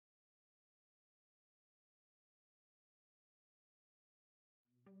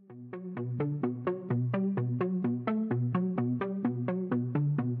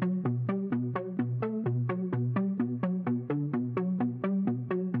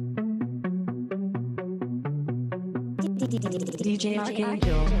DJ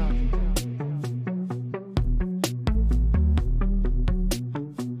Archangel.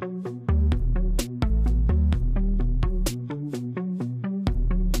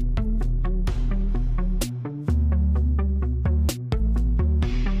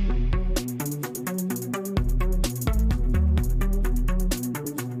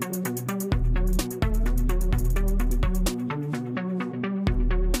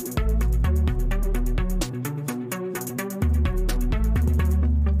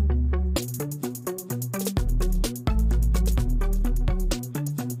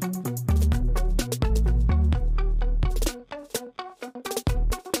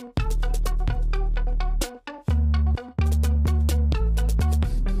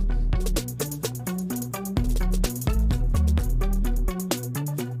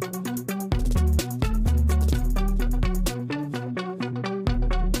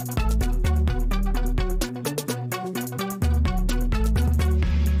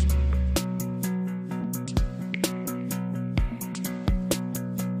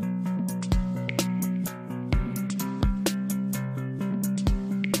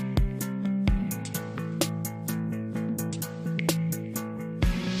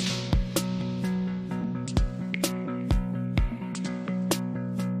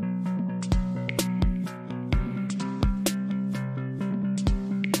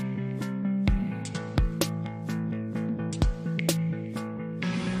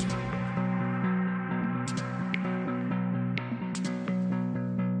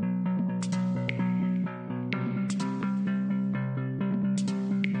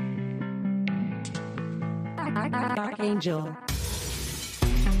 Archangel.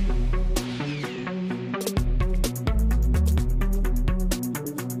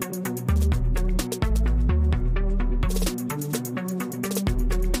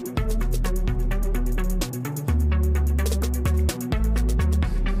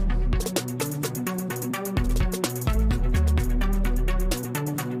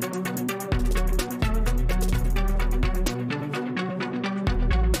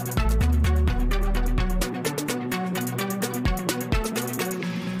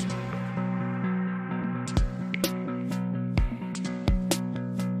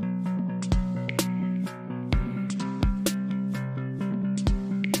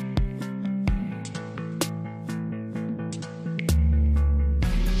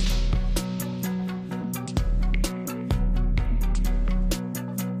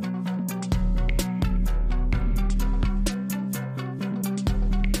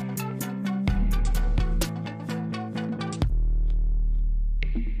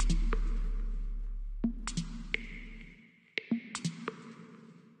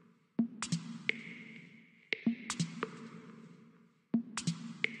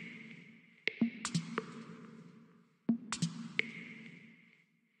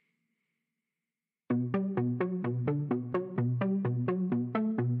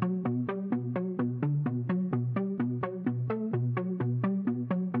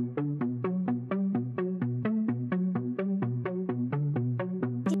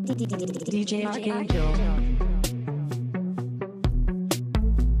 DJ Archangel.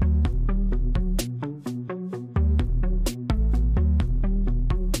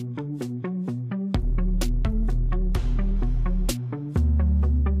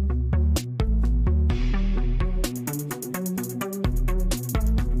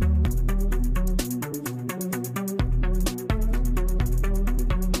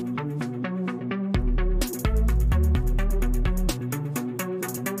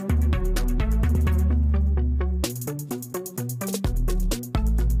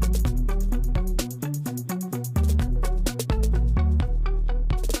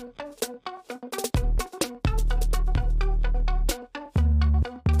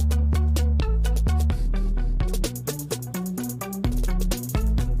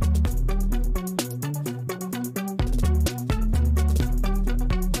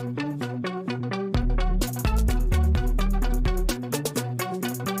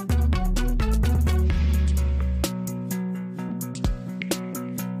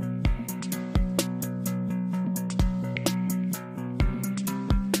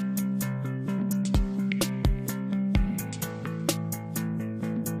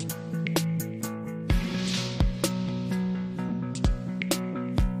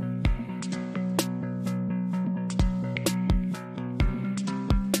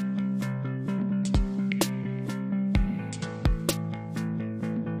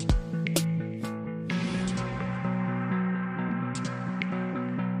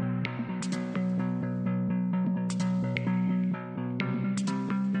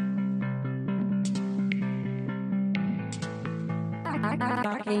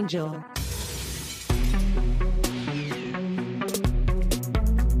 Archangel.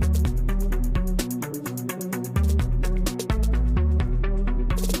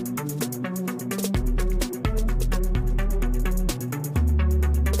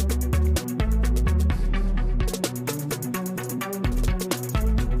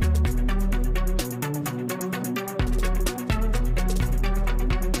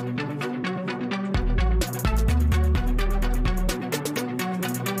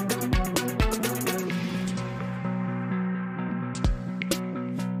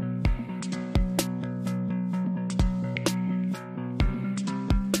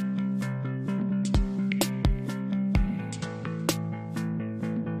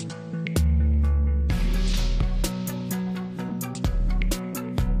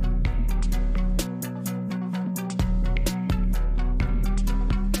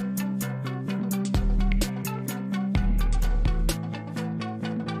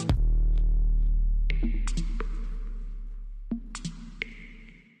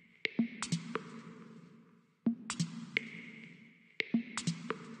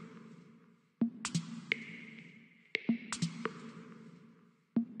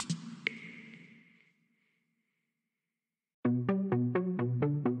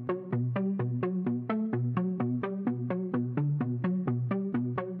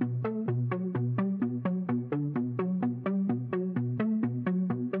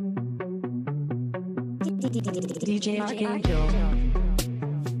 DJ Archangel.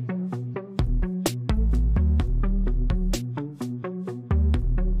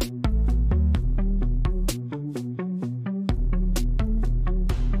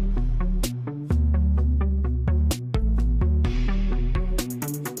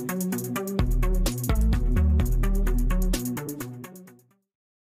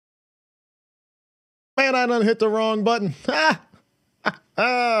 Man, I done hit the wrong button.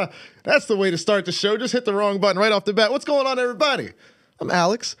 That's the way to start the show. Just hit the wrong button right off the bat. What's going on, everybody? I'm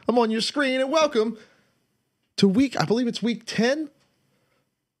Alex. I'm on your screen, and welcome to I believe it's week 10.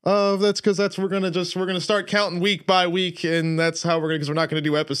 We're gonna start counting week by week, and that's how because we're not gonna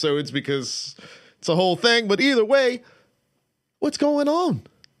do episodes because it's a whole thing. But either way, what's going on?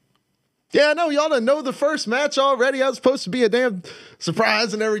 Yeah, I know y'all done know the first match already. I was supposed to be a damn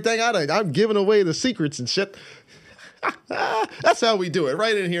surprise and everything. I'm giving away the secrets and shit. That's how we do it,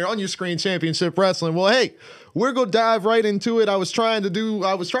 right in here on your screen, Championship Wrestling. Well, hey, we're gonna dive right into it. I was trying to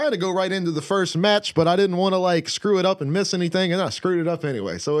go right into the first match, but I didn't want to screw it up and miss anything, and I screwed it up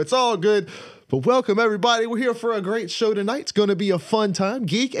anyway. So it's all good. But welcome everybody. We're here for a great show tonight. It's gonna be a fun time.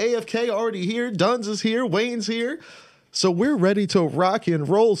 Geek AFK already here. Duns is here. Wayne's here. So we're ready to rock and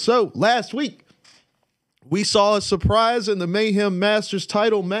roll. So last week we saw a surprise in the Mayhem Masters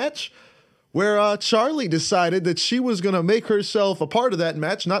title match, where Charlie decided that she was going to make herself a part of that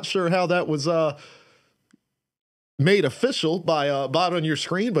match. Not sure how that was made official by bot on your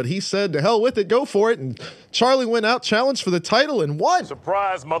screen, but he said, to hell with it, go for it. And Charlie went out, challenged for the title, and won.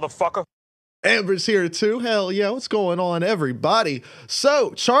 Surprise, motherfucker. Amber's here too. Hell yeah, what's going on, everybody?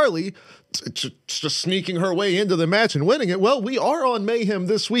 So Charlie just sneaking her way into the match and winning it. Well, we are on Mayhem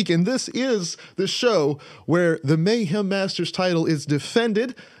this week, and this is the show where the Mayhem Masters title is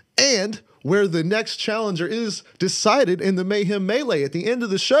defended and where the next challenger is decided in the Mayhem Melee at the end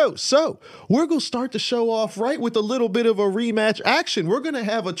of the show. So we're going to start the show off right with a little bit of a rematch action. We're going to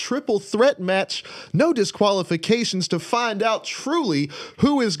have a triple threat match, no disqualifications, to find out truly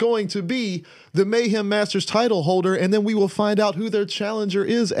who is going to be the Mayhem Masters title holder, and then we will find out who their challenger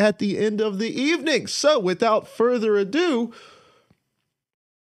is at the end of the evening. So without further ado,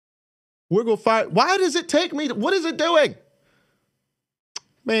 we're going to find... Why does it take me... What is it doing?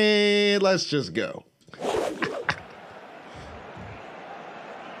 Man, let's just go.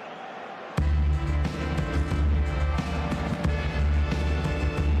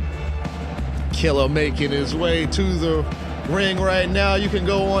 Killer making his way to the ring right now. You can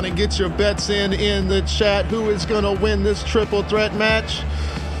go on and get your bets in the chat. Who is going to win this triple threat match?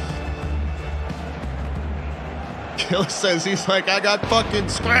 Killer says he's like, I got fucking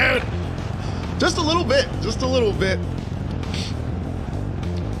screwed. Just a little bit. Just a little bit.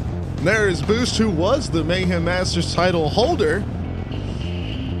 There is Boost, who was the Mayhem Masters title holder,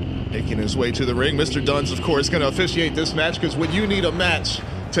 making his way to the ring. Mr. Dunn's, of course, going to officiate this match, because when you need a match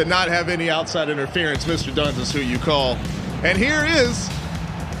to not have any outside interference, Mr. Dunn's is who you call. And here is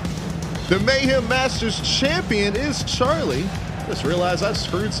the Mayhem Masters champion is Charlie. Just realized I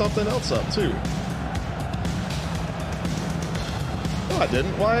screwed something else up, too. Oh, I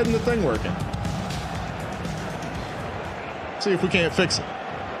didn't. Why isn't the thing working? See if we can't fix it.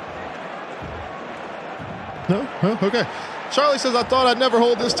 No? Oh, okay. Charlie says, I thought I'd never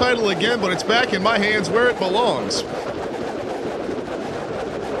hold this title again, but it's back in my hands where it belongs.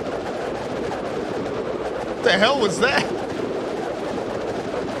 What the hell was that?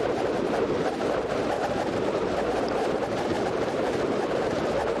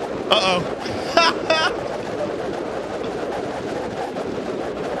 Uh-oh.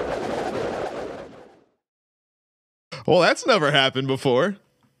 Well, that's never happened before.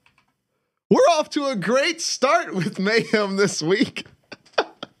 We're off to a great start with Mayhem this week.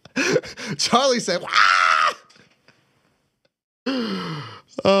 Charlie said, ah!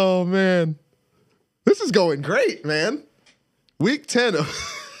 Oh, man. This is going great, man. Week 10 of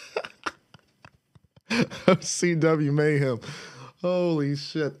OCW Mayhem. Holy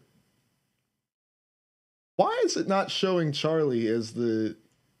shit. Why is it not showing Charlie as the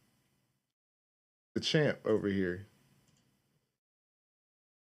champ over here?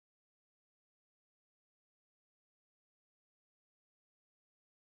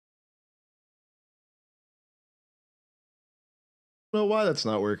 I don't know why that's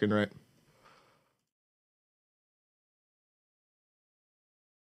not working right.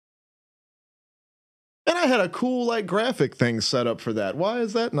 And I had a cool like graphic thing set up for that. Why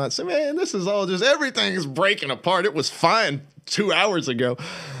is that not? Man, this is all just everything is breaking apart. It was fine 2 hours ago.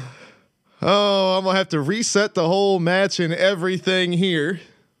 Oh, I'm gonna have to reset the whole match and everything here.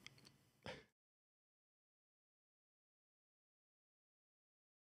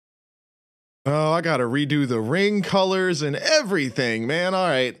 Oh, I gotta redo the ring colors and everything, man. All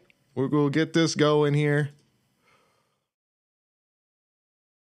right, we're gonna get this going here.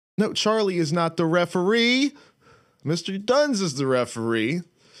 No, Charlie is not the referee. Mr. Duns is the referee.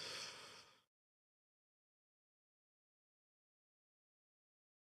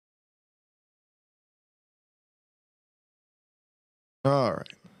 All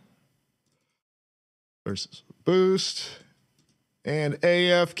right. Versus Boost and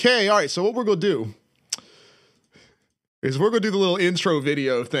AFK. All right, so what we're going to do is we're going to do the little intro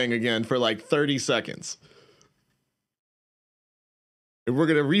video thing again for like 30 seconds. And we're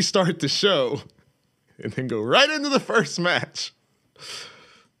going to restart the show and then go right into the first match.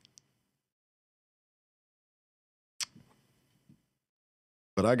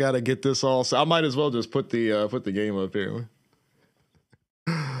 But I got to get this all, so I might as well just put the game up here.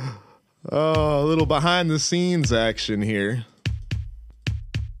 Oh, a little behind the scenes action here.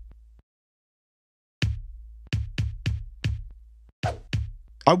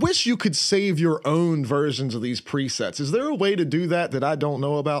 I wish you could save your own versions of these presets. Is there a way to do that that I don't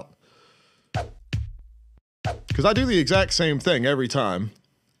know about? Because I do the exact same thing every time.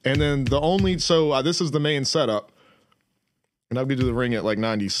 And then this is the main setup. And I'm going to do the ring at like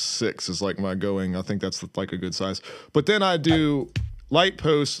 96 is like my going. I think that's like a good size. But then I do light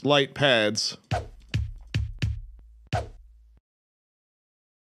posts, light pads.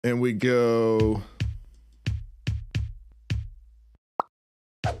 And we go...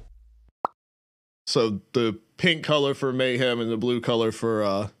 So the pink color for Mayhem and the blue color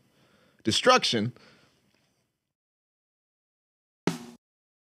for Destruction.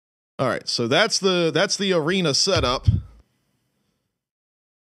 All right, so that's the arena setup.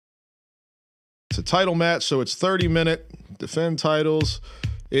 It's a title match, so it's 30-minute defend titles.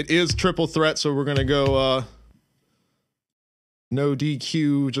 It is triple threat, so we're gonna go no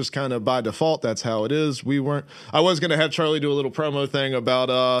DQ, just kind of by default. That's how it is. I was gonna have Charlie do a little promo thing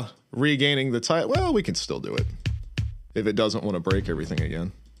about regaining the title. Well, we can still do it if it doesn't want to break everything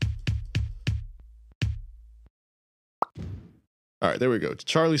again. All right, there we go.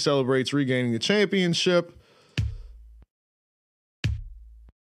 Charlie celebrates regaining the championship. I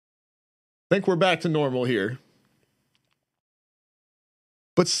think we're back to normal here.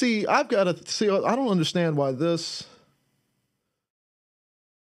 But see, I don't understand why this...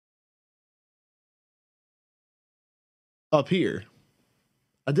 Up here,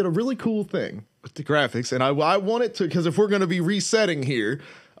 I did a really cool thing with the graphics, and I want it to, because if we're going to be resetting here,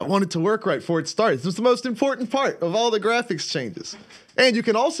 I want it to work right before it starts. It's the most important part of all the graphics changes. And you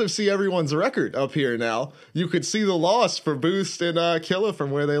can also see everyone's record up here now. You could see the loss for Boost and Killa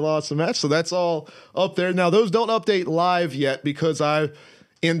from where they lost the match, so that's all up there. Now, those don't update live yet because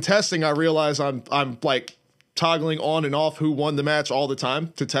in testing, I realize I'm like toggling on and off who won the match all the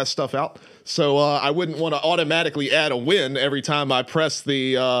time to test stuff out. So I wouldn't want to automatically add a win every time I press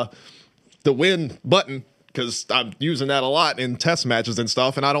the win button, because I'm using that a lot in test matches and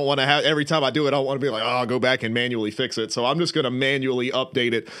stuff, and I don't want to have, every time I do it, I don't want to be like, oh, I'll go back and manually fix it. So I'm just going to manually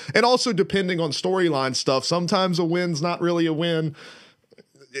update it. And also, depending on storyline stuff, sometimes a win's not really a win,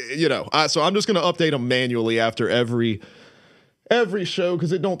 you know. So I'm just going to update them manually after every show,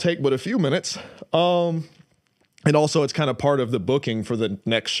 because it don't take but a few minutes. And also it's kind of part of the booking for the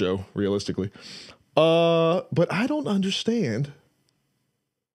next show, realistically. But I don't understand.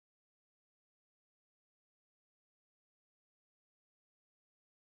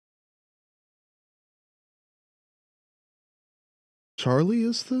 Charlie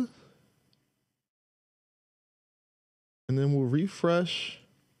is the... And then we'll refresh.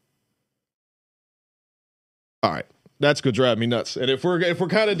 All right. That's gonna drive me nuts. And if we're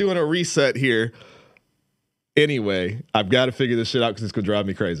kind of doing a reset here, anyway, I've got to figure this shit out because it's gonna drive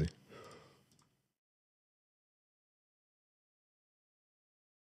me crazy.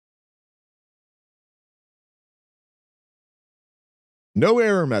 No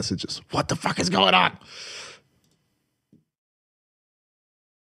error messages. What the fuck is going on?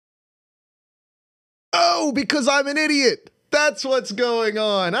 Oh, because I'm an idiot. That's what's going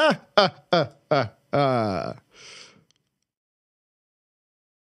on.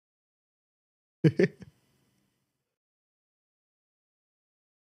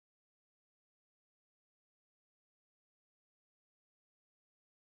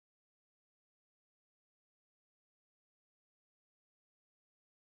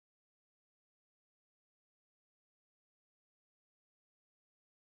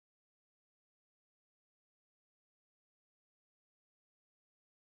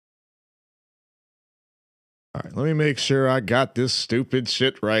 All right, let me make sure I got this stupid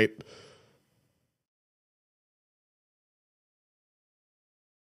shit right.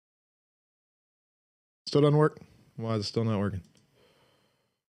 Still doesn't work? Why is it still not working?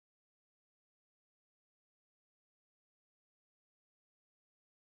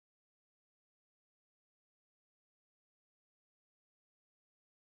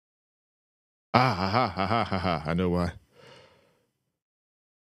 Ha. I know why.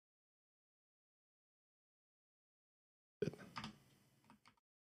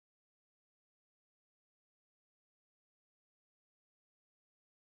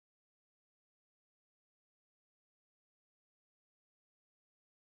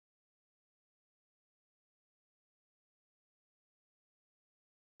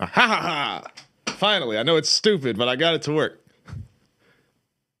 Finally, I know it's stupid, but I got it to work.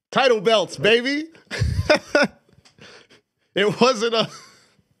 Title belts, baby. It wasn't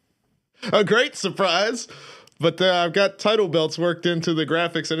a great surprise, but I've got title belts worked into the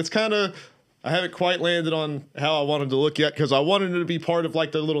graphics, and it's kind of, I haven't quite landed on how I wanted to look yet, because I wanted it to be part of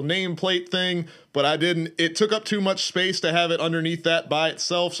like the little nameplate thing, but I didn't. It took up too much space to have it underneath that by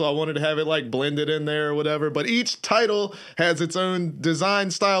itself, so I wanted to have it like blended in there or whatever. But each title has its own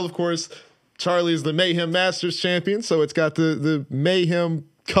design style. Of course, Charlie is the Mayhem Masters champion, so it's got the Mayhem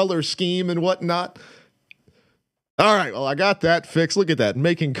color scheme and whatnot. All right, well, I got that fixed. Look at that,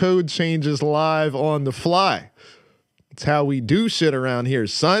 making code changes live on the fly. It's how we do shit around here,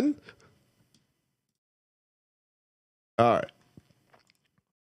 son. All right.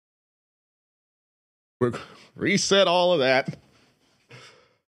 We're reset all of that.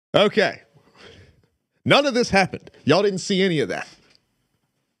 Okay. None of this happened. Y'all didn't see any of that.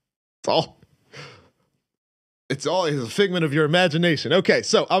 It's all a figment of your imagination. Okay,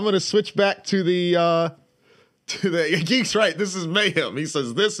 so I'm going to switch back to the Geek's right. This is Mayhem. He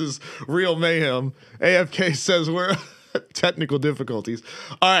says this is real Mayhem. AFK says we're technical difficulties.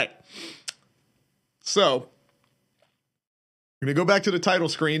 All right. So we're going to go back to the title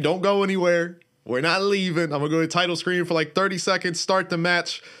screen. Don't go anywhere. We're not leaving. I'm going to go to the title screen for like 30 seconds, start the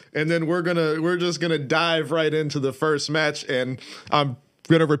match, and then we're just going to dive right into the first match, and I'm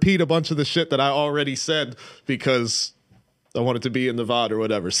going to repeat a bunch of the shit that I already said because I want it to be in the VOD or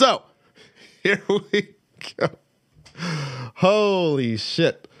whatever. So, here we go. Holy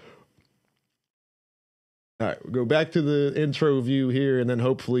shit. All right, we'll go back to the intro view here, and then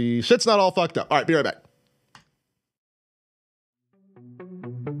hopefully shit's not all fucked up. All right, be right back.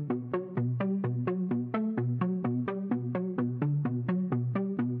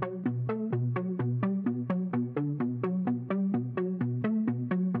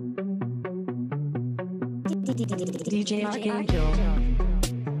 DJ Archangel.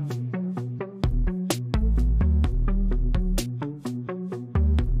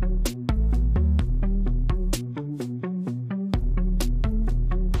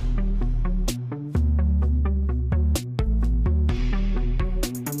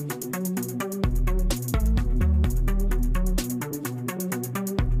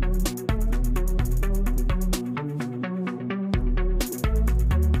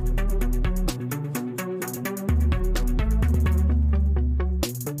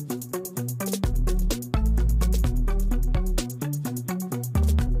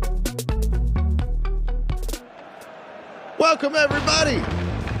 Welcome, everybody.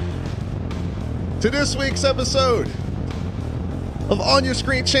 to this week's episode of On Your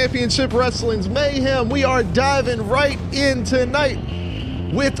Screen Championship Wrestling's Mayhem. We are diving right in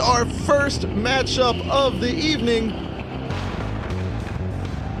tonight with our first matchup of the evening.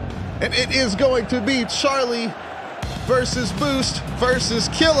 And it is going to be Charlie versus Boost versus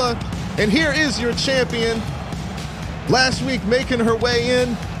Killa. And here is your champion. Last week making her way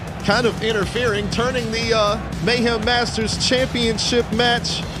in, kind of interfering, turning the Mayhem Masters Championship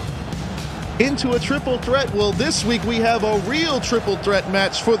match into a triple threat. Well, this week we have a real triple threat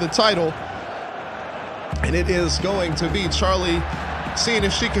match for the title. And it is going to be Charlie seeing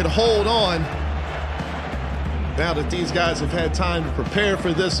if she can hold on now that these guys have had time to prepare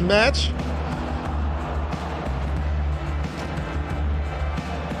for this match.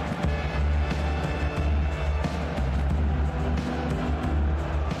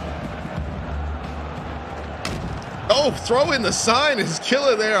 Oh, throw in the sign is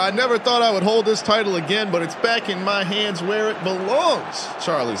Killa there. I never thought I would hold this title again, but it's back in my hands where it belongs,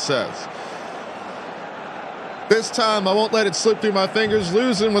 Charlie says. This time, I won't let it slip through my fingers.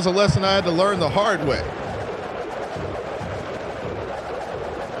 Losing was a lesson I had to learn the hard way.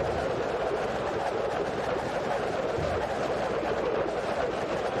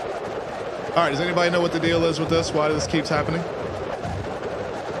 All right, does anybody know what the deal is with this? Why this keeps happening?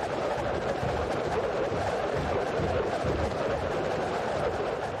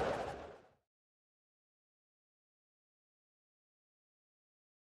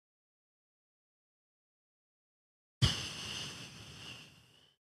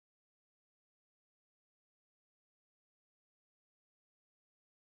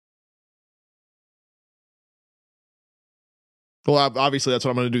 Well, obviously that's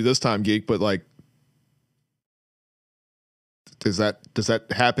what I'm going to do this time, Geek, but like, does that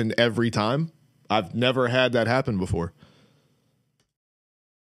happen every time? I've never had that happen before.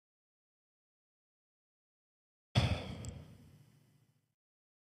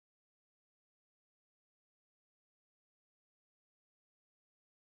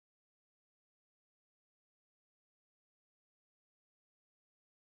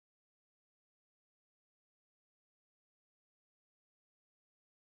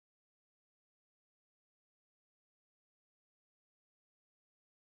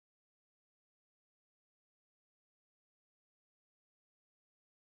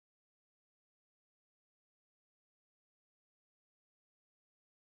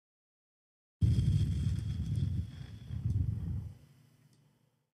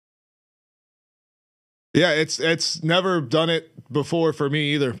 Yeah, it's never done it before for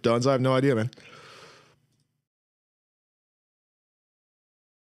me either, Duns. I have no idea, man.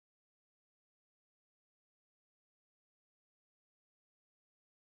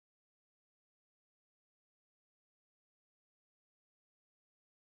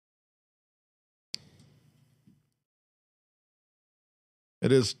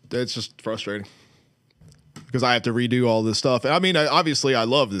 It's just frustrating because I have to redo all this stuff. I mean, obviously I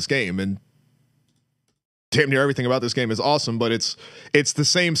love this game and damn near everything about this game is awesome, but it's the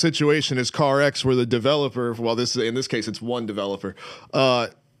same situation as Car X where the developer, well, in this case it's one developer,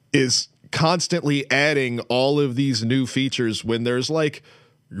 is constantly adding all of these new features when there's like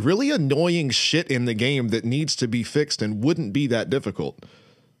really annoying shit in the game that needs to be fixed and wouldn't be that difficult.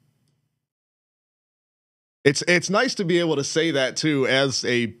 It's nice to be able to say that too as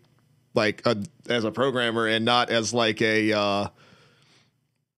a programmer and not as like a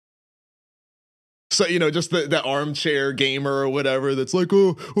so, you know, just the armchair gamer or whatever that's like,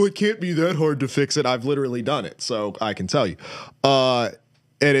 oh, well, it can't be that hard to fix it. I've literally done it, so I can tell you. And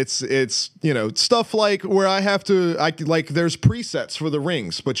it's you know, stuff like where there's presets for the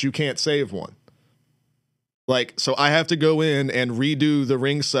rings, but you can't save one. Like, so I have to go in and redo the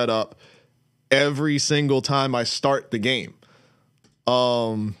ring setup every single time I start the game.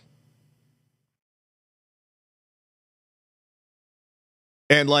 And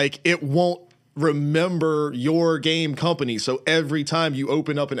like, it won't remember your game company, so every time you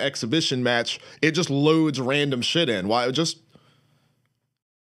open up an exhibition match it just loads random shit in. Why just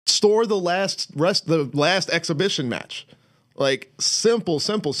store the last exhibition match? Like simple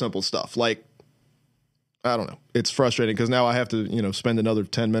stuff. Like, I don't know, it's frustrating because now I have to, you know, spend another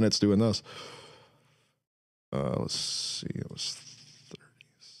 10 minutes doing this. Let's see, it was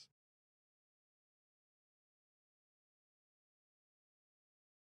 30s.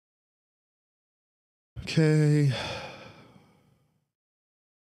 Okay.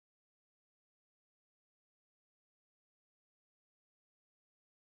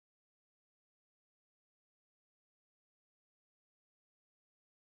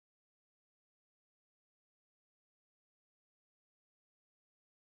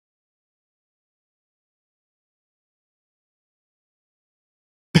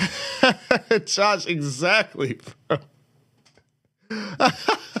 Josh, exactly, bro.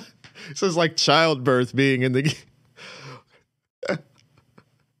 This is like childbirth being in the game.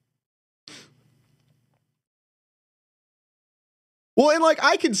 Well, and like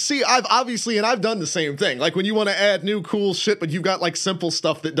I can see, I've done the same thing. Like when you want to add new cool shit, but you've got like simple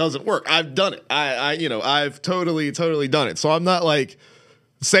stuff that doesn't work. I've done it. I've totally done it. So I'm not like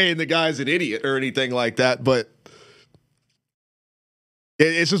saying the guy's an idiot or anything like that, but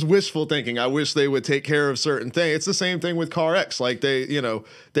it's just wishful thinking. I wish they would take care of certain things. It's the same thing with CarX. Like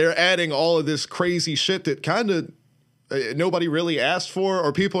they're adding all of this crazy shit that kind of nobody really asked for,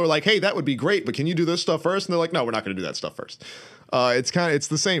 or people are like, hey, that would be great, but can you do this stuff first? And they're like, no, we're not going to do that stuff first. It's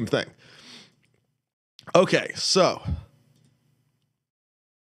the same thing. Okay, so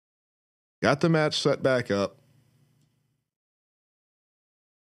got the match set back up.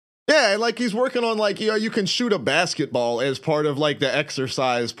 Yeah, and like he's working on like, you can shoot a basketball as part of like the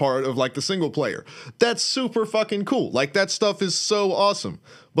exercise part of like the single player. That's super fucking cool. Like that stuff is so awesome.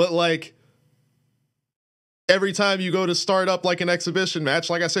 But like every time you go to start up like an exhibition match,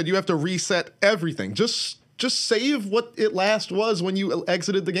 like I said, you have to reset everything. Just save what it last was when you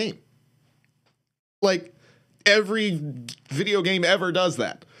exited the game. Like every video game ever does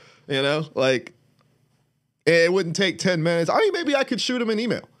that, like it wouldn't take 10 minutes. I mean, maybe I could shoot him an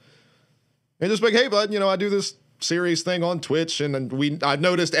email and just be like, hey bud, I do this series thing on Twitch, and I've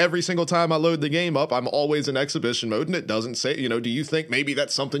noticed every single time I load the game up, I'm always in exhibition mode and it doesn't say, do you think maybe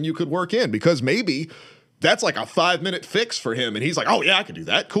that's something you could work in? Because maybe that's like a 5-minute fix for him. And he's like, oh yeah, I can do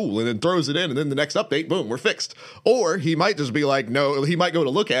that. Cool. And then throws it in. And then the next update, boom, we're fixed. Or he might just be like, no, he might go to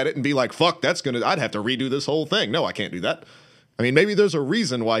look at it and be like, fuck, I'd have to redo this whole thing. No, I can't do that. I mean, maybe there's a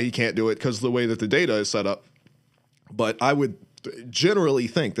reason why he can't do it because of the way that the data is set up. But I would generally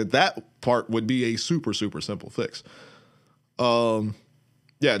think that part would be a super, super simple fix.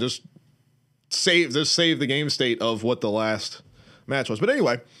 Yeah, just save the game state of what the last match was. But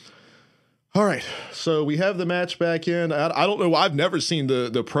anyway, all right, so we have the match back in. I don't know. I've never seen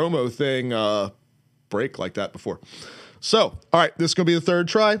the promo thing break like that before. So, all right, this is going to be the third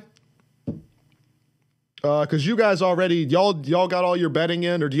try. Because you guys already, y'all got all your betting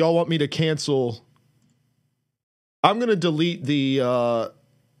in, or do y'all want me to cancel? I'm going to delete the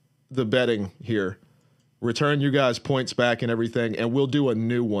betting here. Return you guys points back and everything, and we'll do a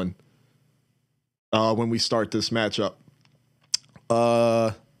new one when we start this matchup.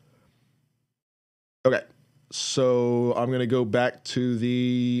 Okay, so I'm going to go back to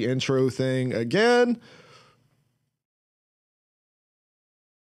the intro thing again.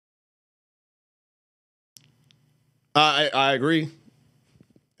 I agree.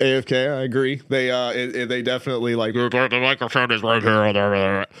 AFK, I agree. They definitely like the microphone is right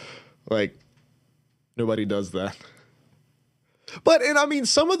here. Like nobody does that. But and I mean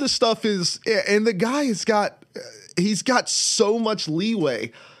some of the stuff is, and the guy he's got so much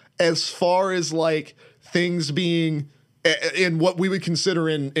leeway as far as like things being in what we would consider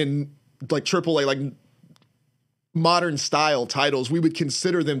in like AAA, like modern style titles, we would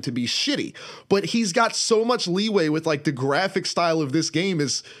consider them to be shitty. But he's got so much leeway with like the graphic style of this game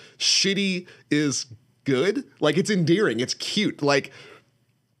is shitty is good. Like it's endearing. It's cute. Like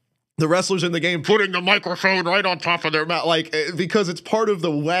the wrestlers in the game putting the microphone right on top of their mouth, like because it's part of the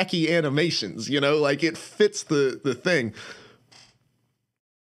wacky animations, like it fits the thing.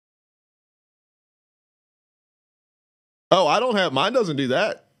 Oh, I don't have, mine doesn't do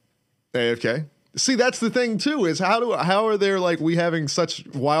that. AFK. See, that's the thing too, is how are there like we having such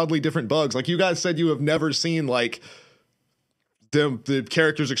wildly different bugs? Like you guys said you have never seen like the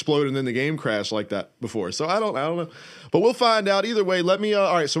characters explode and then the game crash like that before. So I don't know. But we'll find out. Either way, let me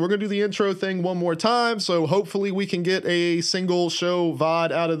all right, so we're gonna do the intro thing one more time. So hopefully we can get a single show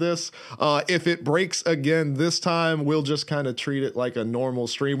VOD out of this. If it breaks again this time, we'll just kind of treat it like a normal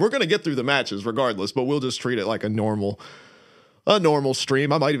stream. We're gonna get through the matches regardless, but we'll just treat it like a normal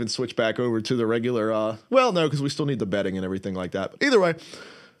stream. I might even switch back over to the regular, well, no, because we still need the betting and everything like that. But either way,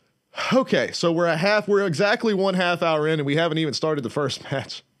 okay, so we're exactly 1/2 hour in, and we haven't even started the first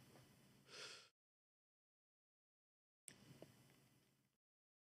match.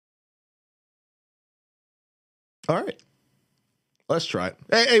 All right, let's try it.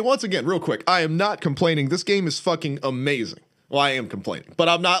 Hey, once again, real quick, I am not complaining. This game is fucking amazing. Well, I am complaining, but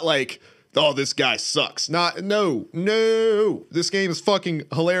I'm not like, oh, this guy sucks. No. This game is fucking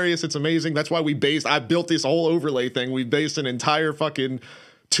hilarious. It's amazing. That's why I built this whole overlay thing. We based an entire fucking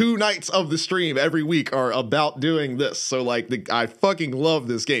 2 nights of the stream every week are about doing this. So like, I fucking love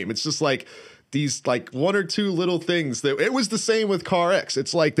this game. It's just like these like 1 or 2 little things that it was the same with CarX.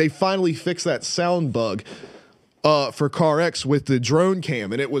 It's like they finally fixed that sound bug for CarX with the drone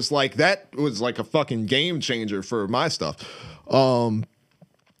cam, and it was like that was like a fucking game changer for my stuff,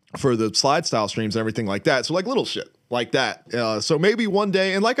 for the slide style streams and everything like that. So like little shit like that. So maybe one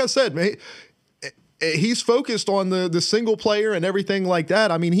day, and like I said, he's focused on the single player and everything like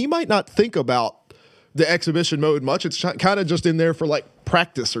that. I mean, he might not think about the exhibition mode much. It's kind of just in there for like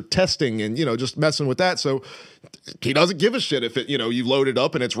practice or testing and, just messing with that. So he doesn't give a shit if it, you load it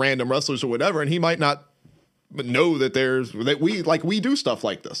up and it's random wrestlers or whatever, and he might not know that we do stuff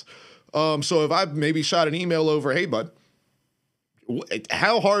like this. So if I maybe shot an email over, hey bud,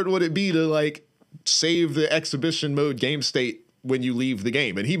 how hard would it be to like save the exhibition mode game state when you leave the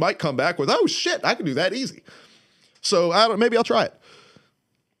game? And he might come back with, oh shit, I can do that easy. So maybe I'll try it.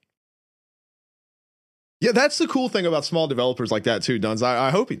 Yeah, that's the cool thing about small developers like that too, Duns.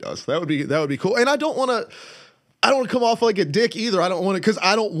 I hope he does. That would be cool. And I don't want to come off like a dick either. I don't want to, because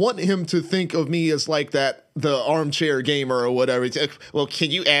I don't want him to think of me as like the armchair gamer or whatever. It's like, well,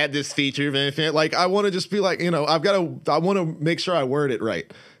 can you add this feature? Like, I want to just be like, I want to make sure I word it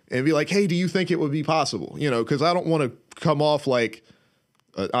right and be like, hey, do you think it would be possible? Because I don't want to come off like,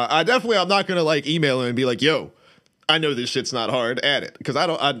 I'm not going to like email him and be like, yo, I know this shit's not hard, add it. Because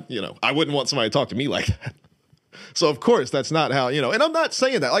I wouldn't want somebody to talk to me like that. So of course that's not how, and I'm not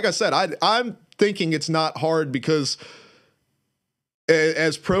saying that. Like I said, I'm thinking it's not hard because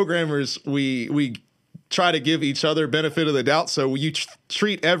as programmers, we try to give each other benefit of the doubt. So you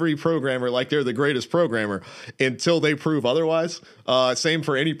treat every programmer like they're the greatest programmer until they prove otherwise. Same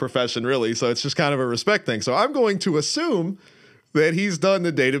for any profession, really. So it's just kind of a respect thing. So I'm going to assume that he's done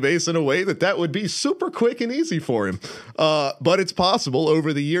the database in a way that would be super quick and easy for him. But it's possible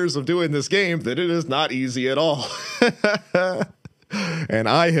over the years of doing this game that it is not easy at all. And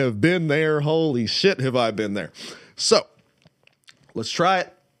I have been there. Holy shit, have I been there. So let's try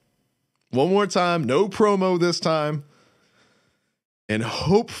it one more time. No promo this time. And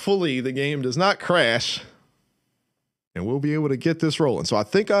hopefully the game does not crash. And we'll be able to get this rolling. So I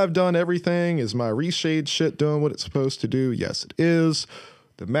think I've done everything. Is my reshade shit doing what it's supposed to do? Yes, it is.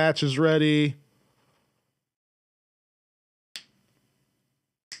 The match is ready.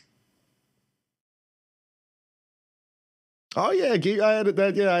 Oh, yeah, I added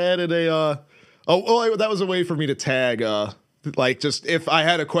that. Yeah, I added a... that was a way for me to tag... like, just if I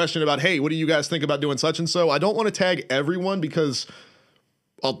had a question about, hey, what do you guys think about doing such and so? I don't want to tag everyone because...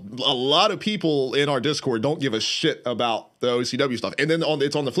 A lot of people in our Discord don't give a shit about the OCW stuff. And then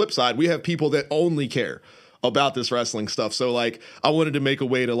it's on the flip side, we have people that only care about this wrestling stuff. So like, I wanted to make a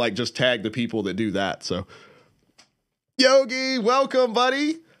way to like just tag the people that do that. So Yogi, welcome,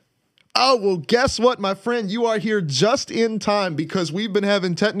 buddy. Oh, well, guess what, my friend? You are here just in time because we've been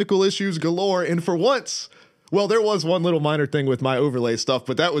having technical issues galore. And for once, well, there was one little minor thing with my overlay stuff,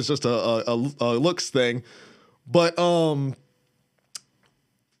 but that was just a looks thing. But,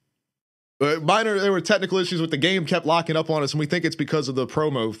 there were technical issues with the game kept locking up on us, and we think it's because of the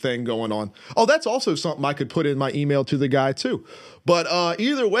promo thing going on. Oh, that's also something I could put in my email to the guy too. But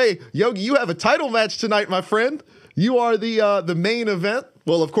either way, Yogi, you have a title match tonight, my friend. You are the main event.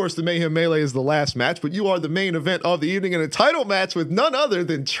 Well, of course, the Mayhem Melee is the last match, but you are the main event of the evening in a title match with none other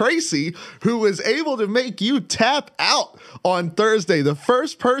than Tracy, who was able to make you tap out on Thursday. The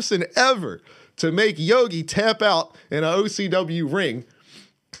first person ever to make Yogi tap out in an OCW ring.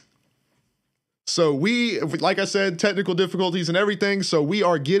 So like I said, technical difficulties and everything. So we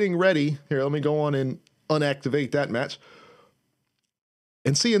are getting ready. Here, let me go on and unactivate that match.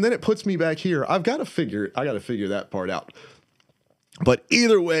 And see, and then it puts me back here. I got to figure that part out. But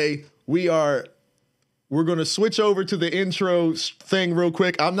either way, we're going to switch over to the intro thing real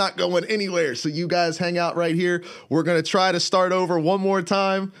quick. I'm not going anywhere. So you guys hang out right here. We're going to try to start over one more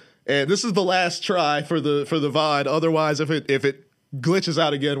time. And this is the last try for the VOD. Otherwise, if it glitches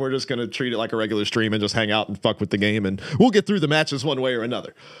out again, we're just going to treat it like a regular stream and just hang out and fuck with the game, and we'll get through the matches one way or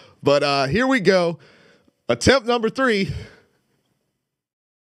another. But here we go. Attempt number 3.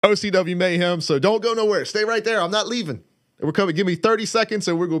 OCW Mayhem. So don't go nowhere. Stay right there. I'm not leaving. We're coming. Give me 30 seconds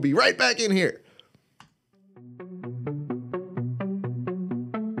and we're going to be right back in here.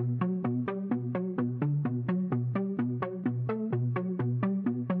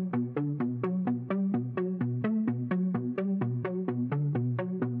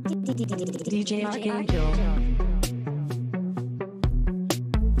 DJ Archangel.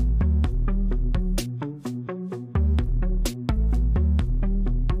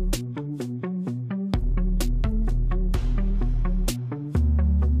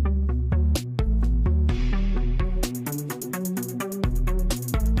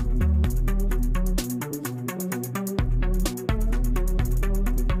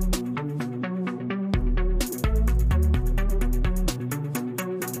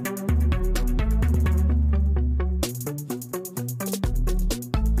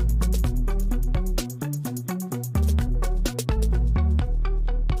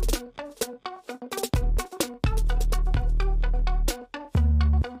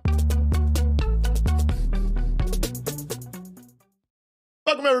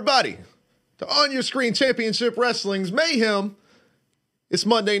 everybody, to On Your Screen Championship Wrestling's Mayhem. It's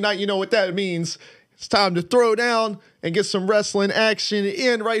Monday night. You know what that means. It's time to throw down and get some wrestling action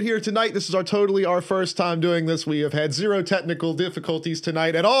in right here tonight. This is our first time doing this. We have had zero technical difficulties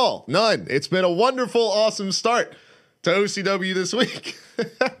tonight at all. None. It's been a wonderful, awesome start to OCW this week.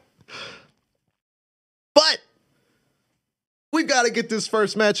 But we've got to get this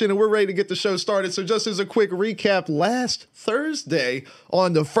first match in, and we're ready to get the show started. So just as a quick recap, last Thursday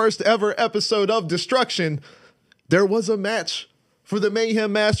on the first ever episode of Destruction, there was a match for the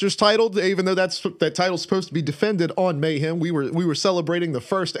Mayhem Masters title. Even though that title's supposed to be defended on Mayhem, we were celebrating the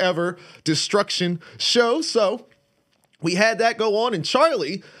first ever Destruction show. So we had that go on, and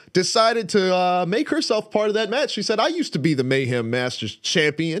Charlie decided to make herself part of that match. She said, I used to be the Mayhem Masters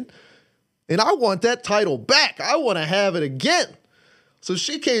champion, and I want that title back. I want to have it again. So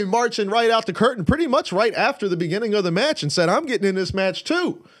she came marching right out the curtain pretty much right after the beginning of the match and said, I'm getting in this match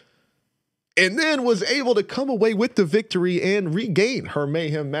too. And then was able to come away with the victory and regain her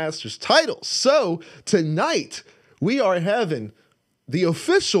Mayhem Masters title. So tonight we are having the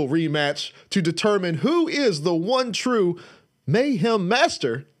official rematch to determine who is the one true Mayhem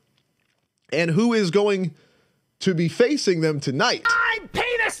Master and who is going to be facing them tonight. I'm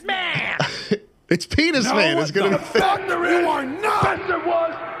Penis Man! It's Penis Man. It's going to be. You are not! Best there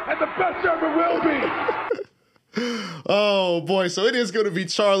was, and the best there ever will be! Oh boy, so it is going to be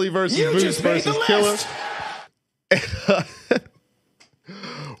Charlie versus Boost versus Killer. And,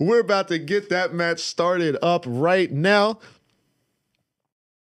 we're about to get that match started up right now.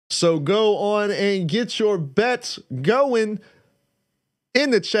 So go on and get your bets going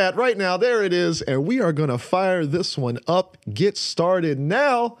in the chat right now. There it is. And we are going to fire this one up. Get started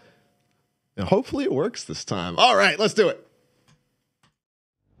now. And hopefully it works this time. All right, let's do it.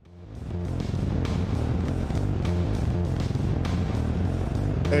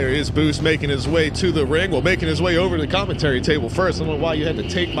 There is Boost making his way to the ring. Well, making his way over to the commentary table first. I don't know why you had to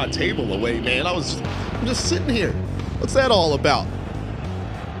take my table away, man. I'm just sitting here. What's that all about?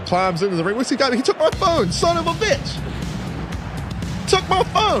 Climbs into the ring. What's he got? He took my phone, son of a bitch. Took my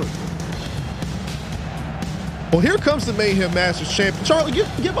phone. Well, here comes the Mayhem Masters champion. Charlie,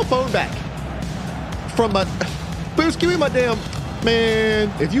 get my phone back. From my Boost, give me my damn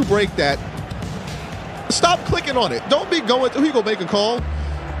man. If you break that, stop clicking on it. Don't be going. Who you gonna make a call?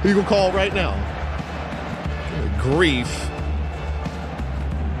 Who you gonna call right now? Good grief.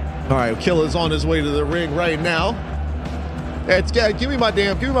 All right, Killer's on his way to the ring right now. Give me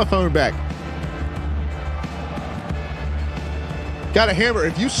my phone back. Got a hammer.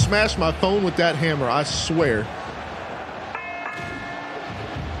 If you smash my phone with that hammer, I swear.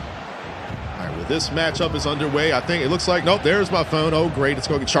 All right, well, this matchup is underway. I think it looks like, nope, there's my phone. Oh, great. It's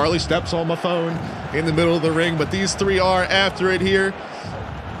going to Charlie steps on my phone in the middle of the ring, but these three are after it here.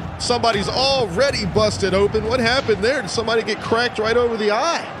 Somebody's already busted open. What happened there? Did somebody get cracked right over the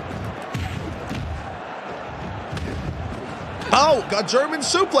eye? Oh, got German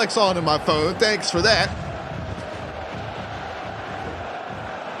suplex on in my phone. Thanks for that.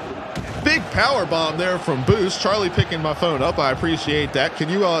 Big power bomb there from Boost. Charlie picking my phone up. I appreciate that. Can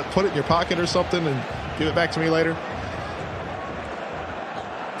you put it in your pocket or something and give it back to me later?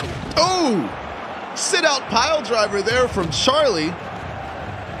 Oh, sit out pile driver there from Charlie.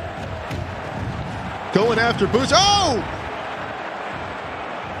 Going after Boost. Oh!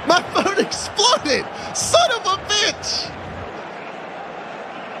 My phone exploded. Son of a bitch.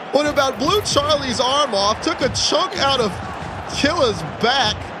 What about blew Charlie's arm off? Took a chunk out of Killa's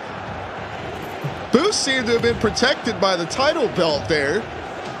back. Boost seemed to have been protected by the title belt there.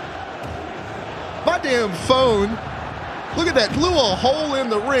 My damn phone. Look at that. Blew a hole in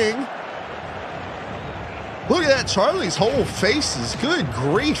the ring. Look at that. Charlie's whole face is good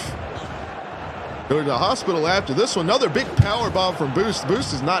grief. Go to the hospital after this one. Another big power bomb from Boost.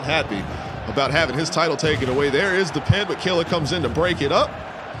 Boost is not happy about having his title taken away. There is the pin, but Killer comes in to break it up.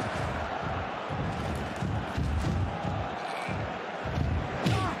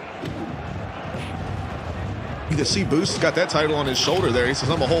 You can see Boost has got that title on his shoulder there. He says,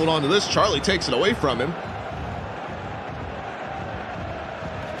 I'm going to hold on to this. Charlie takes it away from him.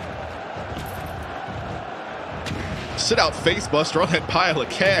 Sit out face buster on that pile of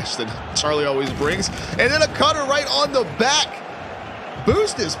cash that Charlie always brings. And then a cutter right on the back.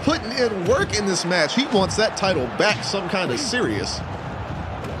 Boost is putting in work in this match. He wants that title back some kind of serious.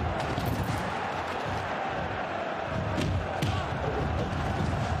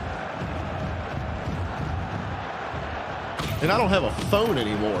 And I don't have a phone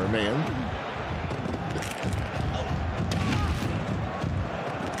anymore, man.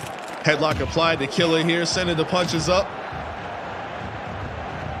 Headlock applied to Killer here, sending the punches up.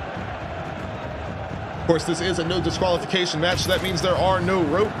 course, this is a no disqualification match, so that means there are no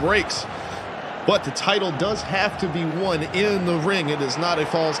rope breaks. But the title does have to be won in the ring. It is not a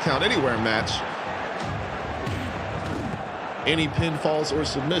Falls Count Anywhere match. Any pinfalls or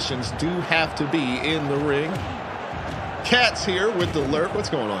submissions do have to be in the ring. Cat's here with the lurk. What's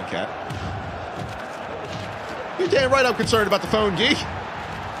going on, Cat? You're damn right I'm concerned about the phone, geek.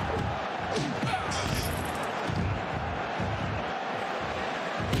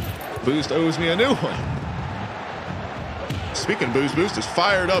 Boost owes me a new one. Speaking of Boost, Boost is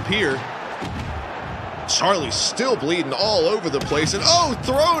fired up here. Charlie's still bleeding all over the place. And oh,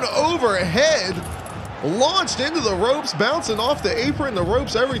 thrown overhead. Launched into the ropes, bouncing off the apron, the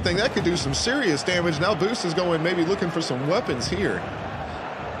ropes, everything. That could do some serious damage. Now Boost is going maybe looking for some weapons here.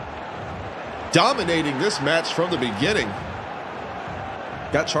 Dominating this match from the beginning.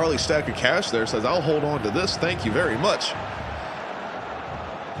 Got Charlie's stack of cash there. Says, I'll hold on to this. Thank you very much.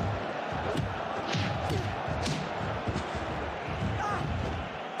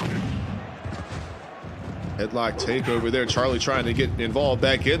 Headlock takeover there. Charlie trying to get involved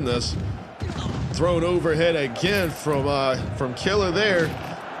back in this. Thrown overhead again from Killer there.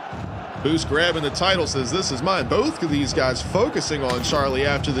 Boost grabbing the title, says this is mine. Both of these guys focusing on Charlie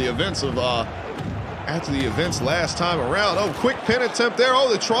after the events last time around. Oh, quick pin attempt there.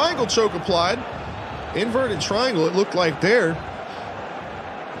 Oh, the triangle choke applied. Inverted triangle, it looked like there.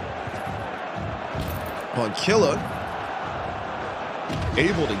 On Killer.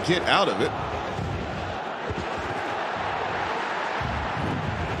 Able to get out of it.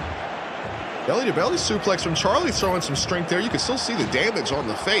 Belly to belly suplex from Charlie, throwing some strength there. You can still see the damage on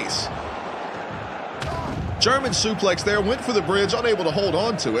the face. German suplex there, went for the bridge, unable to hold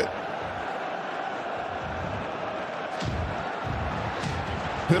on to it.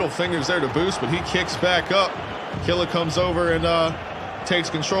 Middle fingers there to Boost, but he kicks back up. Killer comes over and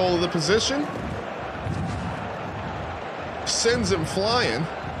takes control of the position. Sends him flying.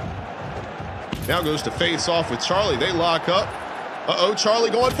 Now goes to face off with Charlie. They lock up. Uh-oh,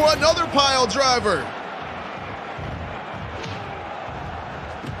 Charlie going for another pile driver.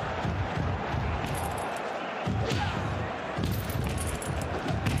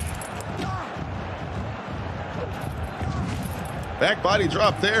 Back body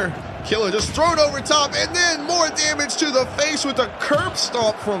drop there. Killer just thrown over top, and then more damage to the face with a curb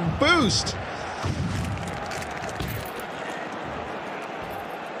stomp from Boost.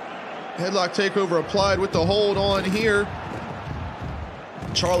 Headlock takeover applied with the hold on here.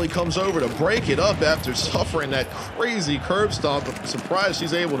 Charlie comes over to break it up after suffering that crazy curb stomp. I'm surprised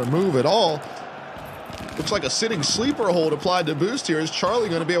she's able to move at all. Looks like a sitting sleeper hold applied to Boost here. Is Charlie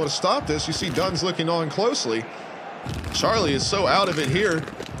going to be able to stop this? You see Dunn's looking on closely. Charlie is so out of it here.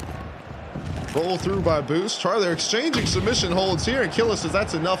 Roll through by Boost. Charlie, they're exchanging submission holds here, and Killer says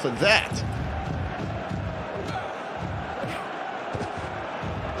that's enough of that.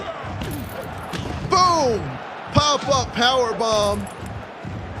 Boom! Pop-up power bomb.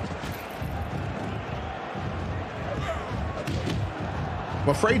 I'm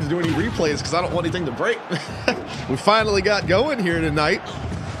afraid to do any replays because I don't want anything to break. We finally got going here tonight.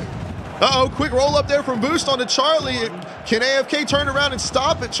 Uh-oh, quick roll up there from Boost onto Charlie. Can AFK turn around and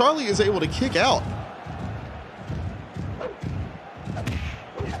stop it? Charlie is able to kick out.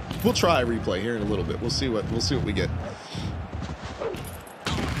 We'll try a replay here in a little bit. We'll see what we get.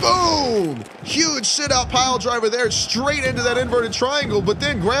 Boom! Huge sit-out pile driver there, straight into that inverted triangle, but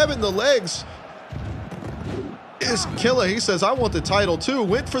then grabbing the legs is Killer. He says, I want the title too.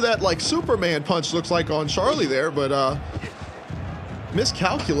 Went for that like Superman punch, looks like, on Charlie there, but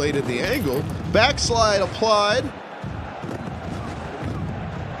miscalculated the angle. Backslide applied.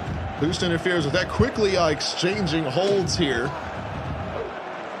 Boost interferes with that, quickly exchanging holds here.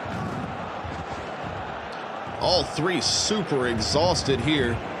 All three super exhausted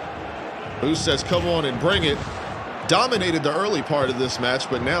here. Boost says, come on and bring it. Dominated the early part of this match,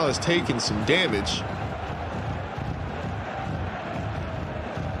 but now has taken some damage.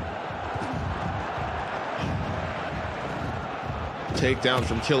 Takedown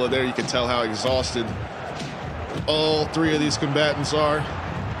from Killer there. You can tell how exhausted all three of these combatants are.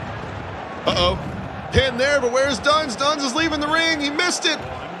 Uh-oh. Pin there, but where's Duns? Duns is leaving the ring. He missed it.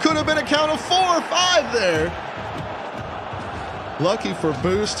 Could have been a count of 4 or 5 there. Lucky for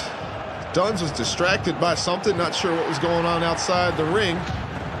Boost. Duns was distracted by something. Not sure what was going on outside the ring.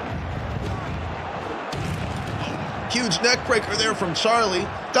 Huge neck breaker there from Charlie.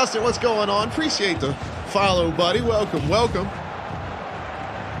 Dustin, what's going on? Appreciate the follow, buddy. Welcome, welcome.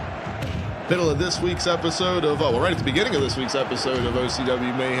 Middle of this week's episode of, well, right at the beginning of this week's episode of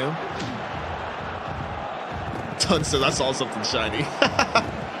OCW Mayhem. Dunn says, I saw something shiny.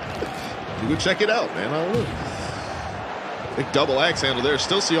 go check it out, man. I don't know. Big double axe handle there.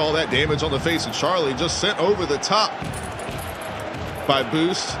 Still see all that damage on the face of Charlie. Just sent over the top by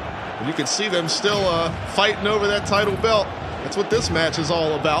Boost. And you can see them still fighting over that title belt. That's what this match is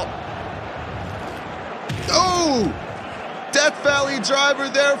all about. Oh! Death Valley driver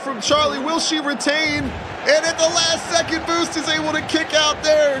there from Charlie. Will she retain? And at the last second, Boost is able to kick out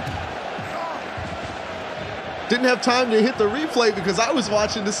there. Didn't have time to hit the replay because I was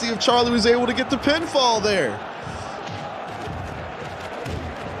watching to see if Charlie was able to get the pinfall there.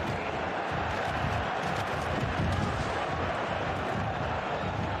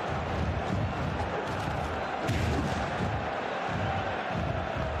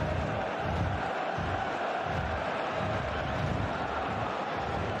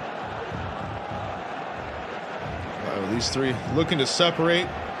 These three looking to separate,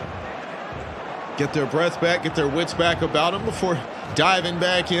 get their breath back, get their wits back about them before diving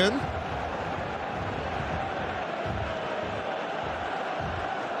back in.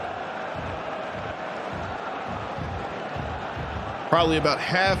 Probably about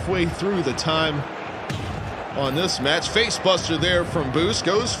halfway through the time on this match. Face buster there from Boost,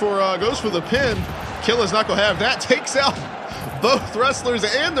 goes for the pin. Killa's not gonna have that. Takes out both wrestlers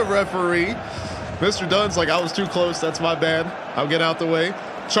and the referee. Mr. Dunn's like, I was too close. That's my bad. I'll get out the way.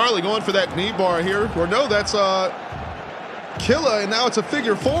 Charlie going for that knee bar here. Or no, that's Killa, and now it's a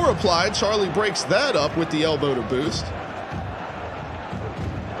figure four applied. Charlie breaks that up with the elbow to Boost.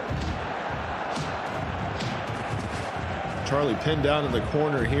 Charlie pinned down in the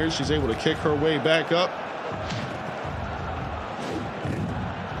corner here. She's able to kick her way back up.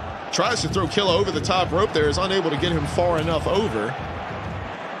 Tries to throw Killa over the top rope there. Is unable to get him far enough over.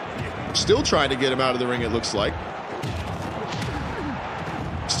 Still trying to get him out of the ring, it looks like.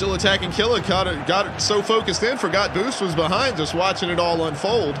 Still attacking Killa. Got it so focused in, forgot Boost was behind, just watching it all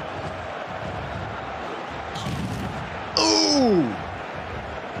unfold. Ooh!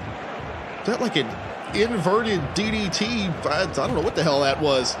 Is that like an inverted DDT? I don't know what the hell that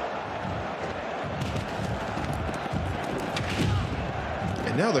was.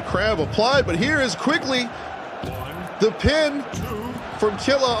 And now the crab applied, but here is quickly the pin from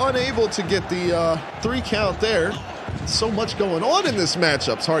Killa, unable to get the 3 count there. So much going on in this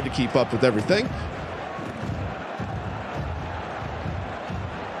matchup. It's hard to keep up with everything.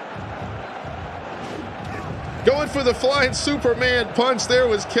 Going for the flying Superman punch there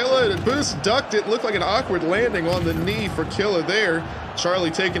was Killa, and Boost ducked it. Looked like an awkward landing on the knee for Killa there.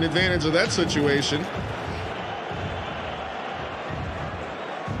 Charlie taking advantage of that situation.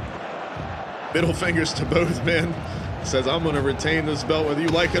 Middle fingers to both men. Says, I'm going to retain this belt whether you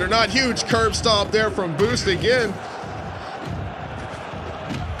like it or not. Huge curb stomp there from Boost again.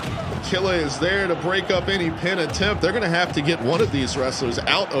 Killa is there to break up any pin attempt. They're going to have to get one of these wrestlers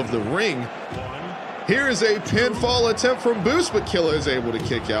out of the ring. Here is a pinfall attempt from Boost, but Killa is able to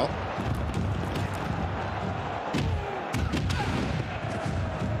kick out.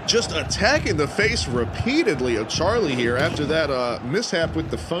 Just attacking the face repeatedly of Charlie here after that mishap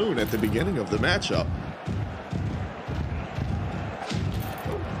with the phone at the beginning of the matchup.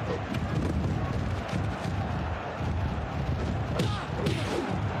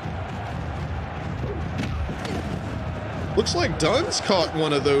 Looks like Dunn's caught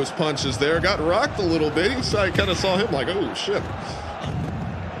one of those punches there. Got rocked a little bit. I kind of saw him like, oh, shit.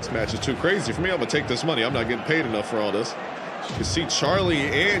 This match is too crazy for me. I'm going to take this money. I'm not getting paid enough for all this. You can see Charlie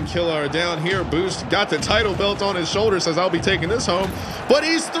and Killa are down here. Boost got the title belt on his shoulder. Says, I'll be taking this home. But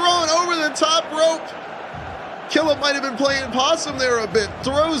he's thrown over the top rope. Killa might have been playing possum there a bit.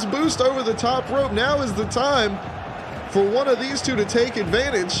 Throws Boost over the top rope. Now is the time for one of these two to take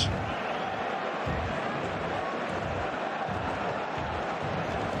advantage.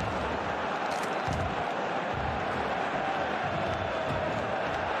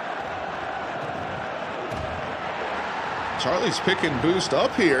 Charlie's picking Boost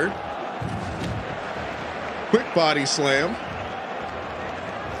up here. Quick body slam.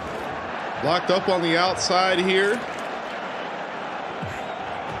 Locked up on the outside here.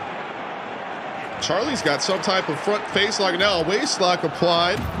 Charlie's got some type of front face lock now, a waist lock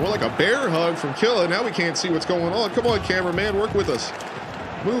applied. More like a bear hug from Killa. Now we can't see what's going on. Come on, cameraman, work with us.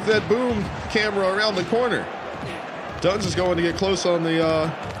 Move that boom camera around the corner. Dunn's is going to get close on the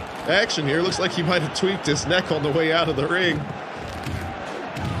action here. Looks like he might have tweaked his neck on the way out of the ring.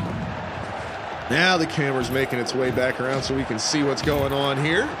 Now the camera's making its way back around so we can see what's going on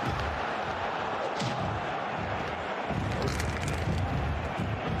here.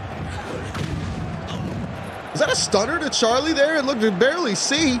 Is that a stunner to Charlie there? It looked to barely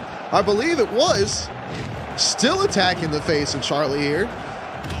see. I believe it was. Still attacking the face of Charlie here.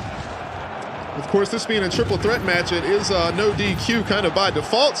 course, this being a triple threat match, it is no DQ kind of by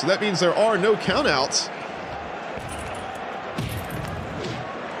default, so that means there are no countouts.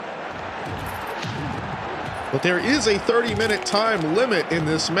 But there is a 30-minute time limit in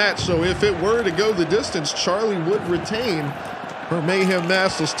this match, so if it were to go the distance, Charlie would retain her Mayhem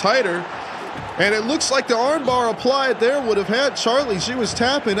Masters title. And it looks like the armbar applied there would have had Charlie. She was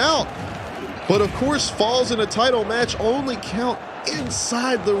tapping out. But of course, falls in a title match only count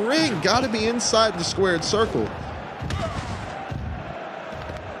inside the ring. Got to be inside the squared circle.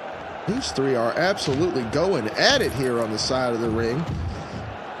 These three are absolutely going at it here on the side of the ring.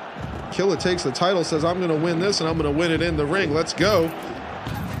 Killer takes the title, says, I'm going to win this, and I'm going to win it in the ring. Let's go.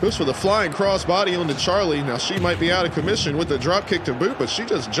 Goes for the flying crossbody onto Charlie. Now, she might be out of commission with the drop kick to boot, but she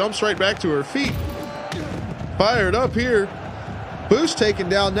just jumps right back to her feet. Fired up here. Boost taken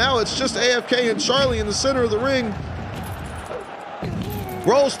down. Now it's just AFK and Charlie in the center of the ring.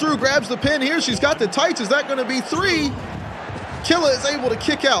 Rolls through, grabs the pin here. She's got the tights. Is that going to be 3? Killer is able to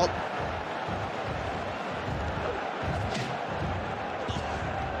kick out.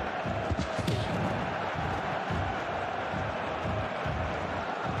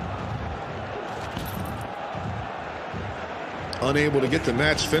 Unable to get the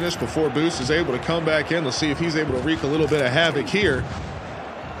match finished before Boost is able to come back in. Let's see if he's able to wreak a little bit of havoc here.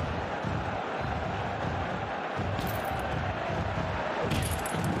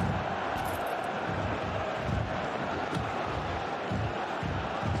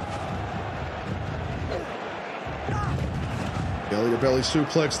 Belly to belly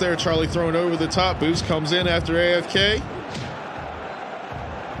suplex there. Charlie thrown over the top. Boost comes in after AFK.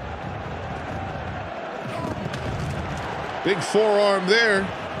 Big forearm there.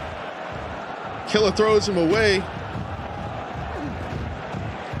 Killer throws him away.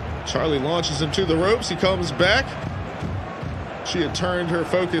 Charlie launches him to the ropes. He comes back. She had turned her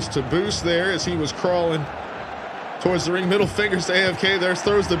focus to Boost there as he was crawling towards the ring. Middle fingers to AFK there.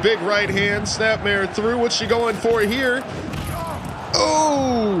 Throws the big right hand. Snapmare through. What's she going for here?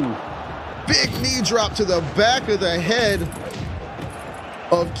 Oh! Big knee drop to the back of the head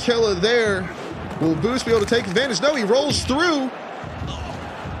of Killer there. Will Boost be able to take advantage? No, he rolls through.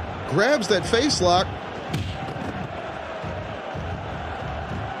 Grabs that face lock.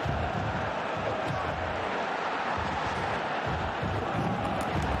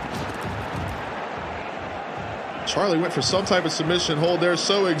 Charlie went for some type of submission hold there,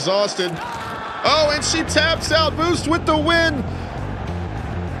 so exhausted. Oh, and she taps out. Boost with the win.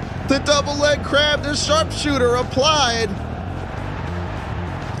 The double leg crab, the sharpshooter applied.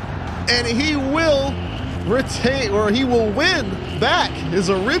 And he will retain, or he will win back his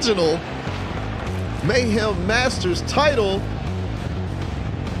original Mayhem Masters title.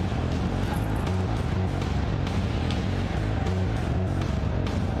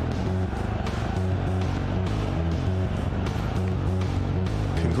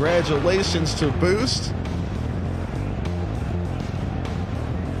 Congratulations to Boost.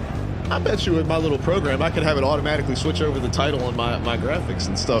 I bet you with my little program, I could have it automatically switch over the title on my graphics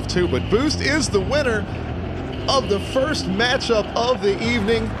and stuff too. But Boost is the winner of the first matchup of the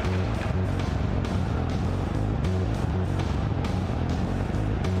evening.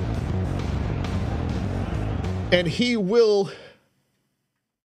 And he will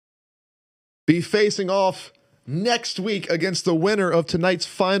be facing off next week against the winner of tonight's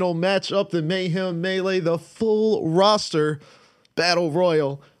final matchup, the Mayhem Melee, the full roster battle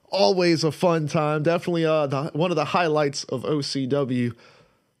royal. Always a fun time. Definitely one of the highlights of OCW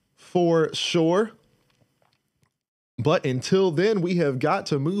for sure. But until then, we have got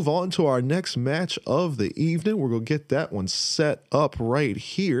to move on to our next match of the evening. We're going to get that one set up right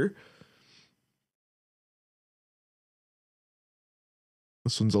here.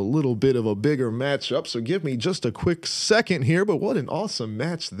 This one's a little bit of a bigger matchup, so give me just a quick second here. But what an awesome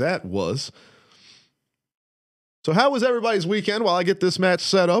match that was. So how was everybody's weekend while I get this match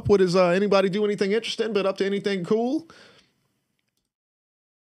set up? What is anybody do anything interesting, but up to anything cool?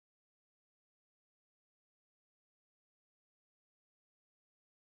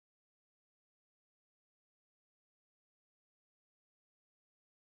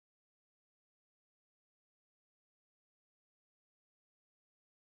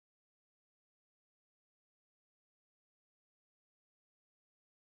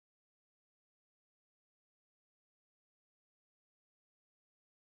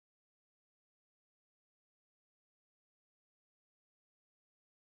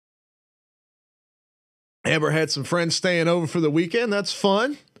 Amber had some friends staying over for the weekend. That's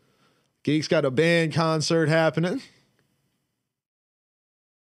fun. Geek's got a band concert happening.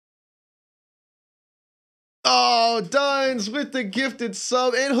 Oh, Dines with the gifted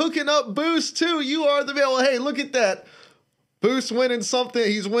sub and hooking up Boost too. You are the man. Well, hey, look at that. Boost winning something.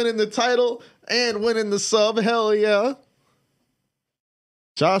 He's winning the title and winning the sub. Hell yeah.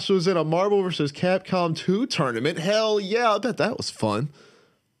 Josh was in a Marvel vs. Capcom 2 tournament. Hell yeah. I bet that was fun.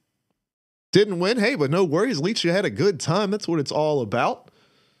 Didn't win. Hey, but no worries. At least you had a good time. That's what it's all about.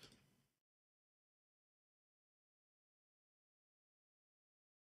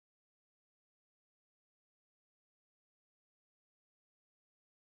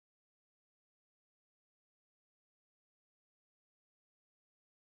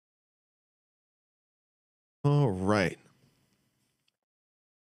 All right.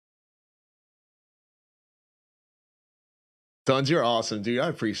 Duns, you're awesome, dude. I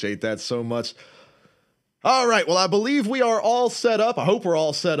appreciate that so much. All right. Well, I believe we are all set up. I hope we're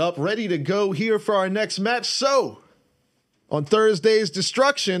all set up, ready to go here for our next match. So, on Thursday's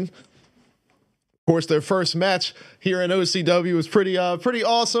Destruction, of course, their first match here in OCW was pretty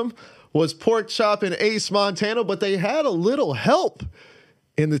awesome. Was Pork Chop and Ace Montana, but they had a little help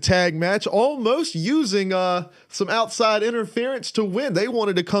in the tag match, almost using some outside interference to win. They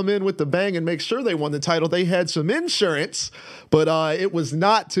wanted to come in with the bang and make sure they won the title. They had some insurance, but it was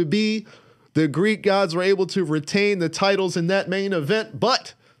not to be. The Greek gods were able to retain the titles in that main event,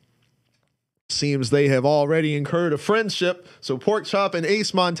 but seems they have already incurred a friendship. So Pork Chop and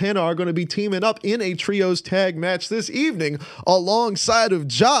Ace Montana are going to be teaming up in a trios tag match this evening alongside of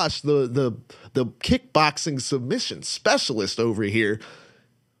Josh, the kickboxing submission specialist over here.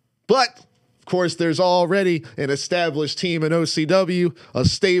 But, of course, there's already an established team in OCW, a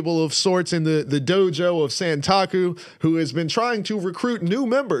stable of sorts in the dojo of Santaku, who has been trying to recruit new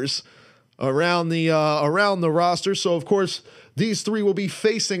members around the roster. So, of course, these three will be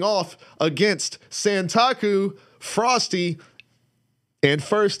facing off against Santaku, Frosty, and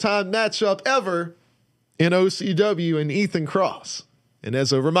first-time matchup ever in OCW and Ethan Cross. And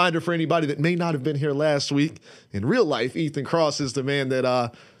as a reminder for anybody that may not have been here last week, in real life, Ethan Cross is the man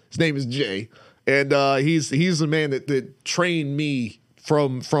that his name is Jay, and he's the man that trained me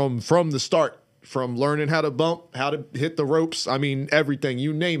from the start, from learning how to bump, how to hit the ropes. I mean, everything,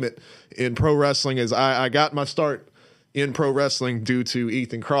 you name it, in pro wrestling. As I got my start in pro wrestling due to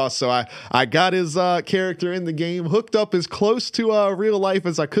Ethan Cross, so I got his character in the game hooked up as close to real life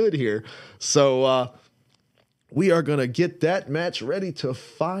as I could here. So we are gonna get that match ready to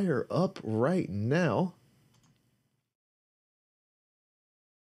fire up right now.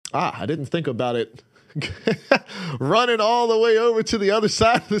 I didn't think about it. Running all the way over to the other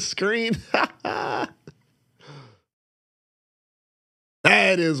side of the screen. That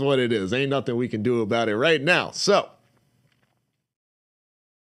is what it is. Ain't nothing we can do about it right now. So,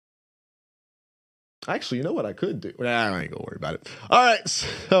 actually, you know what I could do? I ain't gonna worry about it. All right,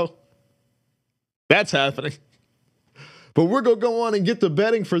 so that's happening. But we're gonna go on and get the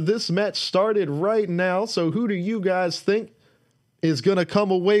betting for this match started right now. So who do you guys think is going to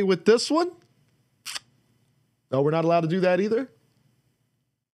come away with this one? Oh, we're not allowed to do that either?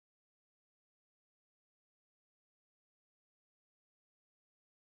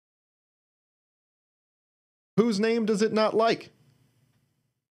 Whose name does it not like?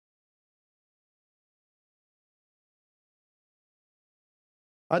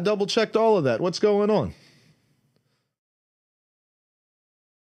 I double checked all of that. What's going on?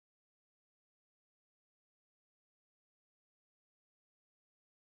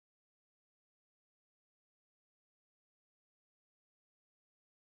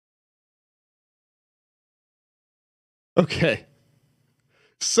 Okay.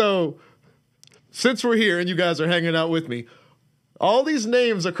 So, since we're here and you guys are hanging out with me, all these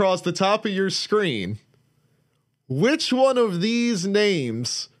names across the top of your screen, which one of these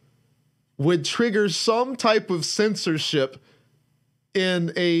names would trigger some type of censorship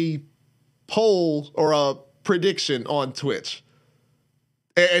in a poll or a prediction on Twitch?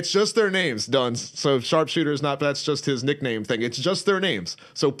 It's just their names, Duns. So Sharpshooter is not, that's just his nickname thing. It's just their names.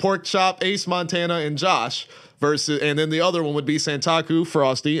 So Pork Chop, Ace Montana, and Josh versus, and then the other one would be Santaku,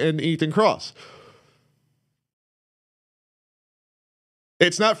 Frosty, and Ethan Cross.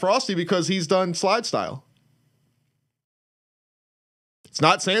 It's not Frosty because he's done slide style. It's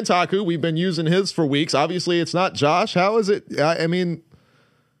not Santaku. We've been using his for weeks. Obviously, it's not Josh. How is it? I mean,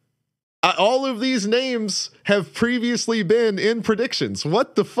 all of these names have previously been in predictions.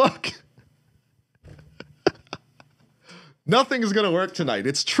 What the fuck? Nothing is going to work tonight.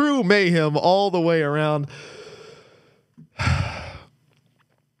 It's true mayhem all the way around.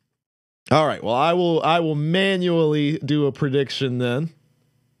 All right. Well, I will manually do a prediction then.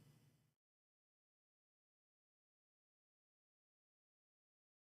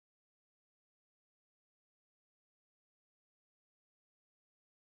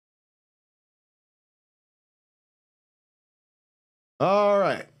 All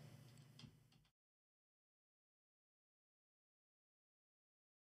right.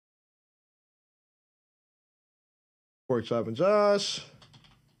 Pork chop and Josh.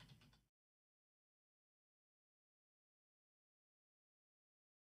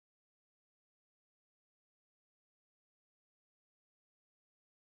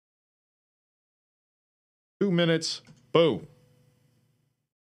 Two minutes. Boom.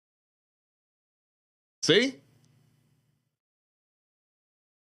 See?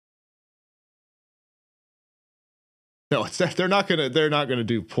 No, it's that they're not gonna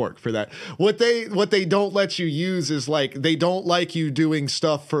do pork for that. What they don't let you use is like they don't like you doing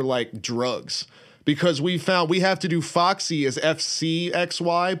stuff for like drugs. Because we found we have to do Foxy as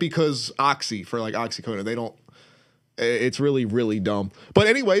FCXY because Oxy for like oxycodone. They don't. It's really, really dumb. But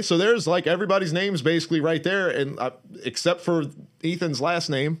anyway, so there's like everybody's names basically right there, and except for Ethan's last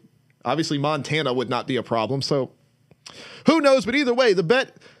name. Obviously, Montana would not be a problem. So who knows? But either way, the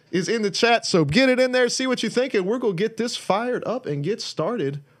bet is in the chat. So get it in there, see what you think, and we're gonna get this fired up and get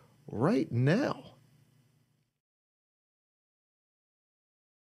started right now.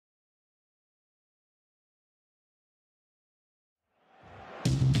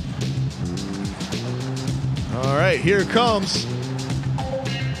 All right, here it comes.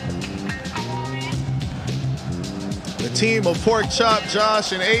 The team of Pork Chop,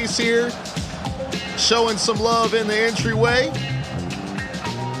 Josh, and Ace here, showing some love in the entryway.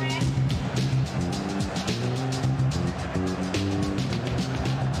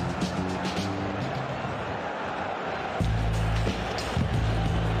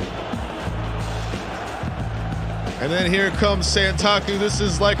 And then here comes Santaku. This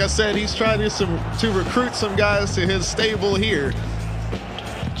is, like I said, he's trying to recruit some guys to his stable here.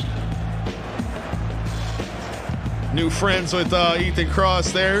 New friends with Ethan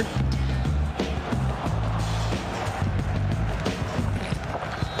Cross there.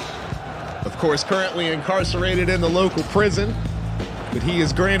 Of course, currently incarcerated in the local prison, but he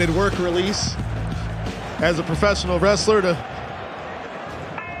is granted work release as a professional wrestler to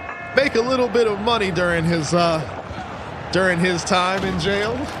make a little bit of money during his time in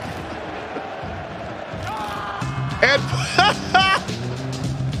jail. And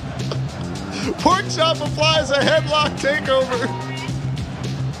Pork Chop applies a headlock takeover.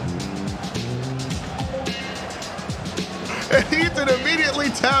 And Ethan immediately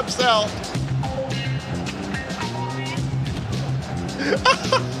taps out.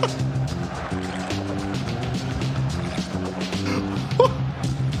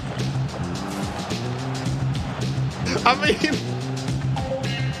 I mean,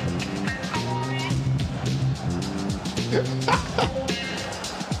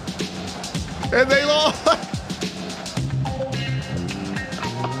 and they lost.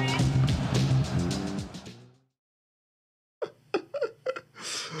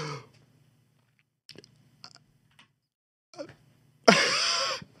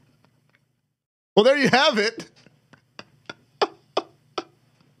 Well, there you have it.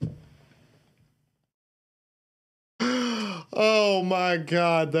 Oh my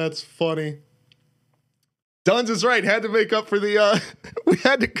God, that's funny. Duns is right. Had to make up for the we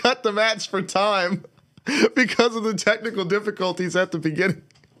had to cut the match for time because of the technical difficulties at the beginning.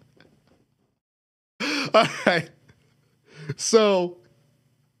 All right. So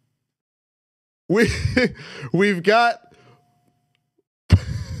we've got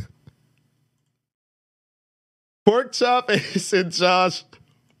Pork Chop, Ace, and Josh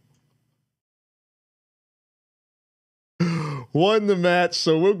won the match,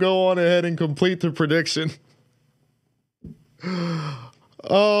 so we'll go on ahead and complete the prediction.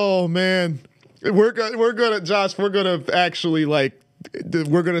 Oh man, we're gonna Josh, we're gonna actually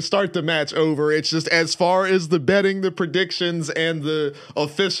we're gonna start the match over. It's just as far as the betting, the predictions, and the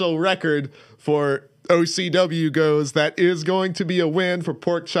official record for OCW goes, that is going to be a win for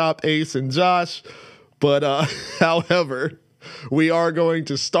Pork Chop, Ace, and Josh. But however, we are going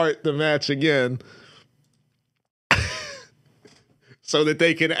to start the match again so that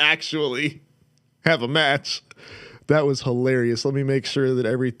they can actually have a match. That was hilarious. Let me make sure that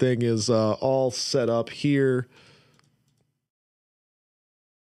everything is all set up here.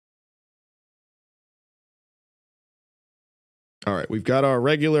 All right, we've got our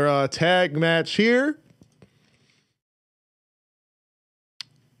regular tag match here.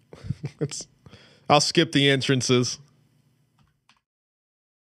 I'll skip the entrances.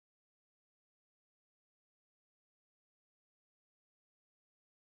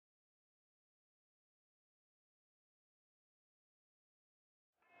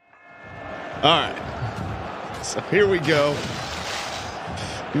 All right, so here we go.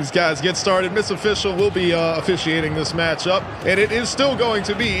 These guys get started. Miss Official will be officiating this matchup, and it is still going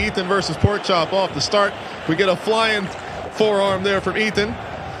to be Ethan versus Porkchop off the start. We get a flying forearm there from Ethan.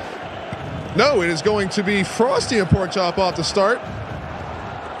 No, it is going to be Frosty and Porkchop off the start.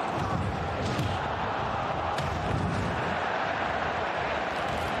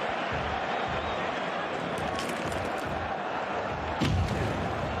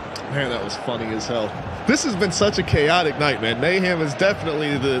 Man, that was funny as hell. This has been such a chaotic night, man. Mayhem is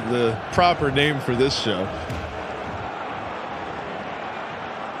definitely the proper name for this show.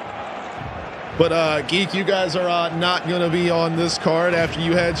 But Geek, you guys are not going to be on this card after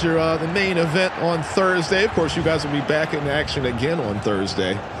you had your the main event on Thursday. Of course, you guys will be back in action again on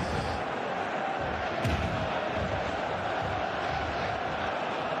Thursday.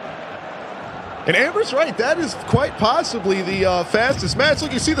 And Amber's right. That is quite possibly the fastest match.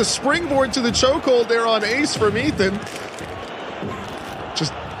 Look, you see the springboard to the chokehold there on Ace from Ethan.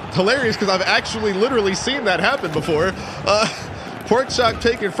 Just hilarious because I've actually literally seen that happen before. Porkchop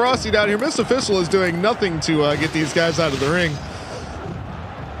taking Frosty down here. Miss Official is doing nothing to get these guys out of the ring.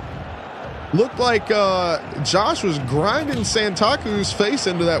 Looked like Josh was grinding Santaku's face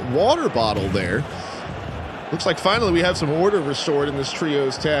into that water bottle there. Looks like finally we have some order restored in this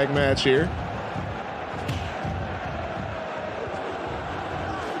trios tag match here.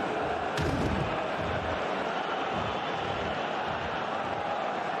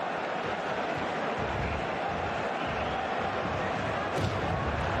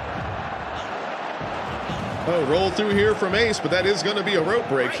 Oh, roll through here from Ace, but that is going to be a rope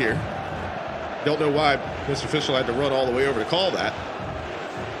break here. Don't know why Mr. Official had to run all the way over to call that.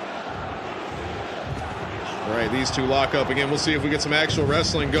 All right, these two lock up again. We'll see if we get some actual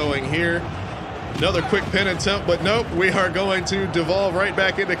wrestling going here. Another quick pin attempt, but nope, we are going to devolve right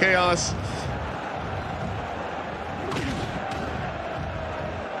back into chaos.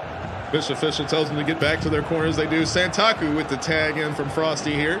 Mr. Official tells them to get back to their corners. They do. Santaku with the tag in from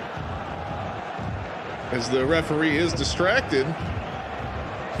Frosty here, as the referee is distracted.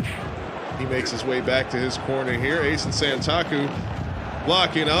 He makes his way back to his corner here. Ace and Santaku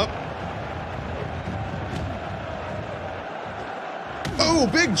locking up. Oh,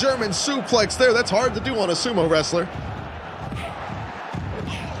 big German suplex there. That's hard to do on a sumo wrestler.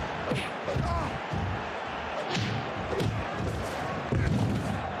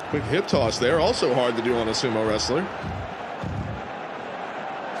 Quick hip toss there. Also hard to do on a sumo wrestler.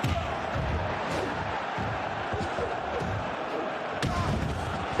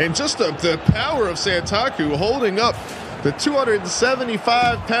 And just the power of Santaku holding up the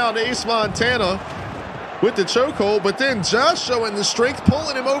 275-pound Ace Montana with the chokehold, but then Josh showing the strength,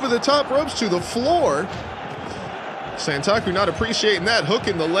 pulling him over the top ropes to the floor. Santaku not appreciating that,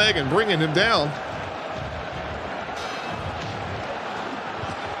 hooking the leg and bringing him down.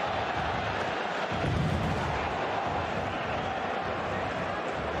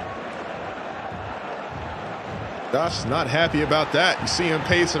 Josh not happy about that. You see him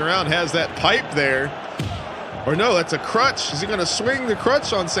pacing around, has that pipe there. Or no, that's a crutch. Is he going to swing the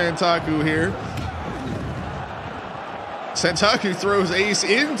crutch on Santaku here? Santaku throws Ace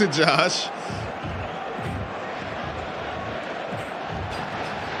into Josh.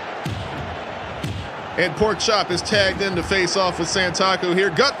 And Porkchop is tagged in to face off with Santaku here.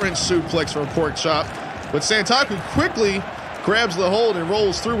 Gut wrench suplex from Porkchop. But Santaku quickly grabs the hold and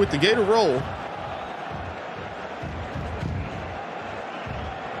rolls through with the gator roll.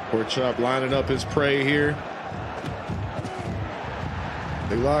 Porkchop lining up his prey here.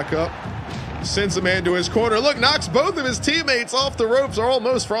 They lock up. Sends a man to his corner. Look, knocks both of his teammates off the ropes, or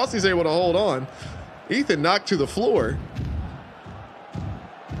almost. Frosty's able to hold on. Ethan knocked to the floor.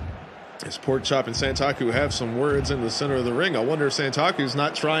 As Porkchop and Santaku have some words in the center of the ring. I wonder if Santaku's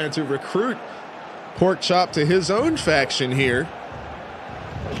not trying to recruit Porkchop to his own faction here.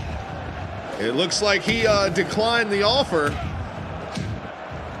 It looks like he declined the offer.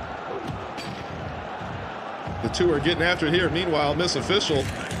 The two are getting after it here. Meanwhile, Miss Official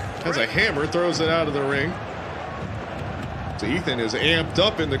has a hammer, throws it out of the ring. So Ethan is amped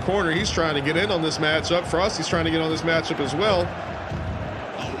up in the corner. He's trying to get in on this matchup. Frosty's trying to get on this matchup as well.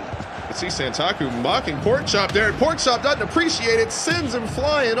 Let's see Santaku mocking Porkchop there. And Porkchop doesn't appreciate it. Sends him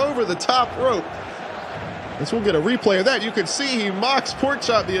flying over the top rope. As we'll get a replay of that. You can see he mocks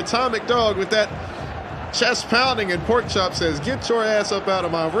Porkchop, the atomic dog, with that chest pounding. And Porkchop says, "Get your ass up out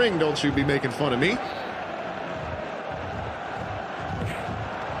of my ring. Don't you be making fun of me."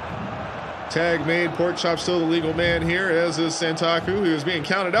 Tag made. Porkchop still the legal man here, as is Santaku, who is being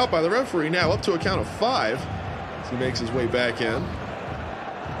counted out by the referee now, up to a count of 5. As he makes his way back in.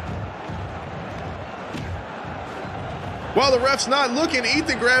 While the ref's not looking,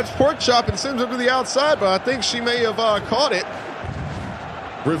 Ethan grabs Pork Chop and sends him to the outside, but I think she may have caught it.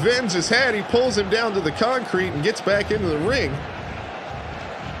 Revenge is had. He pulls him down to the concrete and gets back into the ring.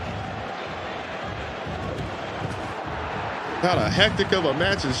 About a hectic of a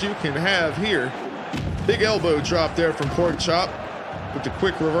match as you can have here. Big elbow drop there from Pork Chop with the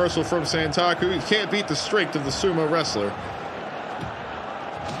quick reversal from Santaku. He can't beat the strength of the sumo wrestler.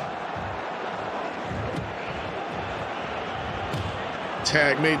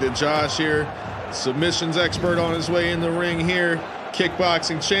 Tag made to Josh here. Submissions expert on his way in the ring here.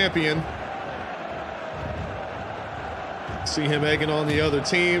 Kickboxing champion. See him egging on the other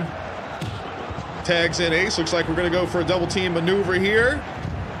team. Tags in Ace. Looks like we're going to go for a double team maneuver here.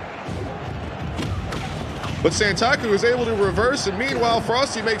 But Santaku is able to reverse, and meanwhile,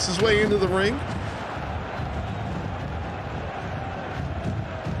 Frosty makes his way into the ring.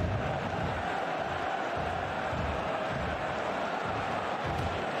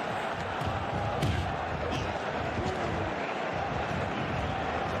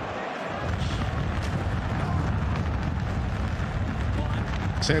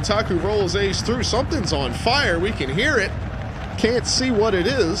 Santaku rolls Ace through. Something's on fire. We can hear it. Can't see what it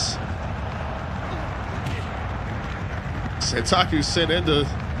is. Santaku sent into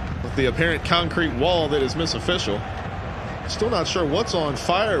the apparent concrete wall that is Miss Official. Still not sure what's on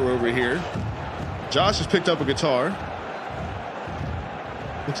fire over here. Josh has picked up a guitar.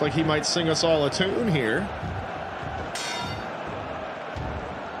 Looks like he might sing us all a tune here.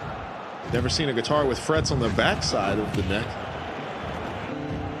 Never seen a guitar with frets on the backside of the neck.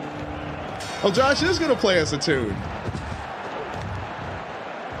 Oh, Josh is going to play us a tune.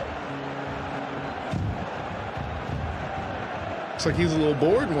 Looks like he's a little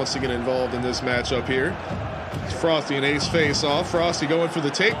bored and wants to get involved in this matchup here. It's Frosty and Ace face off. Frosty going for the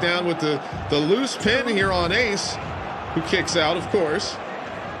takedown with the loose pin here on Ace, who kicks out, of course.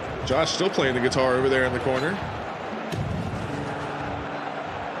 Josh still playing the guitar over there in the corner.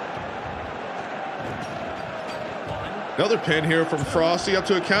 Another pin here from Frosty up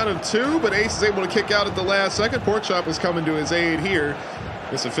to a count of 2, but Ace is able to kick out at the last second. Pork Chop is coming to his aid here.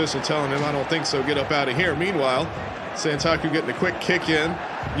 This official telling him, I don't think so, get up out of here. Meanwhile, Santaku getting a quick kick in.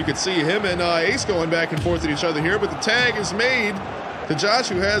 You can see him and Ace going back and forth at each other here, but the tag is made to Josh,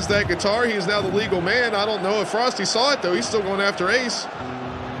 who has that guitar. He is now the legal man. I don't know if Frosty saw it, though. He's still going after Ace.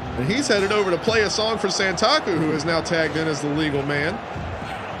 And he's headed over to play a song for Santaku, who is now tagged in as the legal man.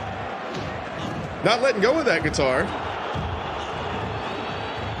 Not letting go of that guitar.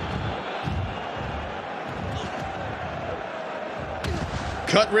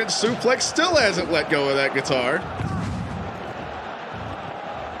 Cut wrench suplex, still hasn't let go of that guitar.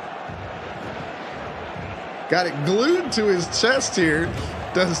 Got it glued to his chest here,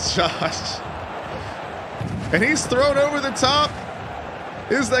 does Josh. And he's thrown over the top.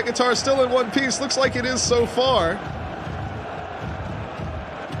 Is that guitar still in one piece? Looks like it is so far.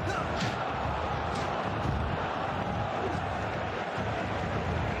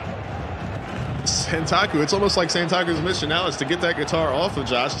 Santaku, it's almost like Santaku's mission now is to get that guitar off of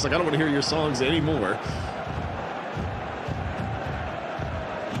Josh. It's like, I don't want to hear your songs anymore.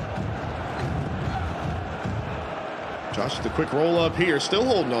 Josh with the quick roll up here, still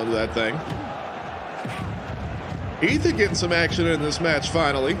holding on to that thing. Ethan getting some action in this match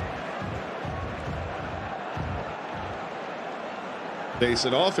finally. Face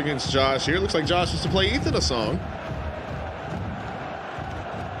it off against Josh here. Looks like Josh wants to play Ethan a song.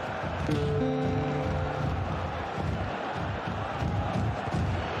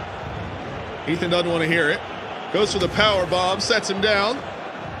 Ethan doesn't want to hear it. Goes for the power bomb, sets him down.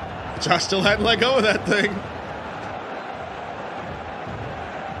 Josh still hadn't let go of that thing.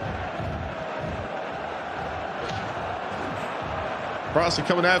 Frosty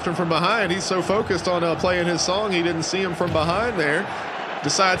coming after him from behind. He's so focused on playing his song, he didn't see him from behind there.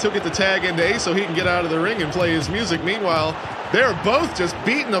 Decides he'll get the tag into Ace so he can get out of the ring and play his music. Meanwhile, they're both just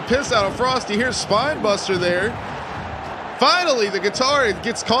beating the piss out of Frosty. Here's Spinebuster there. Finally, the guitar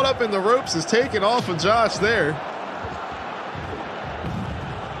gets caught up in the ropes, is taken off of Josh there.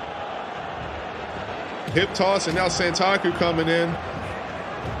 Hip toss, and now Santaku coming in.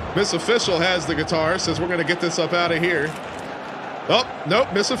 Miss Official has the guitar, says we're going to get this up out of here. Oh,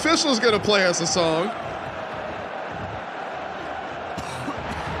 nope, Miss Official's going to play us a song.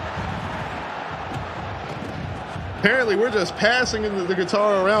 Apparently, we're just passing the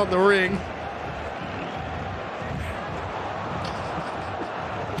guitar around the ring.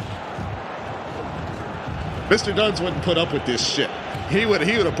 Mr. Duns wouldn't put up with this shit. He would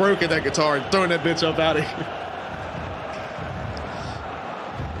have broken that guitar and thrown that bitch up out of here.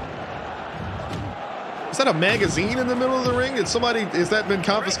 It's that a magazine in the middle of the ring? Did somebody, has that been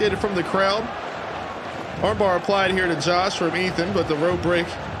confiscated from the crowd? Armbar applied here to Josh from Ethan, but the rope break.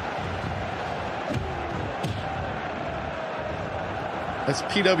 That's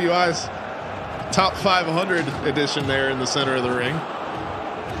PWI's top 500 edition there in the center of the ring.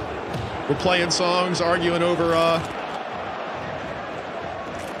 We're playing songs, arguing over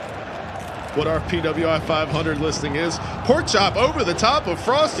what our PWI 500 listing is. Pork chop over the top of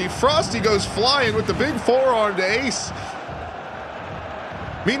Frosty. Frosty goes flying with the big forearm to Ace.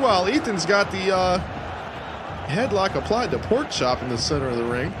 Meanwhile, Ethan's got the headlock applied to pork chop in the center of the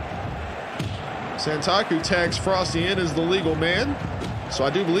ring. Santaku tags Frosty in as the legal man. So I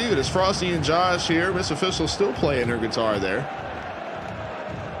do believe it is Frosty and Josh here. Miss Official still playing her guitar there.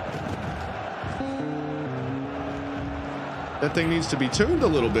 That thing needs to be tuned a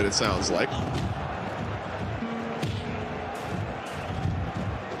little bit, it sounds like.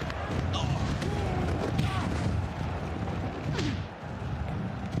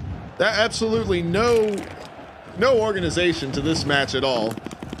 Absolutely no organization to this match at all.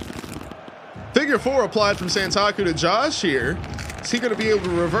 Figure 4 applied from Santaku to Josh here. Is he going to be able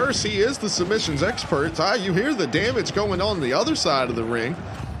to reverse? He is the submissions expert. You hear the damage going on the other side of the ring.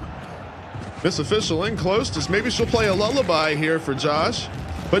 Miss Official in close. Just maybe she'll play a lullaby here for Josh.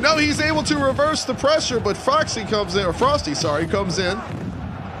 But no, he's able to reverse the pressure, but Frosty comes in with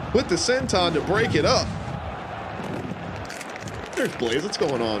the senton to break it up. There's Blaze. What's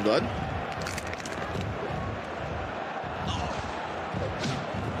going on, bud?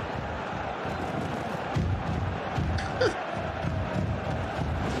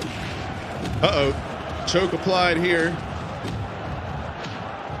 Uh-oh. Choke applied here.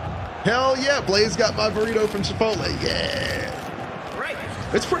 Hell yeah, Blaze got my burrito from Chipotle. Yeah. Right.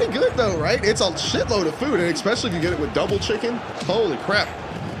 It's pretty good though, right? It's a shitload of food, and especially if you get it with double chicken. Holy crap.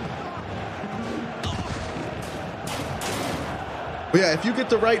 But yeah, if you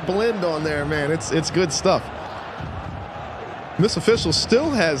get the right blend on there, man, it's good stuff. Miss Official still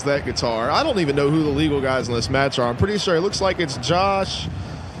has that guitar. I don't even know who the legal guys in this match are. I'm pretty sure it looks like it's Josh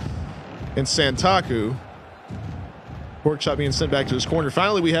and Santaku. Pork chop being sent back to his corner.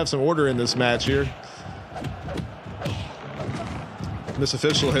 Finally, we have some order in this match here. Miss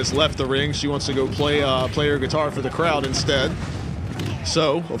Official has left the ring. She wants to go play her guitar for the crowd instead.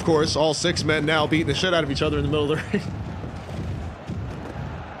 So, of course, all 6 men now beating the shit out of each other in the middle of the ring.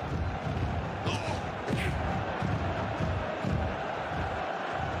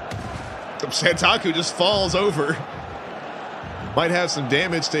 Santaku just falls over. Might have some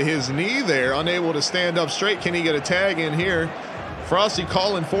damage to his knee there. Unable to stand up straight. Can he get a tag in here? Frosty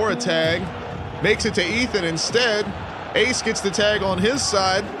calling for a tag. Makes it to Ethan instead. Ace gets the tag on his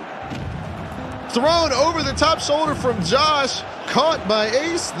side. Thrown over the top shoulder from Josh. Caught by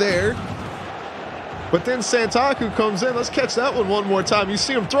Ace there. But then Santaku comes in. Let's catch that one more time. You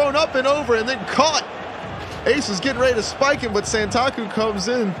see him thrown up and over and then caught. Ace is getting ready to spike him, but Santaku comes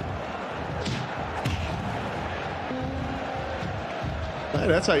in.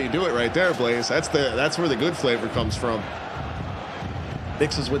 That's how you do it right there, Blaze. That's where the good flavor comes from.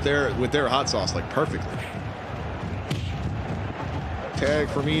 Mixes with their hot sauce like perfectly. Tag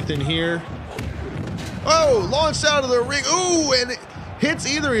from Ethan here. Oh, launched out of the ring. Ooh, and it hits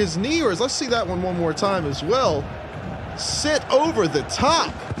either his knee or his. Let's see that one more time as well. Sit over the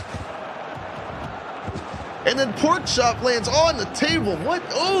top. And then pork chop lands on the table. What?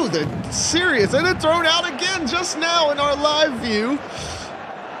 Oh, the serious. And then thrown out again just now in our live view.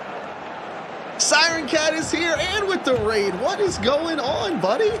 Siren Cat is here and with the raid. What is going on,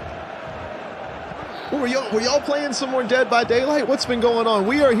 buddy? Were y'all playing some more Dead by Daylight? What's been going on?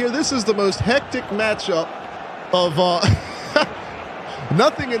 We are here. This is the most hectic matchup of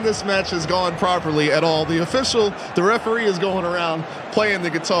nothing in this match has gone properly at all. The referee is going around playing the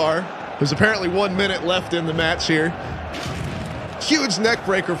guitar. There's apparently 1 minute left in the match here. Huge neck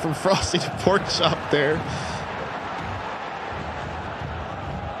breaker from Frosty to pork chop there.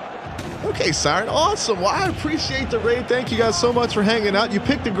 Okay, Siren, awesome. Well, I appreciate the raid. Thank you guys so much for hanging out. You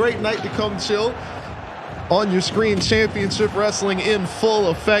picked a great night to come chill. On your screen, Championship Wrestling in full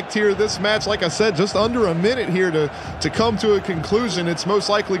effect here. This match, like I said, just under a minute here to come to a conclusion. It's most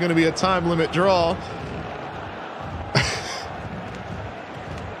likely going to be a time limit draw.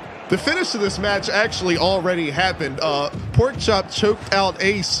 The finish of this match actually already happened. Pork chop choked out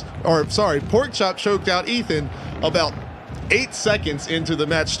Ethan about 8 seconds into the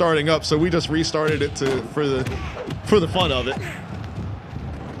match starting up, so we just restarted it for the fun of it.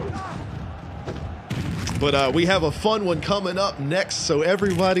 But we have a fun one coming up next, so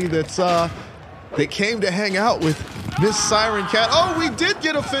everybody that's They came to hang out with Miss Siren Cat. Oh, we did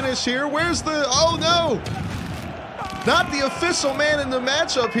get a finish here. Where's the, oh no. Not the official man in the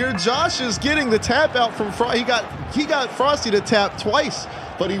matchup here. Josh is getting the tap out from Frosty. He got Frosty to tap twice,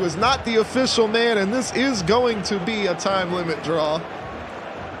 but he was not the official man, and this is going to be a time limit draw.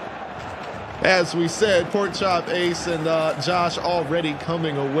 As we said, Pork Chop Ace and Josh already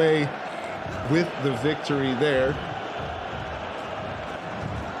coming away with the victory there.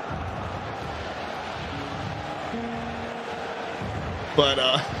 But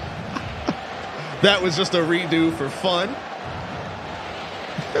that was just a redo for fun.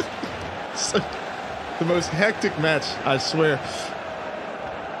 So, the most hectic match, I swear.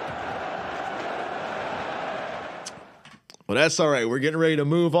 Well, that's all right. We're getting ready to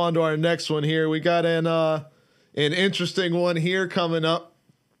move on to our next one here. We got an interesting one here coming up.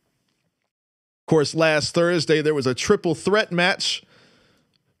 Of course, last Thursday, there was a triple threat match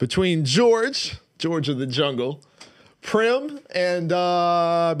between George of the Jungle, Prim, and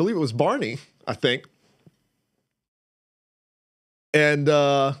I believe it was Barney, I think. And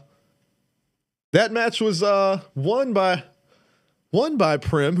that match was won by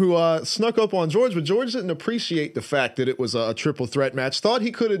Prim, who snuck up on George, but George didn't appreciate the fact that it was a triple threat match. Thought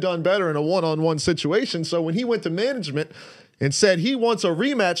he could have done better in a one-on-one situation. So when he went to management and said he wants a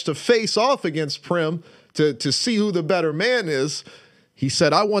rematch to face off against Prim to see who the better man is, he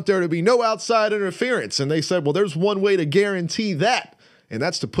said, I want there to be no outside interference. And they said, well, there's one way to guarantee that, and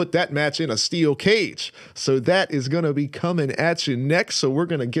that's to put that match in a steel cage. So that is going to be coming at you next. So we're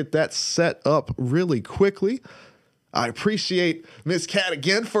going to get that set up really quickly. I appreciate Miss Cat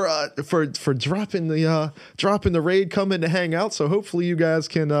again for dropping the raid, coming to hang out. So hopefully you guys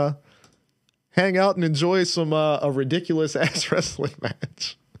can hang out and enjoy some a ridiculous ass wrestling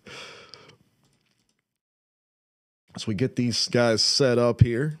match. As we get these guys set up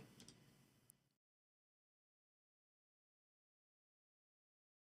here.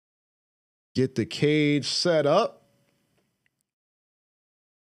 Get the cage set up.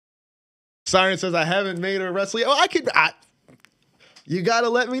 Siren says, I haven't made a wrestling. Oh, you got to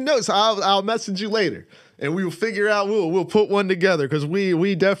let me know. So I'll message you later. And we will figure out, we'll put one together, because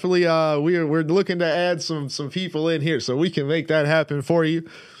we definitely, we're looking to add some people in here. So we can make that happen for you.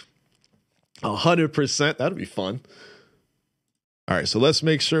 100%. That'll be fun. All right, so let's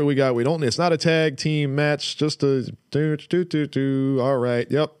make sure it's not a tag team match, just a All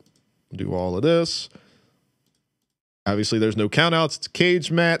right, yep. Do all of this. Obviously, there's no countouts. It's a cage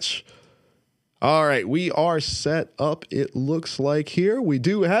match. All right, we are set up, it looks like here. We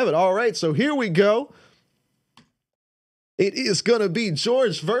do have it. All right, so here we go. It is going to be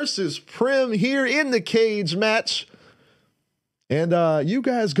George versus Prim here in the cage match. And you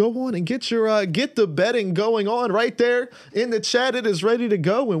guys go on and get the betting going on right there in the chat. It is ready to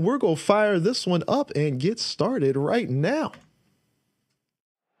go, and we're going to fire this one up and get started right now.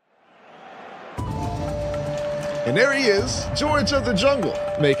 And there he is, George of the Jungle,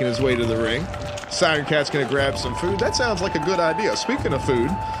 making his way to the ring. Siren Cat's going to grab some food. That sounds like a good idea. Speaking of food,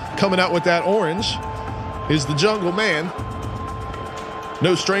 coming out with that orange is the Jungle Man.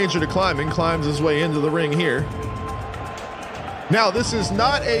 No stranger to climbing, climbs his way into the ring here. Now, this is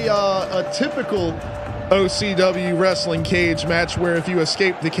not a typical OCW wrestling cage match where if you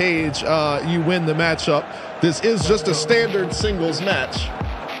escape the cage, you win the matchup. This is just a standard singles match.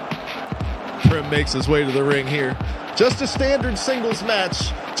 Prim makes his way to the ring here. Just a standard singles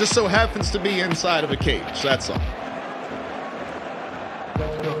match, just so happens to be inside of a cage, that's all.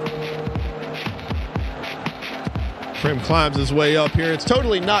 Prim climbs his way up here. It's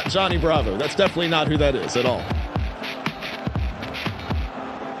totally not Johnny Bravo. That's definitely not who that is at all.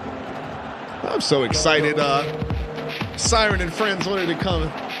 I'm so excited. Siren and friends wanted to come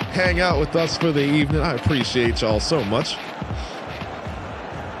hang out with us for the evening. I appreciate y'all so much.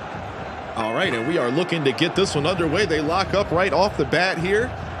 All right, and we are looking to get this one underway. They lock up right off the bat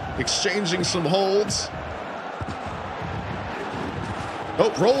here, exchanging some holds.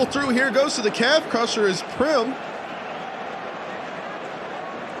 Oh, roll through here, goes to the calf crusher is Prim.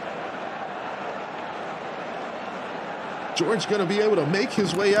 George going to be able to make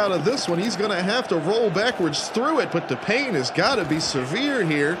his way out of this one. He's going to have to roll backwards through it, but the pain has got to be severe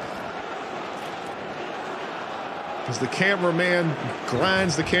here. As the cameraman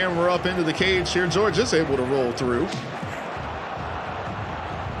grinds the camera up into the cage here, George is able to roll through.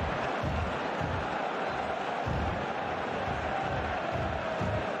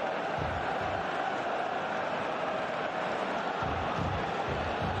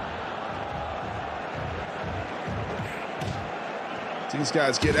 These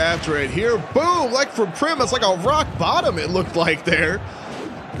guys get after it here. Boom! Like from Prim, it's like a rock bottom, it looked like there.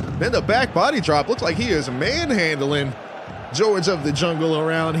 Then the back body drop. Looks like he is manhandling George of the Jungle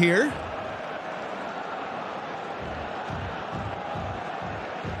around here.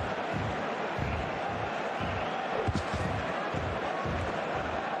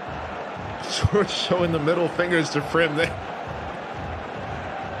 George showing the middle fingers to Prim there.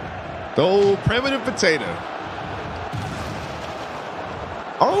 The old primitive potato.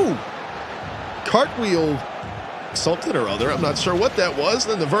 Oh, cartwheel something or other. I'm not sure what that was.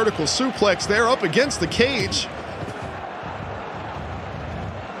 Then the vertical suplex there up against the cage.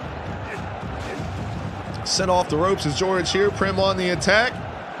 Sent off the ropes is George here. Prim on the attack.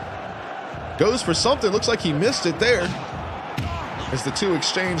 Goes for something. Looks like he missed it there. As the two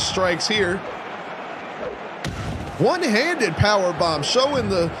exchange strikes here. One-handed powerbomb showing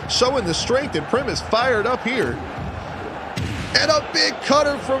the strength, and Prim is fired up here. And a big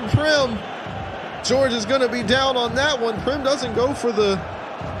cutter from Prim. George is going to be down on that one. Prim doesn't go for the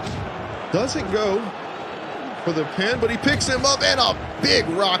pin, but he picks him up, and a big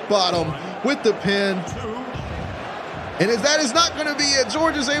rock bottom with the pin. And as that is not going to be it,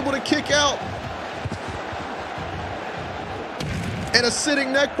 George is able to kick out. And a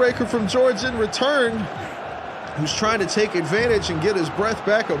sitting neck breaker from George in return, who's trying to take advantage and get his breath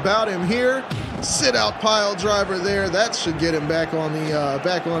back about him here. Sit out pile driver there. That should get him back on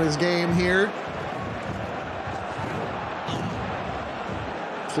his game here.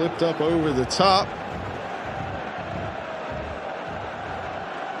 Flipped up over the top.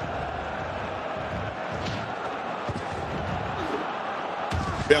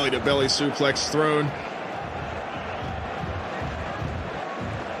 Belly to belly suplex thrown.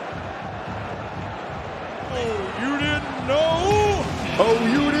 Oh,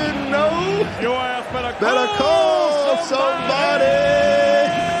 you didn't know? Your ass better call somebody.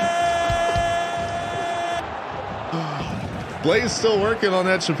 Blaze still working on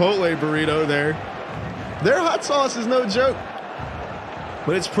that Chipotle burrito there. Their hot sauce is no joke,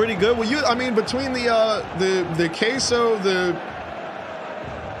 but it's pretty good. Well, I mean, between the queso,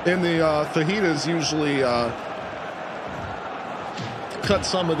 and the fajitas usually cut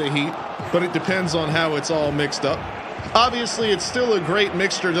some of the heat, but it depends on how it's all mixed up. Obviously, it's still a great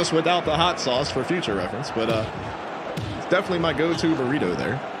mixture just without the hot sauce for future reference, but it's definitely my go-to burrito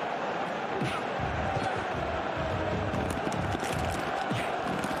there.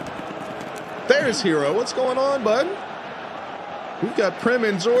 There's Hero. What's going on, bud? We've got Prim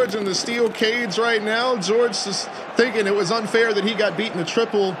and George in the steel cage right now. George just thinking it was unfair that he got beat in a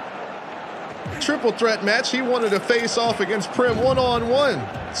triple threat match. He wanted to face off against Prim one-on-one.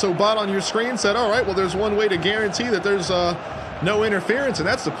 So bot on your screen said, all right, well, there's one way to guarantee that there's no interference, and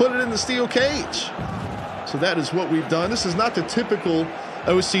that's to put it in the steel cage. So that is what we've done. This is not the typical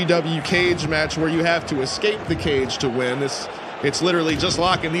OCW cage match where you have to escape the cage to win. It's literally just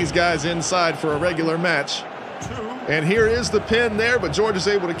locking these guys inside for a regular match. And here is the pin there, but George is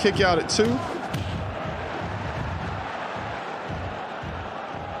able to kick out at 2.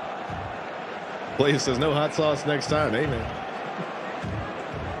 Blaze says no hot sauce next time. Amen.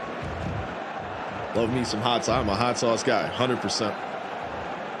 Love me some hot sauce. I'm a hot sauce guy, 100%.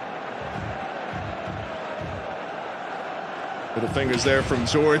 Little fingers there from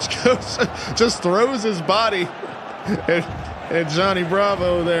George. Goes, just throws his body at Johnny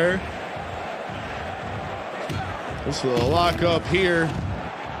Bravo there. This will lock up here.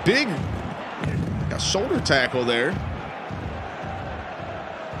 Big shoulder tackle there.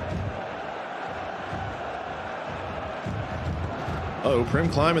 Oh, Prim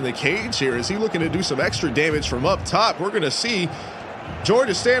climbing the cage here. Is he looking to do some extra damage from up top? We're going to see. George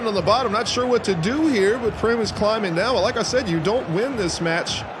is standing on the bottom. Not sure what to do here, but Prim is climbing down. Well, like I said, you don't win this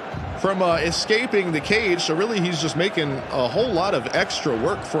match from escaping the cage. So really, he's just making a whole lot of extra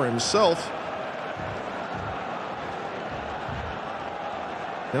work for himself.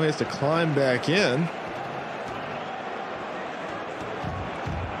 Now he has to climb back in.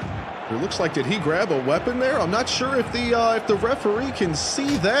 It looks like, did he grab a weapon there? I'm not sure if the referee can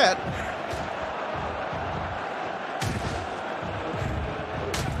see that.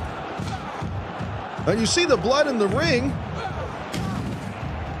 And you see the blood in the ring.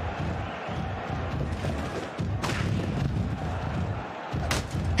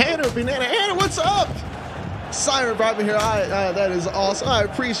 Hannah, Banana Hannah, what's up? Siren brought me here. That is awesome. I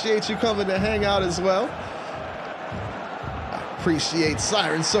appreciate you coming to hang out as well. Appreciate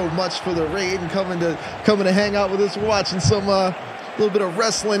Siren so much for the raid and coming to hang out with us. We're watching some little bit of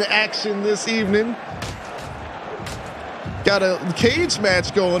wrestling action this evening. Got a cage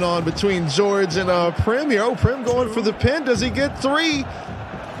match going on between George and Prim here. Oh, Prim going for the pin. Does he get 3?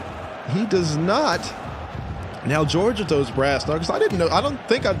 He does not. Now George with those brass knuckles. I didn't know. I don't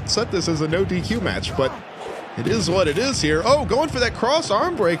think I set this as a no DQ match, but it is what it is here. Oh, going for that cross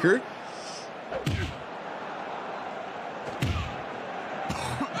arm breaker.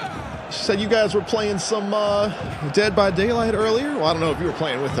 She said you guys were playing some Dead by Daylight earlier. Well, I don't know if you were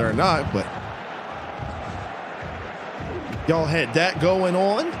playing with her or not, but y'all had that going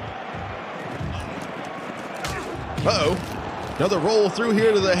on. Uh-oh. Another roll through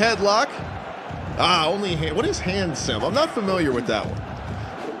here to the headlock. Ah, only hand. What is hand sim? I'm not familiar with that one.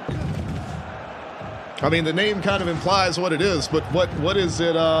 I mean, the name kind of implies what it is, but what is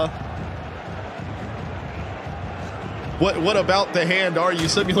it? What about the hand are you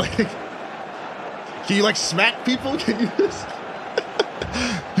simulating? Can you like smack people? Can you just?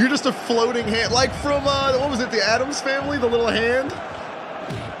 You're just a floating hand, like from what was it? The Addams Family, the little hand.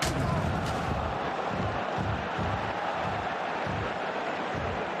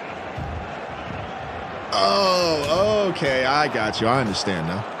 Oh, okay, I got you. I understand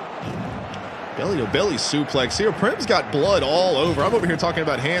now. Belly to belly suplex here. Prim's got blood all over. I'm over here talking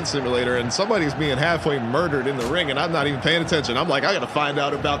about hand simulator, and somebody's being halfway murdered in the ring, and I'm not even paying attention. I'm like, I gotta find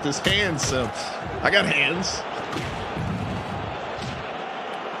out about this hand sim. I got hands.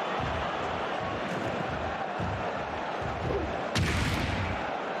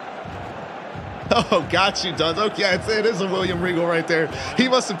 Oh, got you, Duns. Okay, it is a William Regal right there. He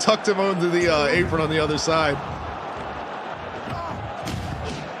must have tucked him onto the apron on the other side.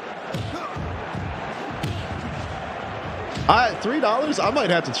 $3? I might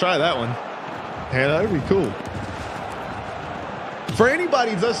have to try that one. Yeah, that'd be cool. For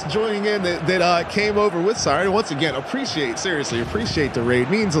anybody just joining in that came over with Siren, once again, seriously appreciate the raid.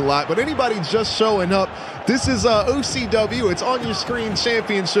 Means a lot. But anybody just showing up, this is OCW. It's On Your Screen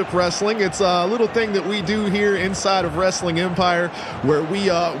Championship Wrestling. It's a little thing that we do here inside of Wrestling Empire, where we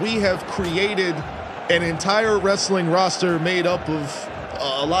have created an entire wrestling roster made up of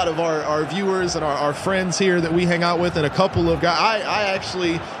a lot of our viewers and our friends here that we hang out with, and a couple of guys. I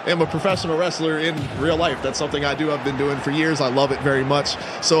actually am a professional wrestler in real life. That's something I do. I've been doing for years. I love it very much.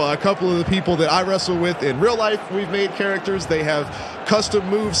 So a couple of the people that I wrestle with in real life, we've made characters. They have custom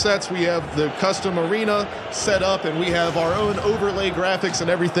move sets. We have the custom arena set up, and we have our own overlay graphics and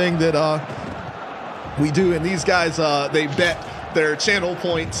everything that we do. And these guys, they bet their channel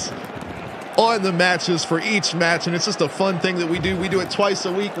points on the matches for each match, and it's just a fun thing that we do. We do it twice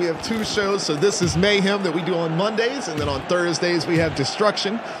a week. We have 2 shows. So this is Mayhem that we do on Mondays, and then on Thursdays we have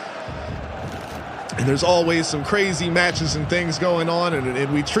Destruction. And there's always some crazy matches and things going on,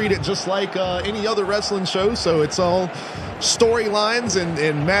 and we treat it just like any other wrestling show. So it's all storylines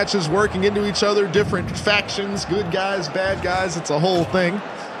and matches working into each other, different factions, good guys, bad guys. It's a whole thing.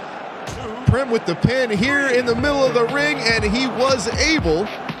 Prim with the pin here in the middle of the ring, and he was able...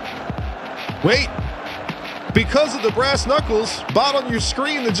 Wait, because of the brass knuckles, bottom on your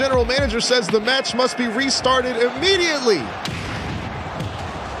screen, the general manager says the match must be restarted immediately.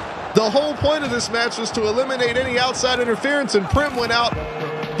 The whole point of this match was to eliminate any outside interference, and Prim went out,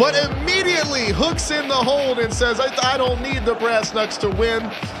 but immediately hooks in the hold and says, I don't need the brass knucks to win.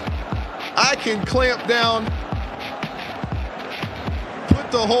 I can clamp down,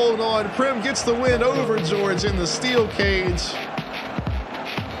 put the hold on. Prim gets the win over George in the steel cage.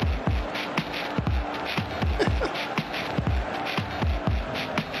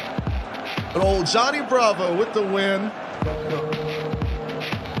 But old Johnny Bravo with the win.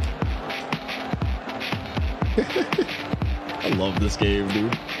 I love this game,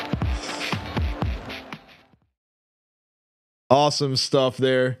 dude. Awesome stuff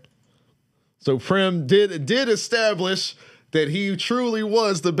there. So Prim did establish that he truly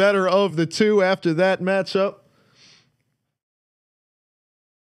was the better of the two after that matchup.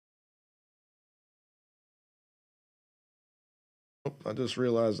 I just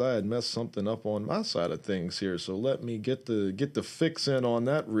realized I had messed something up on my side of things here, so let me get the fix in on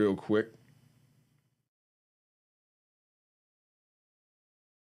that real quick.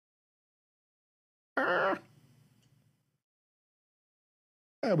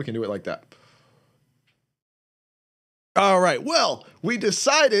 We can do it like that. All right. Well, we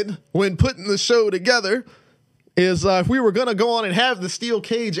decided when putting the show together is if we were going to go on and have the steel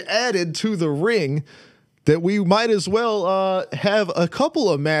cage added to the ring, that we might as well have a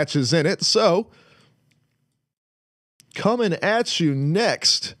couple of matches in it. So coming at you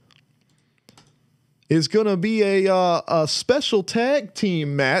next is going to be a special tag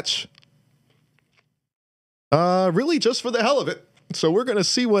team match. Really just for the hell of it. So we're going to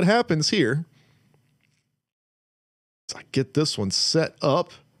see what happens here. So I get this one set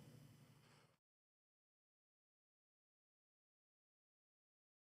up.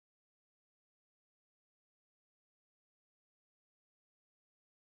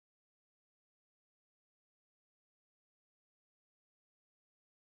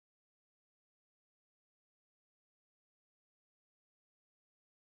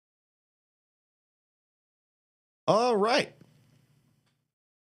 All right.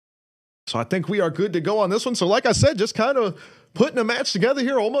 So I think we are good to go on this one. So like I said, just kind of putting a match together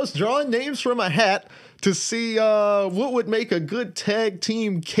here, almost drawing names from a hat to see what would make a good tag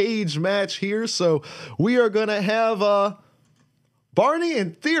team cage match here. So we are going to have Barney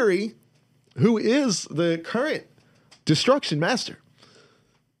and Theory, who is the current Destruction Master,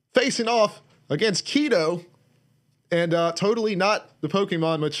 facing off against Keto and totally not the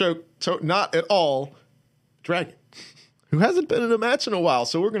Pokemon Machoke, not at all, Dragon, who hasn't been in a match in a while.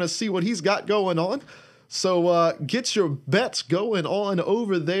 So we're going to see what he's got going on. So get your bets going on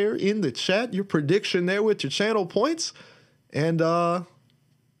over there in the chat, your prediction there with your channel points. And we're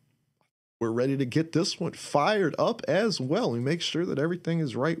ready to get this one fired up as well. We make sure that everything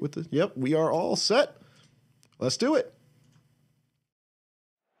is right with it. Yep, we are all set. Let's do it.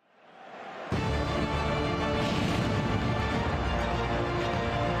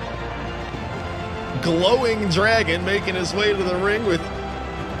 Glowing Dragon making his way to the ring with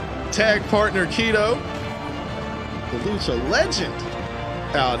tag partner Keto, the Lucha legend,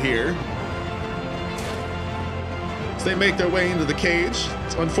 out here. As they make their way into the cage.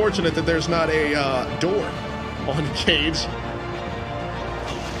 It's unfortunate that there's not a door on the cage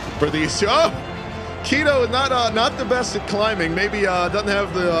for these two. Oh! Keto is not the best at climbing. Maybe doesn't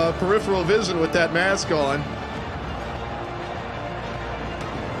have the peripheral vision with that mask on.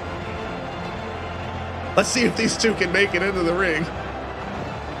 Let's see if these two can make it into the ring.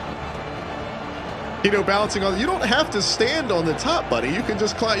 Keto bouncing on. You don't have to stand on the top, buddy. You can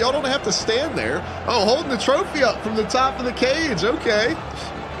just climb. Y'all don't have to stand there. Oh, holding the trophy up from the top of the cage. Okay.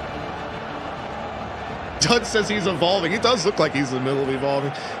 Doug says he's evolving. He does look like he's in the middle of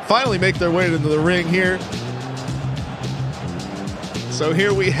evolving. Finally make their way into the ring here. So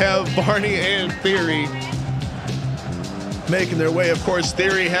here we have Barney and Theory making their way. Of course,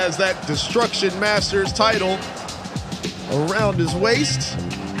 Theory has that Destruction Masters title around his waist.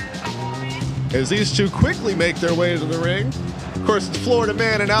 As these two quickly make their way to the ring. Of course, it's Florida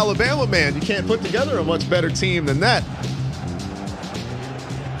Man and Alabama Man. You can't put together a much better team than that.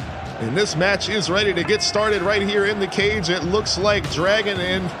 And this match is ready to get started right here in the cage. It looks like Dragon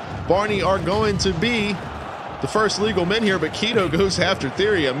and Barney are going to be the first legal men here, but Keto goes after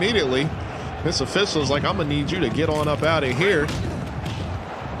Theory immediately. This official is like, I'm going to need you to get on up out of here.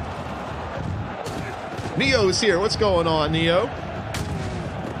 Neo's here. What's going on, Neo?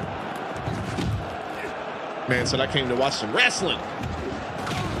 Man said I came to watch some wrestling.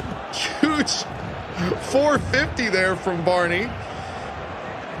 Huge 450 there from Barney.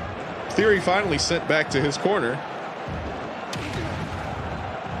 Theory finally sent back to his corner.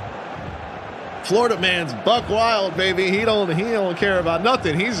 Florida Man's buck wild, baby. He don't care about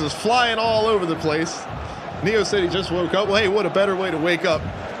nothing. He's just flying all over the place. Neo said he just woke up. Well, hey, what a better way to wake up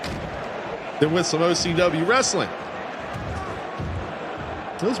than with some OCW wrestling.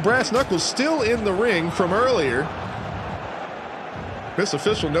 Those brass knuckles still in the ring from earlier. This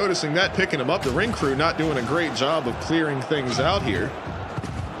official noticing that, picking him up. The ring crew not doing a great job of clearing things out here.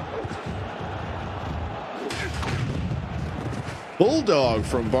 Bulldog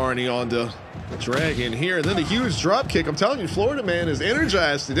from Barney onto Dragon here. And then a huge drop kick. I'm telling you, Florida Man is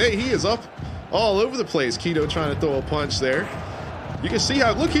energized today. He is up all over the place. Keto trying to throw a punch there. You can see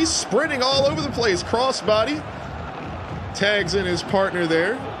how, look, he's sprinting all over the place. Crossbody. Tags in his partner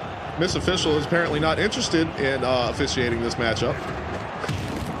there. Miss Official is apparently not interested in officiating this matchup.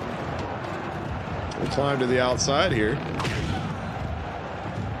 We'll climb to the outside here.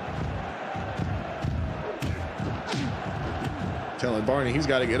 Telling Barney he's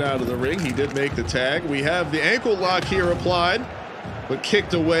got to get out of the ring. He did make the tag. We have the ankle lock here applied, but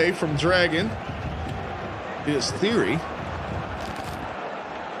kicked away from Dragon is Theory.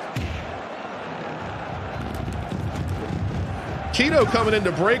 Keto coming in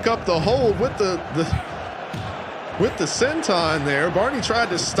to break up the hold with the senton there. Barney tried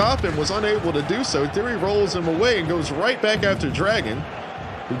to stop him, was unable to do so. Theory rolls him away and goes right back after Dragon,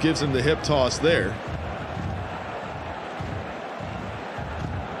 who gives him the hip toss there.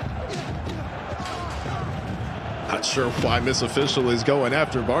 Not sure why Miss Official is going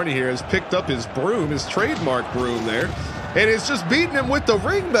after Barney here. Has picked up his broom, his trademark broom there, and is just beating him with the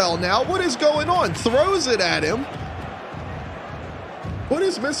ring bell now. What is going on? Throws it at him. What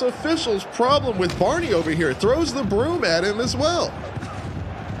is Miss Official's problem with Barney over here? Throws the broom at him as well.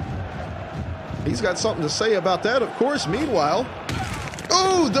 He's got something to say about that, of course. Meanwhile,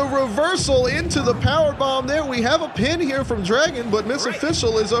 oh, the reversal into the powerbomb there. We have a pin here from Dragon, but Miss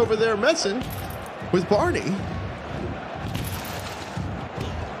Official is over there messing with Barney.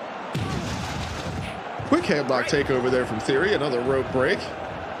 Quick headlock takeover there from Theory. Another rope break.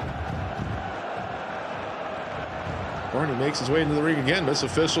 Barney makes his way into the ring again. Miss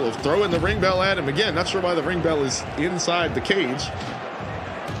Official of throwing the ring bell at him again. Not sure why the ring bell is inside the cage.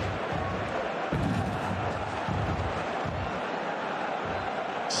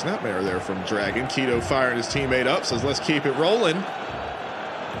 Snapmare there from Dragon. Keto firing his teammate up, says let's keep it rolling.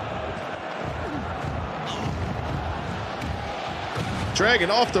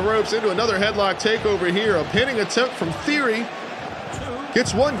 Dragon off the ropes into another headlock takeover here. A pinning attempt from Theory.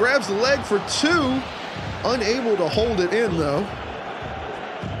 Gets one, grabs the leg for two. Unable to hold it in though.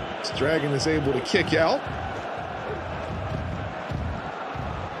 This Dragon is able to kick out.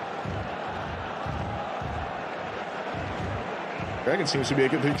 Dragon seems to be a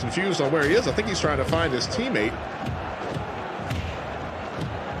bit confused on where he is. I think he's trying to find his teammate.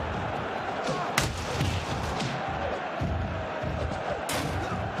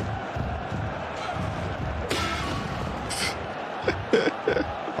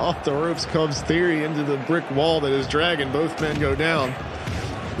 Off the ropes comes Theory into the brick wall that is Dragon. Both men go down.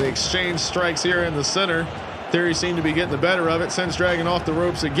 They exchange strikes here in the center. Theory seemed to be getting the better of it. Sends Dragon off the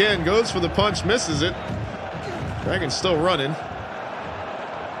ropes again. Goes for the punch, misses it. Dragon's still running.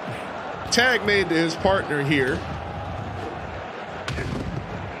 Tag made to his partner here.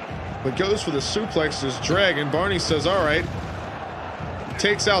 But goes for the suplex as Dragon. Barney says, all right.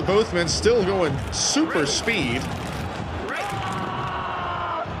 Takes out both men, still going super speed.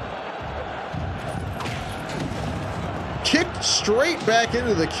 Kicked straight back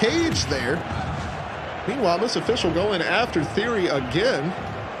into the cage there. Meanwhile, Miss Official going after Theory again.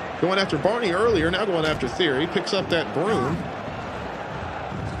 Going after Barney earlier, now going after Theory. Picks up that broom.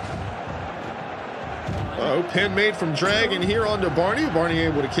 Uh-oh, pin made from Dragon here onto Barney. Barney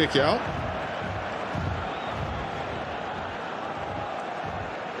able to kick out.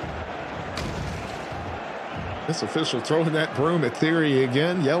 This Official throwing that broom at Theory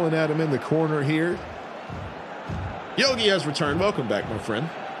again, yelling at him in the corner here. Yogi has returned. Welcome back, my friend.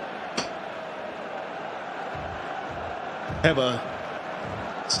 Have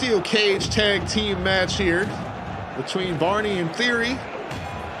a steel cage tag team match here between Barney and Theory.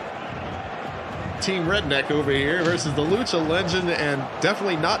 Team Redneck over here versus the Lucha Legend, and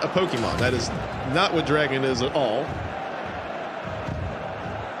definitely not a Pokemon. That is not what Dragon is at all.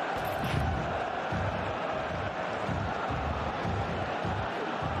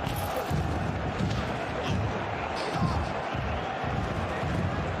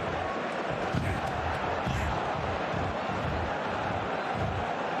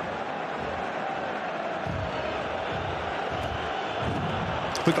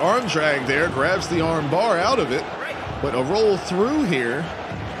 Quick arm drag there, grabs the arm bar out of it, but a roll through here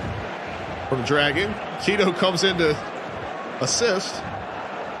from Dragon. Keto comes in to assist.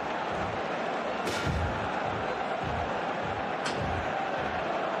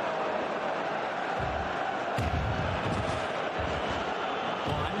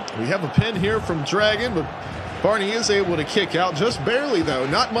 We have a pin here from Dragon, but Barney is able to kick out, just barely though,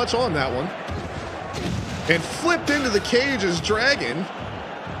 not much on that one. And flipped into the cage as Dragon.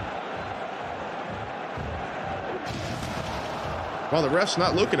 While the ref's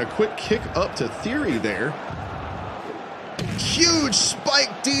not looking, a quick kick up to Theory there. Huge spike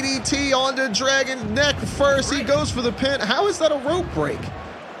DDT onto Dragon's neck first. He goes for the pin. How is that a rope break?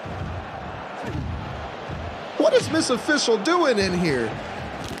 What is Miss Official doing in here?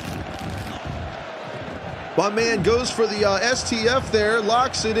 My man goes for the STF there,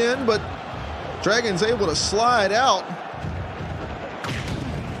 locks it in, but Dragon's able to slide out.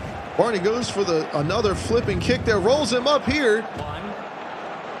 Barney goes for another flipping kick there, rolls him up here.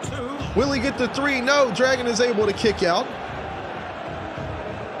 Will he get the three? No, Dragon is able to kick out.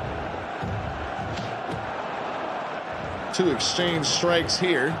 Two exchange strikes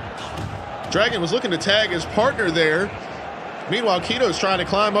here. Dragon was looking to tag his partner there. Meanwhile, Keto's trying to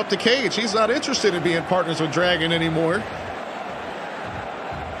climb up the cage. He's not interested in being partners with Dragon anymore.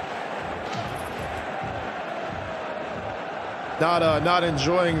 Not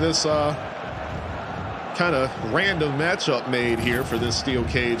enjoying this kind of random matchup made here for this steel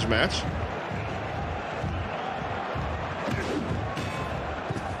cage match.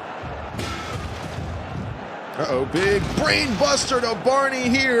 Uh-oh, big brain buster to Barney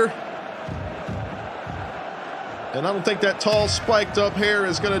here. And I don't think that tall spiked up hair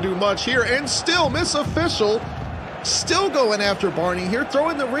is going to do much here. And still, Miss Official still going after Barney here,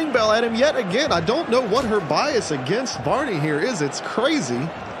 throwing the ring bell at him yet again. I don't know what her bias against Barney here is. It's crazy.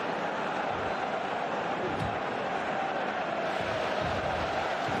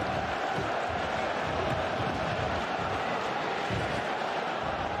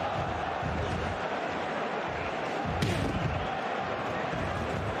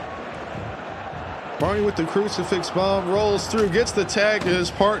 Barney with the crucifix bomb, rolls through, gets the tag to his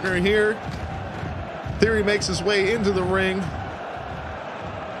partner here. Theory makes his way into the ring.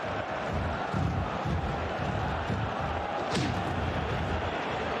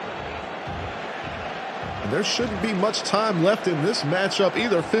 And there shouldn't be much time left in this matchup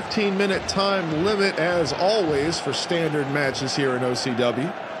either. 15-minute time limit as always for standard matches here in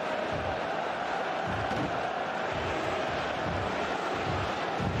OCW.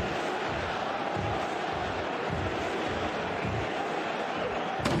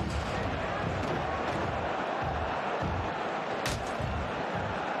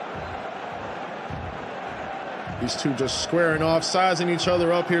 These two just squaring off, sizing each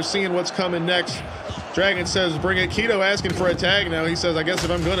other up here, seeing what's coming next. Dragon says, bring it. Keto asking for a tag now. He says, I guess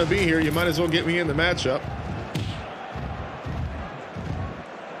if I'm going to be here, you might as well get me in the matchup.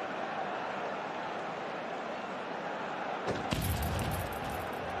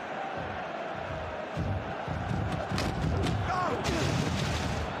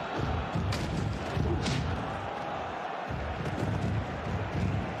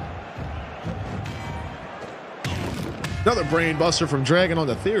 Another brain buster from Dragon on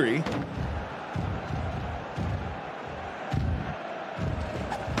the Theory.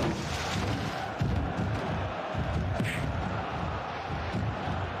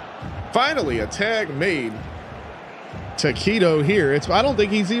 Finally, a tag made to Keto here. I don't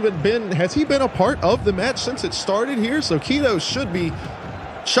think he's even been, has he been a part of the match since it started here? So Keto should be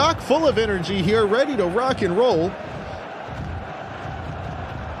chock full of energy here, ready to rock and roll.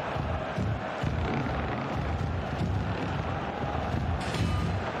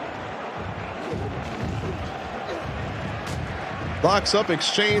 Locks up,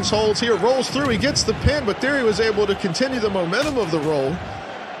 exchange holds here, rolls through, he gets the pin, but Theory was able to continue the momentum of the roll.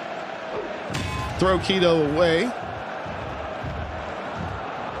 Throw Keto away.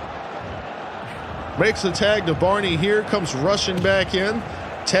 Makes the tag to Barney here, comes rushing back in.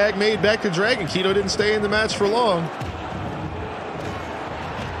 Tag made back to Dragon. Keto didn't stay in the match for long.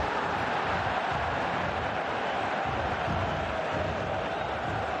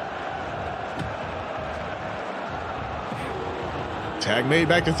 Tag made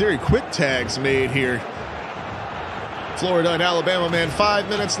back to Theory. Quick tags made here. Florida and Alabama man. 5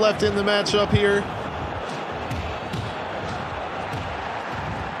 minutes left in the matchup here.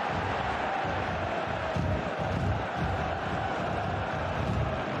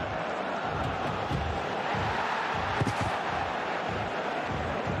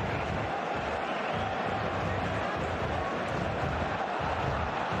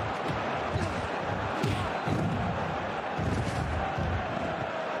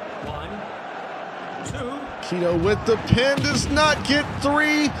 Keto with the pin, does not get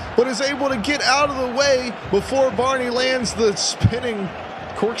 3, but is able to get out of the way before Barney lands the spinning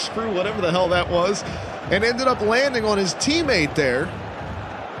corkscrew, whatever the hell that was, and ended up landing on his teammate there.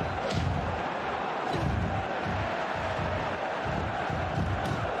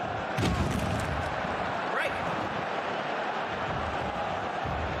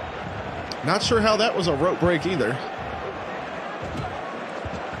 Not sure how that was a rope break either.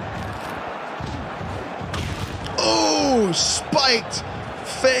 Oh, spiked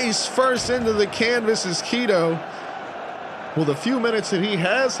face first into the canvas is Keto. Well, the few minutes that he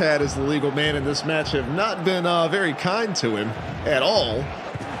has had as the legal man in this match have not been very kind to him at all.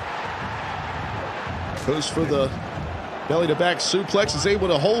 Goes for the belly to back suplex, is able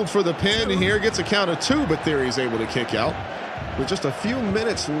to hold for the pin here, gets a count of 2, but Theory is able to kick out. With just a few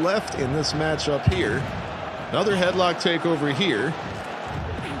minutes left in this matchup here. Another headlock takeover here.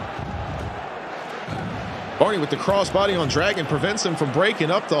 Barney with the crossbody on Dragon prevents him from breaking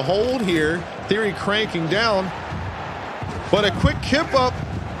up the hold here. Theory cranking down. But a quick kip up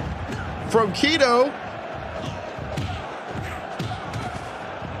from Keto.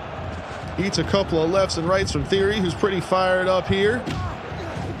 Eats a couple of lefts and rights from Theory, who's pretty fired up here.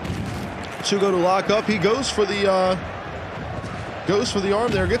 Should go to lock up. He goes for the arm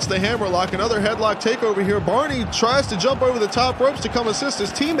there, gets the hammer lock. Another headlock takeover here. Barney tries to jump over the top ropes to come assist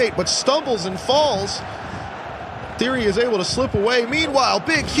his teammate, but stumbles and falls. Theory is able to slip away. Meanwhile,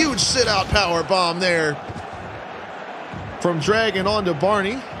 big, huge sit-out power bomb there from Dragon onto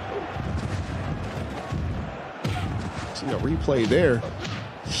Barney. See a replay there.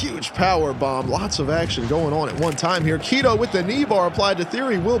 Huge power bomb. Lots of action going on at one time here. Keto with the knee bar applied to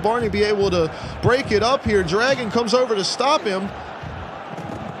Theory. Will Barney be able to break it up here? Dragon comes over to stop him.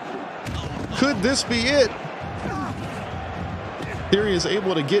 Could this be it? Theory is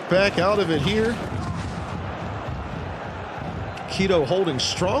able to get back out of it here. Keto holding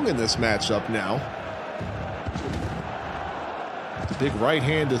strong in this matchup now. Big right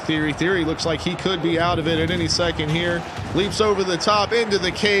hand to Theory. Theory looks like he could be out of it at any second here. Leaps over the top into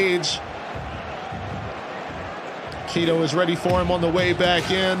the cage. Keto is ready for him on the way back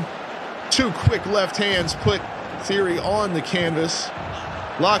in. 2 quick left hands put Theory on the canvas.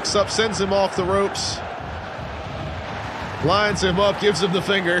 Locks up, sends him off the ropes. Lines him up, gives him the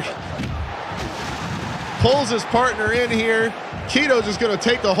finger. Pulls his partner in here. Keto just going to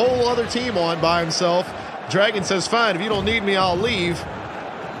take the whole other team on by himself. Dragon says, fine, if you don't need me, I'll leave.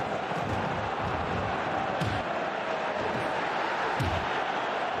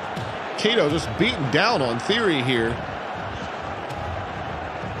 Keto just beating down on Theory here.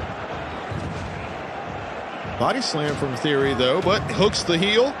 Body slam from Theory, though, but hooks the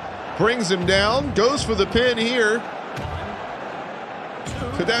heel, brings him down, goes for the pin here.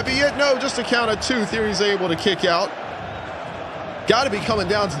 Could that be it? No, just a count of 2. Theory's able to kick out. Got to be coming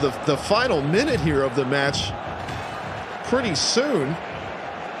down to the final minute here of the match pretty soon.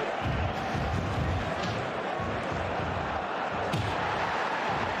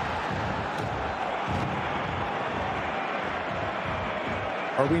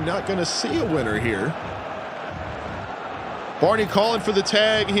 Are we not going to see a winner here? Barney calling for the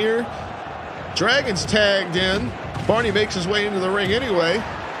tag here. Dragon's tagged in. Barney makes his way into the ring anyway.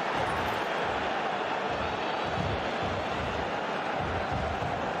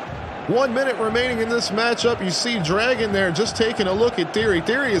 One minute remaining in this matchup. You see Dragon there just taking a look at Theory.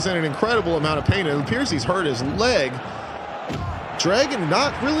 Theory is in an incredible amount of pain. It appears he's hurt his leg. Dragon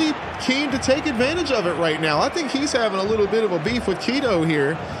not really keen to take advantage of it right now. I think he's having a little bit of a beef with Keto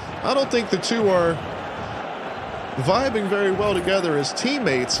here. I don't think the two are vibing very well together as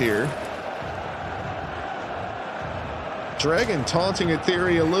teammates here. Dragon taunting at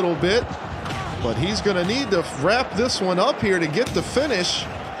Theory a little bit, but he's going to need to wrap this one up here to get the finish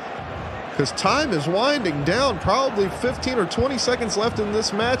because time is winding down. Probably 15 or 20 seconds left in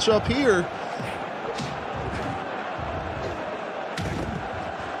this matchup here.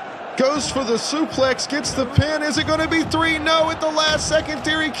 Goes for the suplex, gets the pin. Is it going to be 3? No, at the last second,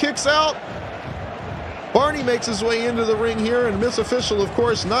 Theory kicks out. Barney makes his way into the ring here, and Miss Official, of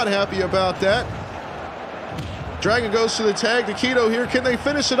course, not happy about that. Dragon goes to the tag to Keto here. Can they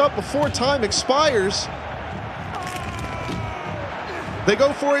finish it up before time expires? They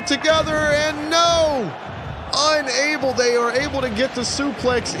go for it together, and no! Unable. They are able to get the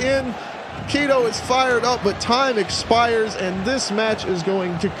suplex in. Keto is fired up, but time expires, and this match is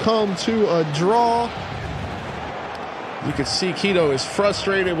going to come to a draw. You can see Keto is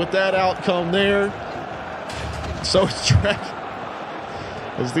frustrated with that outcome there. So is Dragon,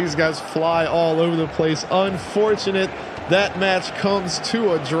 as these guys fly all over the place. Unfortunate that match comes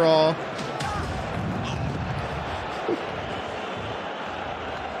to a draw.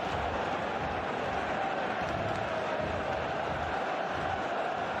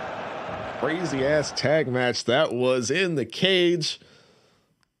 Crazy ass tag match that was in the cage.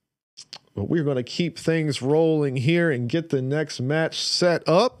 But we're going to keep things rolling here and get the next match set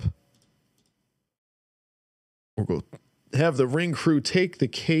up. We're going to have the ring crew take the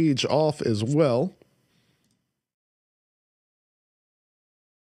cage off as well.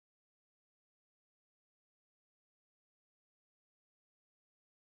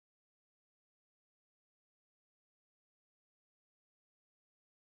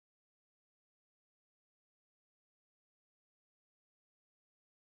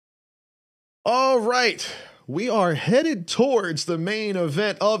 All right, we are headed towards the main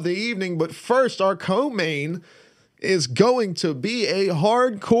event of the evening, but first our co-main is going to be a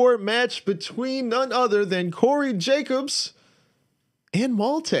hardcore match between none other than Corey Jacobs and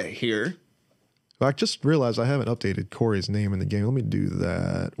Malte here. I just realized I haven't updated Corey's name in the game. Let me do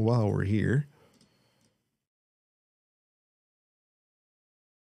that while we're here.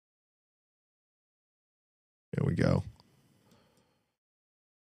 There we go.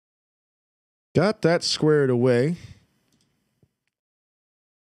 Got that squared away.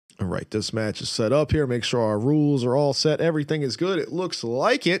 All right, this match is set up here. Make sure our rules are all set. Everything is good. It looks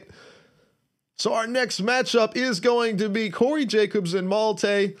like it. So our next matchup is going to be Corey Jacobs and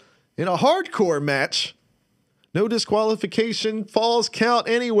Malte in a hardcore match. No disqualification, falls count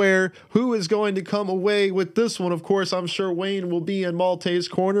anywhere. Who is going to come away with this one? Of course, I'm sure Wayne will be in Malte's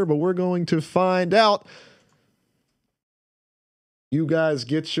corner, but we're going to find out. You guys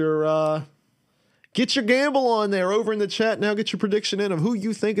get your gamble on there over in the chat now. Get your prediction in of who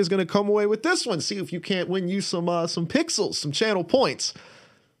you think is going to come away with this one. See if you can't win you some pixels, some channel points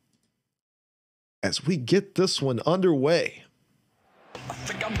as we get this one underway.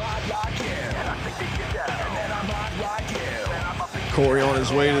 Corey on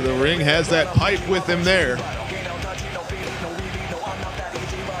his way to the ring has that pipe with him there.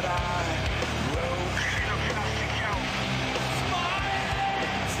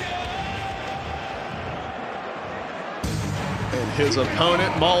 And his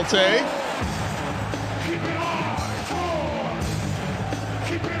opponent, Malte.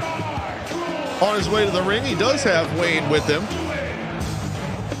 On his way to the ring, he does have Wayne with him.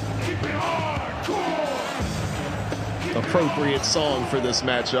 Appropriate song for this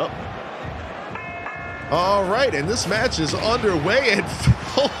matchup. All right, and this match is underway, and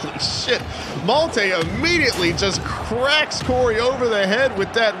holy shit, Malte immediately just cracks Corey over the head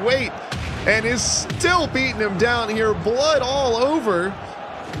with that weight and is still beating him down here, blood all over.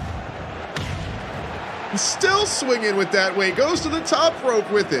 Still swinging with that weight, goes to the top rope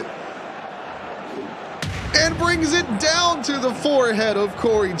with it and brings it down to the forehead of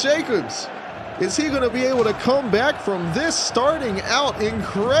Corey Jacobs. Is he going to be able to come back from this? Starting out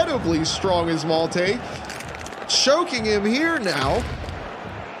incredibly strong as Malte. Choking him here now.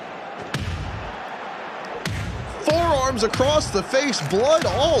 Forearms across the face, blood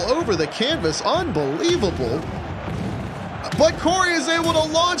all over the canvas. Unbelievable. But Corey is able to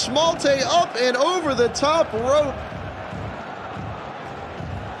launch Malte up and over the top rope.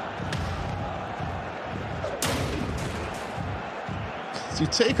 You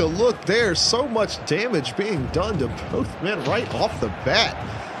take a look there, so much damage being done to both men right off the bat.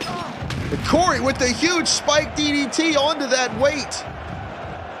 And Corey with the huge spike DDT onto that weight.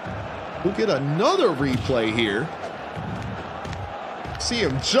 We'll get another replay here. See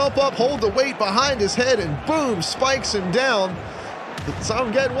him jump up, hold the weight behind his head, and boom, spikes him down. So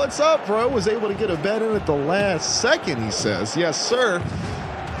I'm getting, what's up, bro? Was able to get a bet in at the last second, he says. Yes, sir.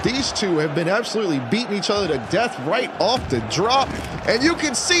 These two have been absolutely beating each other to death right off the drop. And you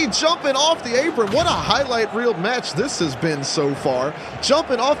can see jumping off the apron. What a highlight reel match this has been so far.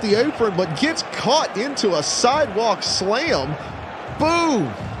 Jumping off the apron, but gets caught into a sidewalk slam.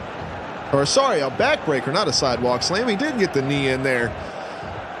 Boom. Or sorry, a backbreaker, not a sidewalk slam. He did get the knee in there.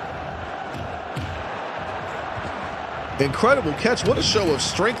 Incredible catch. What a show of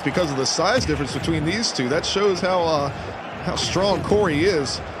strength because of the size difference between these two. That shows how strong Corey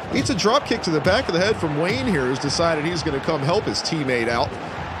is. Eats a drop kick to the back of the head from Wayne here, who's decided he's going to come help his teammate out.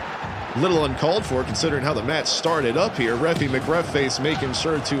 A little uncalled for considering how the match started up here. Reffy McReffface making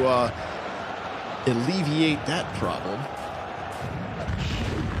sure to alleviate that problem.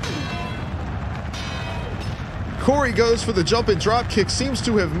 Corey goes for the jumping drop kick, seems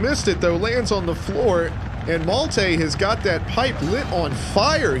to have missed it though, lands on the floor, and Malte has got that pipe lit on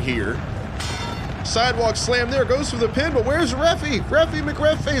fire here. Sidewalk slam there, goes for the pin, but where's Reffy? Reffy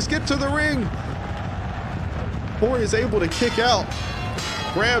McReffface, get to the ring. Corey is able to kick out,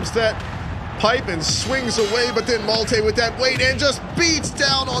 grabs that pipe and swings away, but then Malte with that weight and just beats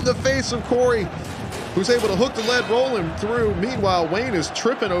down on the face of Corey, who's able to hook the lead, roll him through. Meanwhile, Wayne is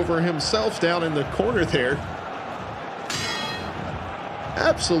tripping over himself down in the corner there.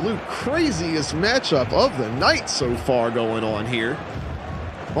 Absolute craziest matchup of the night so far going on here.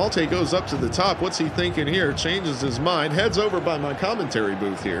 Malte goes up to the top. What's he thinking here? Changes his mind. Heads over by my commentary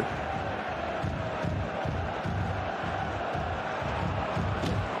booth here.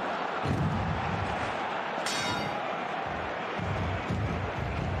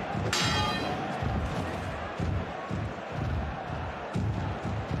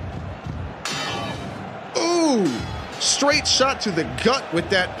 Ooh! Straight shot to the gut with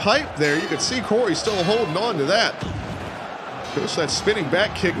that pipe there. You can see Corey still holding on to that. Goes that spinning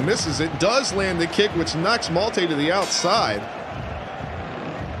back kick, misses it, does land the kick, which knocks Malte to the outside.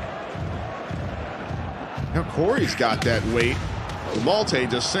 Now Corey's got that weight. Malte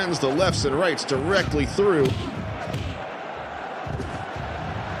just sends the lefts and rights directly through.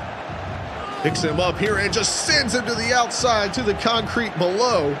 Picks him up here and just sends him to the outside, to the concrete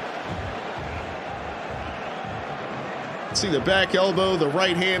below. See the back elbow, the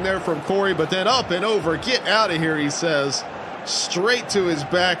right hand there from Corey, but then up and over. Get out of here, he says. Straight to his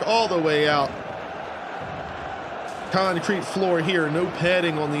back, all the way out. Concrete floor here, no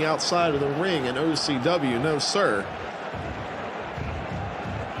padding on the outside of the ring in OCW, no sir.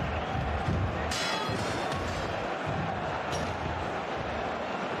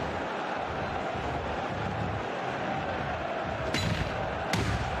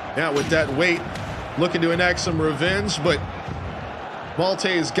 Now with that weight, looking to enact some revenge, but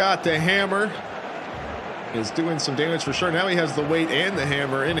Malte's got the hammer. Is doing some damage for sure. Now he has the weight and the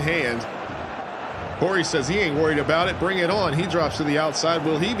hammer in hand. Corey says he ain't worried about it. Bring it on. He drops to the outside.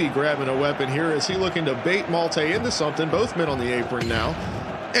 Will he be grabbing a weapon here? Is he looking to bait Malte into something? Both men on the apron now.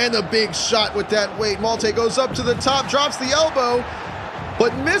 And a big shot with that weight. Malte goes up to the top, drops the elbow,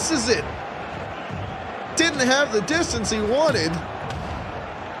 but misses it. Didn't have the distance he wanted.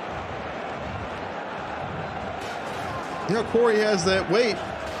 You know, Corey has that weight.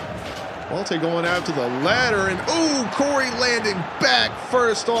 Malte going after the ladder, and ooh, Corey landing back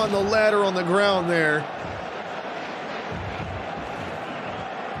first on the ladder on the ground there.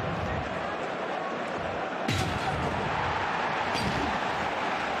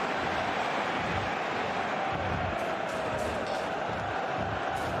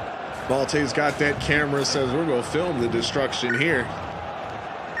 Malte's got that camera, says we're going to film the destruction here.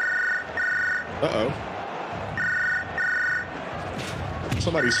 Uh-oh.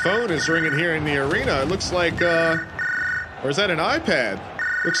 Somebody's phone is ringing here in the arena. It looks like, or is that an iPad?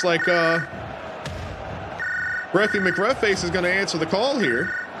 Looks like Breathy McRefface is going to answer the call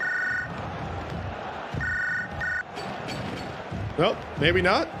here. Nope, maybe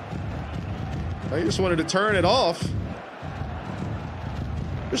not. I just wanted to turn it off.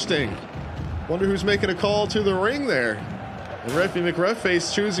 Interesting. Wonder who's making a call to the ring there. And Breathy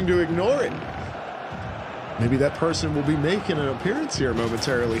McRefface choosing to ignore it. Maybe that person will be making an appearance here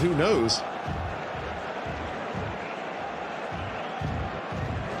momentarily. Who knows?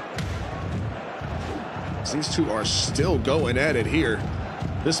 These two are still going at it here.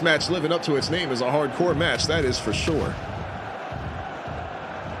 This match living up to its name is a hardcore match, that is for sure.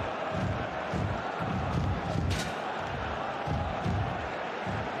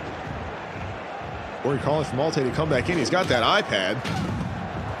 Corey calling for Malte to come back in. He's got that iPad.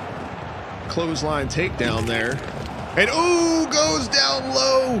 Clothesline takedown there. And ooh, goes down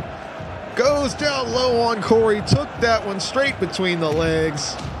low. Goes down low on Corey. Took that one straight between the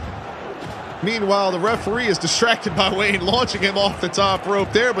legs. Meanwhile, the referee is distracted by Wayne launching him off the top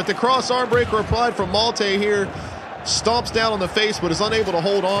rope there, but the cross arm breaker applied from Malte here. Stomps down on the face, but is unable to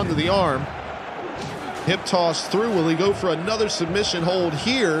hold on to the arm. Hip toss through. Will he go for another submission hold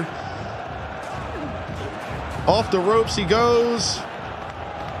here? Off the ropes he goes.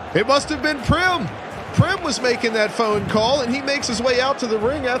 It must have been Prim. Prim was making that phone call, and he makes his way out to the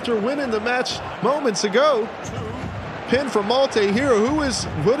ring after winning the match moments ago. Pin for Malte here.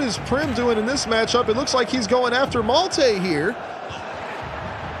 What is Prim doing in this matchup? It looks like he's going after Malte here.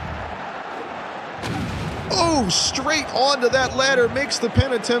 Oh, straight onto that ladder, makes the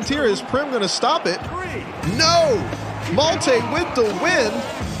pin attempt here. Is Prim going to stop it? No! Malte with the win.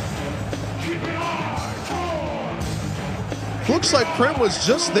 Looks like Prim was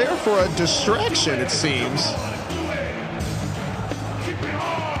just there for a distraction, it seems.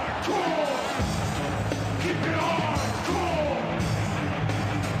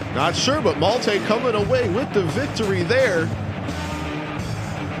 Not sure, but Malte coming away with the victory there.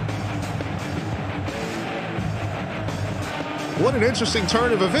 What an interesting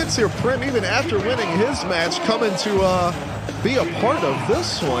turn of events here. Prim, even after winning his match, coming to be a part of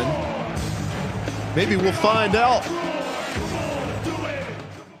this one. Maybe we'll find out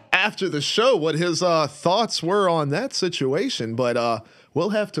after the show what his thoughts were on that situation, but we'll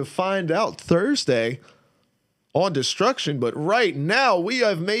have to find out Thursday on Destruction. But right now we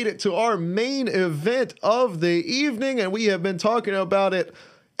have made it to our main event of the evening, and we have been talking about it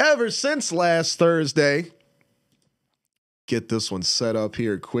ever since last Thursday. Get this one set up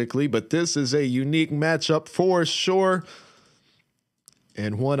here quickly, but this is a unique matchup for sure,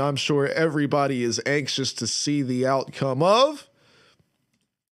 and one I'm sure everybody is anxious to see the outcome of.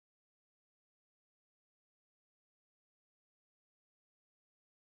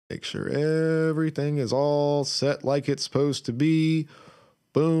 Make sure everything is all set like it's supposed to be.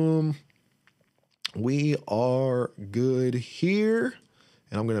 Boom. We are good here.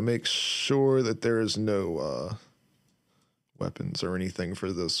 And I'm going to make sure that there is no weapons or anything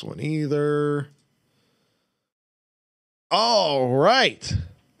for this one either. All right.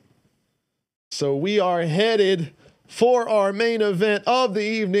 So we are headed for our main event of the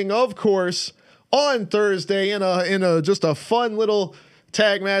evening, of course, on Thursday in a just a fun little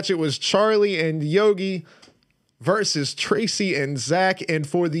tag match. It was Charlie and Yogi versus Tracy and Zach. And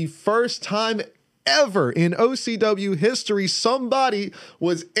for the first time ever in OCW history, somebody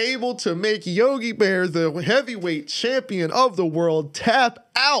was able to make Yogi Bear, the heavyweight champion of the world, tap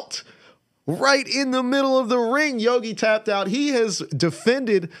out right in the middle of the ring. Yogi tapped out. He has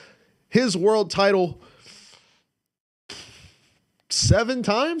defended his world title 7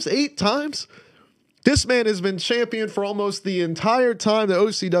 times, 8 times. This man has been champion for almost the entire time the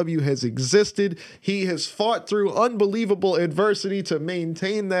OCW has existed. He has fought through unbelievable adversity to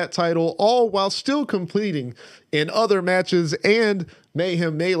maintain that title, all while still competing in other matches and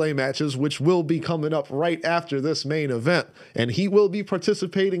Mayhem Melee matches, which will be coming up right after this main event. And he will be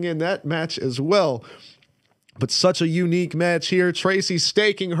participating in that match as well. But such a unique match here. Tracy,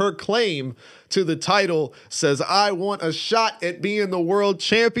 staking her claim to the title, says, I want a shot at being the world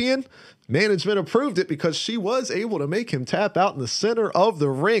champion. Management approved it because she was able to make him tap out in the center of the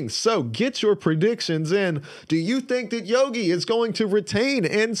ring. So get your predictions in. Do you think that Yogi is going to retain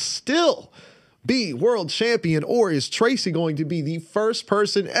and still be world champion, or is Tracy going to be the first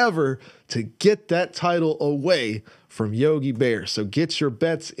person ever to get that title away from Yogi Bear? So get your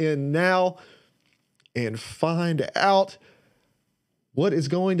bets in now and find out what is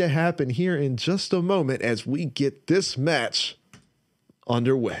going to happen here in just a moment as we get this match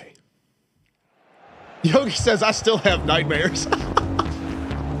underway. Yogi says, I still have nightmares.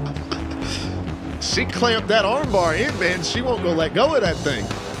 She clamped that armbar in, man. She won't go let go of that thing.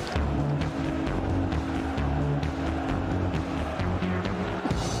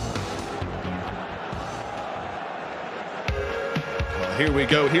 Well, here we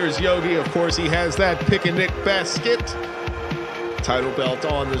go. Here's Yogi. Of course, he has that pick and nick basket. Title belt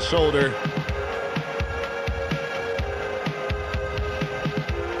on the shoulder.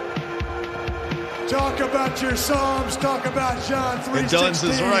 Talk about your Psalms. Talk about John 3:16. And Duns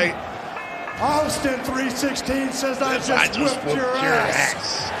is right. Austin 3:16 says, I just whipped your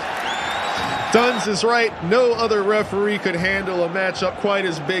ass. Duns is right. No other referee could handle a matchup quite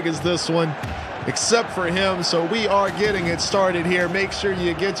as big as this one, except for him. So we are getting it started here. Make sure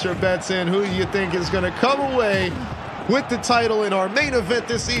you get your bets in. Who you think is going to come away with the title in our main event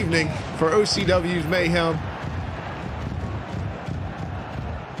this evening for OCW's Mayhem.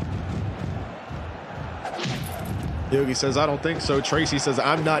 Yogi says, I don't think so. Tracy says,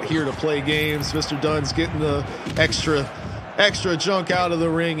 I'm not here to play games. Mr. Dunn's getting the extra junk out of the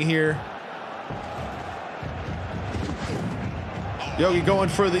ring here. Yogi going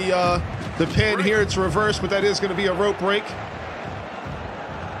for the pin here. It's reversed, but that is going to be a rope break.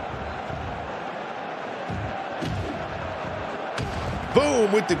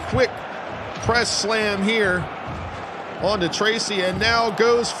 Boom with the quick press slam here onto Tracy, and now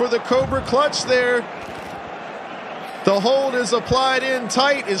goes for the Cobra clutch there. The hold is applied in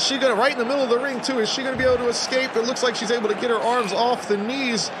tight. Is she going to, right in the middle of the ring too, is she going to be able to escape? It looks like she's able to get her arms off the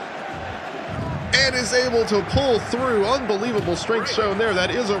knees and is able to pull through. Unbelievable strength shown there. That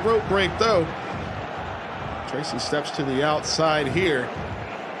is a rope break though. Tracy steps to the outside here.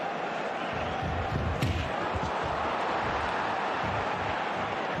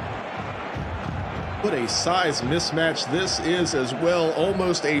 What a size mismatch this is as well.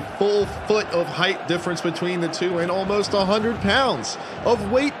 Almost a full foot of height difference between the two, and almost 100 pounds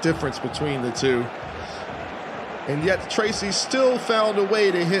of weight difference between the two. And yet Tracy still found a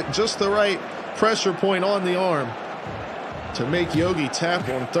way to hit just the right pressure point on the arm to make Yogi tap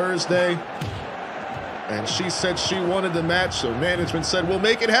on Thursday. And she said she wanted the match, so management said, we'll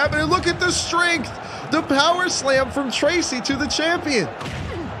make it happen. And look at the strength, the power slam from Tracy to the champion.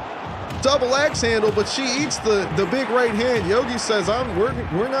 Double axe handle, but she eats the big right hand. Yogi says,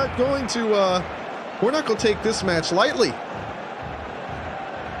 we're not going to take this match lightly.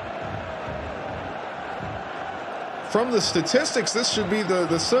 From the statistics, this should be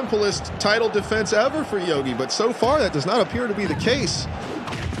the simplest title defense ever for Yogi, but so far that does not appear to be the case.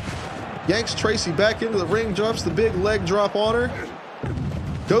 Yanks Tracy back into the ring, drops the big leg drop on her.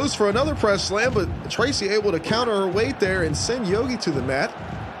 Goes for another press slam, but Tracy able to counter her weight there and send Yogi to the mat.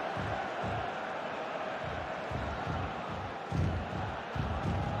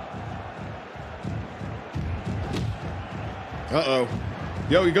 Uh-oh.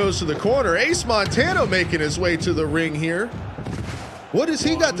 Yogi goes to the corner. Ace Montano making his way to the ring here. What has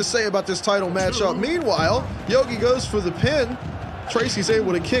he got to say about this title matchup? Meanwhile, Yogi goes for the pin. Tracy's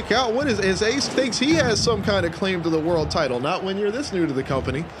able to kick out. What is Ace thinks he has some kind of claim to the world title. Not when you're this new to the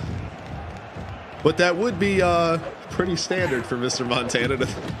company. But that would be pretty standard for Mr. Montana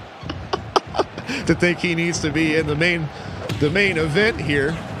to think he needs to be in the main event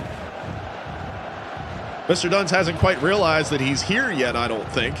here. Mr. Duns hasn't quite realized that he's here yet, I don't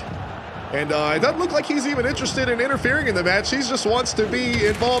think. And it doesn't look like he's even interested in interfering in the match. He just wants to be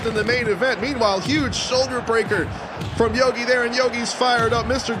involved in the main event. Meanwhile, huge shoulder breaker from Yogi there, and Yogi's fired up.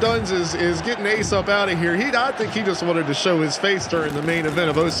 Mr. Duns is getting Ace up out of here. I think he just wanted to show his face during the main event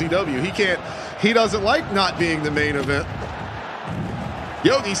of OCW. He doesn't like not being the main event.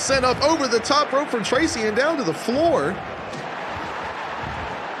 Yogi sent up over the top rope from Tracy and down to the floor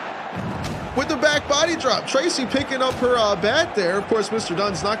with the back body drop. Tracy picking up her bat there. Of course, Mr.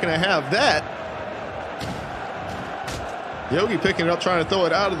 Dunn's not going to have that. Yogi picking it up, trying to throw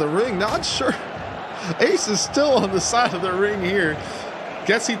it out of the ring. Not sure. Ace is still on the side of the ring here.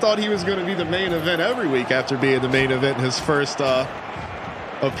 Guess he thought he was going to be the main event every week after being the main event in his first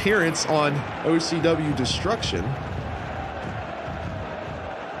appearance on OCW Destruction.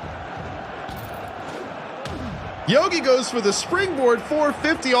 Yogi goes for the springboard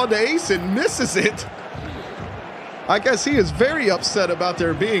 450 onto Ace and misses it. I guess he is very upset about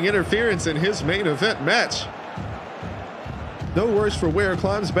there being interference in his main event match. No worse for wear,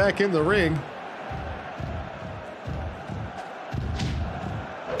 climbs back in the ring.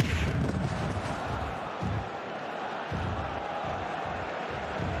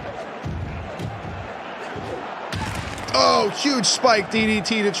 Oh, huge spike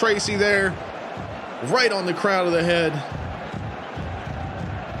DDT to Tracy there. Right on the crown of the head.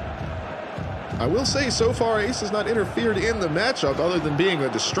 I will say, so far, Ace has not interfered in the matchup other than being a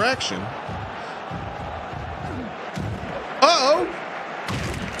distraction. Uh-oh.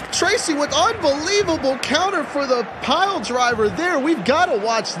 Tracy with unbelievable counter for the pile driver there. We've got to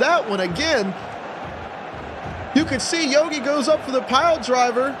watch that one again. You can see Yogi goes up for the pile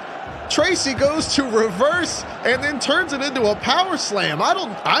driver. Tracy goes to reverse and then turns it into a power slam.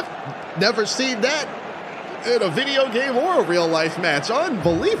 I've never seen that in a video game or a real life match.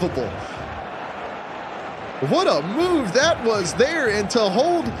 Unbelievable. What a move that was there, and to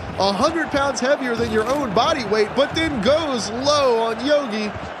hold 100 pounds heavier than your own body weight, but then goes low on Yogi.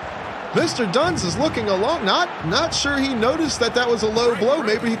 Mr. Duns is looking along, not sure he noticed that was a low blow.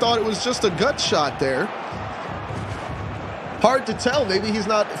 Maybe he thought it was just a gut shot there. Hard to tell. Maybe he's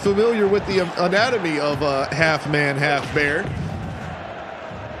not familiar with the anatomy of a half man, half bear.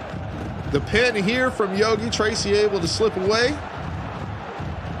 The pin here from Yogi. Tracy able to slip away.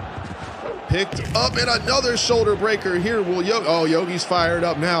 Picked up, and another shoulder breaker here. Will Yogi? Oh, Yogi's fired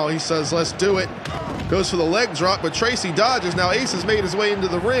up now. He says, let's do it. Goes for the leg drop, but Tracy dodges. Now Ace has made his way into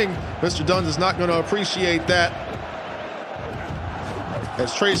the ring. Mr. Duns is not going to appreciate that.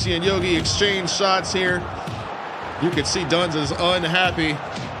 As Tracy and Yogi exchange shots here, you can see Duns is unhappy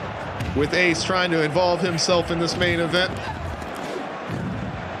with Ace trying to involve himself in this main event.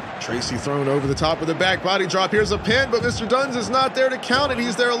 Tracy thrown over the top of the back body drop. Here's a pin, but Mr. Duns is not there to count it.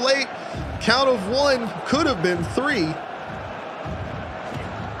 He's there late. Count of one, could have been three.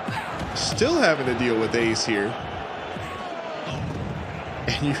 Still having to deal with Ace here.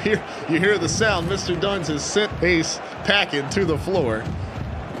 And you hear the sound. Mr. Duns has sent Ace packing to the floor.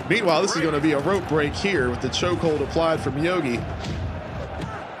 Meanwhile, this is going to be a rope break here with the chokehold applied from Yogi.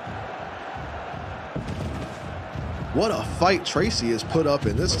 What a fight Tracy has put up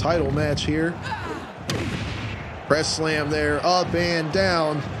in this title match here. Press slam there, up and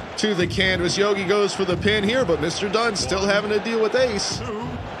down to the canvas. Yogi goes for the pin here, but Mr. Dunn still having to deal with Ace.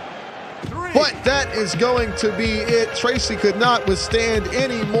 But that is going to be it. Tracy could not withstand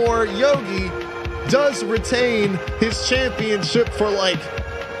anymore. Yogi does retain his championship for like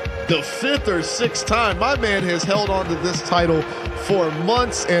the fifth or sixth time. My man has held on to this title for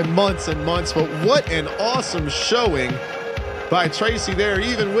months and months and months, but what an awesome showing by Tracy there,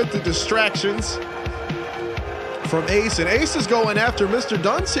 even with the distractions from Ace. And Ace is going after Mr.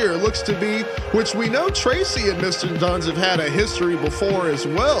 Duns here, it looks to be, which we know Tracy and Mr. Duns have had a history before as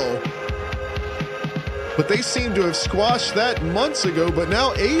well. But they seem to have squashed that months ago, but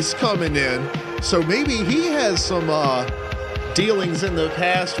now Ace coming in. So maybe he has some dealings in the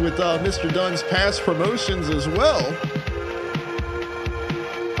past with Mr. Dunn's past promotions as well.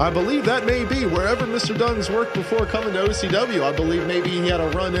 I believe that may be wherever Mr. Dunn's worked before coming to OCW. I believe maybe he had a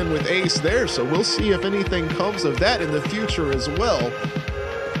run-in with Ace there, so we'll see if anything comes of that in the future as well.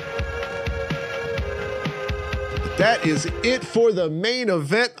 But that is it for the main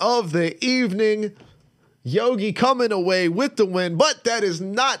event of the evening. Yogi coming away with the win, but that is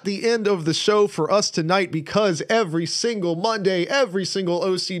not the end of the show for us tonight, because every single Monday, every single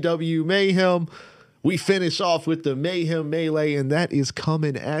OCW Mayhem, we finish off with the Mayhem Melee, and that is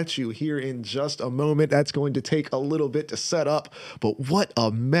coming at you here in just a moment. That's going to take a little bit to set up, but what a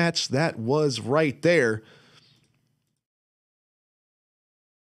match that was right there.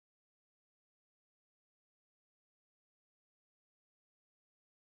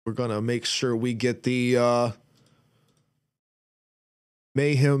 We're going to make sure we get the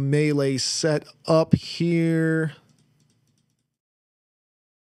Mayhem Melee set up here.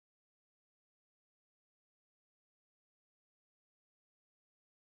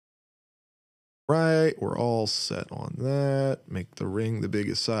 Right, we're all set on that. Make the ring the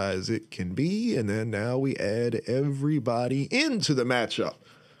biggest size it can be, and then now we add everybody into the matchup.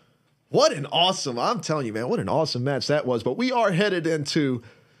 What an awesome, I'm telling you, man, what an awesome match that was. But we are headed into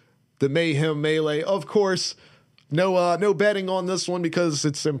the Mayhem Melee. Of course, no betting on this one because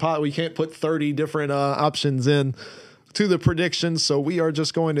it's impossible. We can't put 30 different options in to the predictions, so we are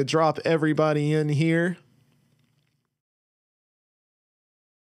just going to drop everybody in here.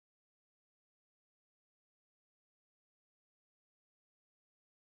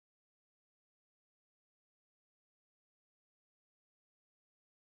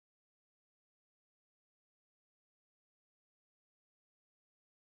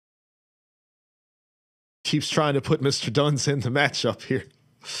 keeps trying to put Mr. Duns in the matchup here.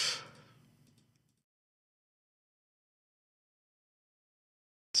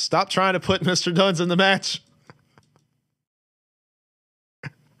 Stop trying to put Mr. Duns in the match.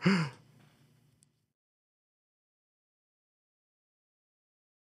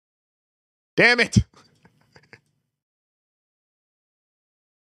 Damn it.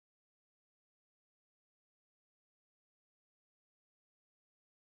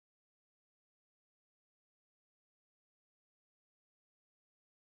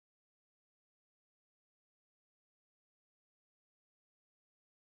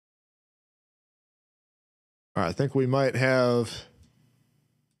 All right, I think we might have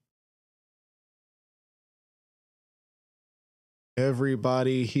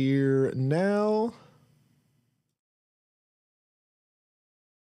everybody here now.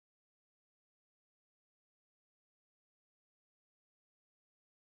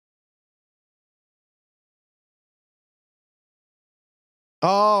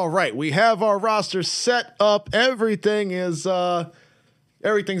 All right, we have our roster set up.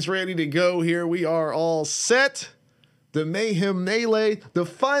 Everything's ready to go here. We are all set. The Mayhem Melee, the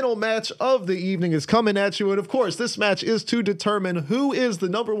final match of the evening, is coming at you. And of course, this match is to determine who is the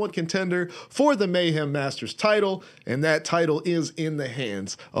 #1 contender for the Mayhem Masters title. And that title is in the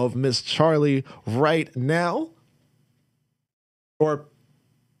hands of Miss Charlie right now. Or,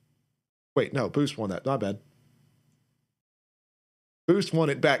 wait, no, Boost won that. Not bad. Boost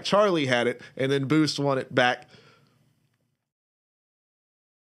won it back. Charlie had it, and then Boost won it back.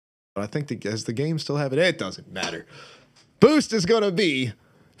 But I think does the game still have it? It doesn't matter. Boost is going to be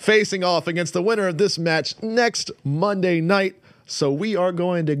facing off against the winner of this match next Monday night. So we are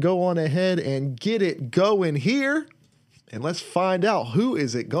going to go on ahead and get it going here. And let's find out who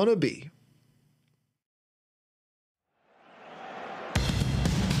is it going to be.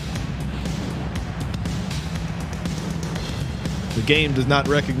 The game does not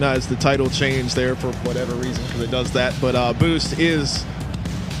recognize the title change there for whatever reason, because it does that. But Boost is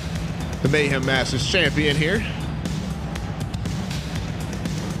the Mayhem Masters champion here.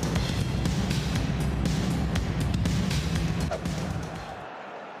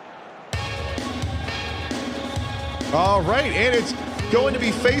 All right, and it's going to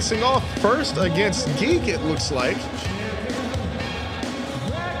be facing off first against Geek, it looks like.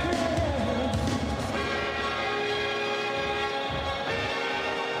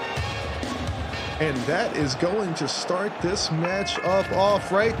 And that is going to start this match up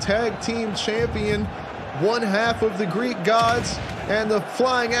off right. Tag team champion, one half of the Greek gods, and the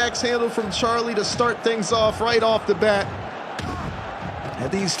flying axe handle from Charlie to start things off right off the bat.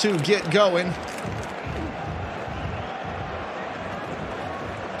 And these two get going.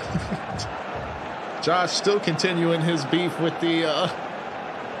 Josh still continuing his beef with the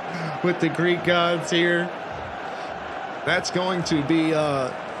Greek gods here. That's going to be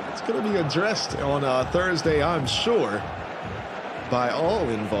it's going to be addressed on Thursday, I'm sure, by all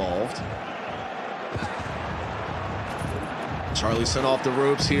involved. Charlie sent off the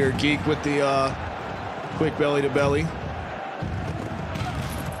ropes here. Geek with the quick belly to belly.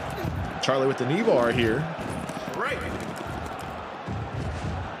 Charlie with the knee bar here. Right.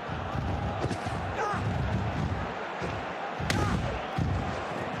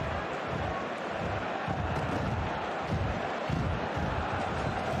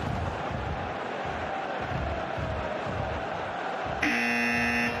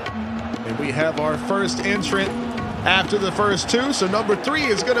 We have our first entrant after the first two. So number 3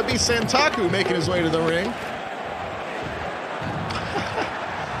 is going to be Santaku making his way to the ring.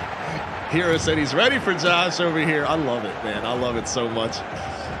 Hero said he's ready for Josh over here. I love it, man. I love it so much.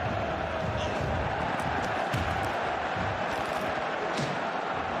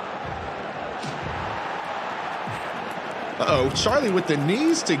 Uh-oh, Charlie with the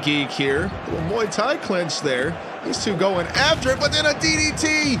knees to Geek here. A little Muay Thai clinch there. These two going after it, but then a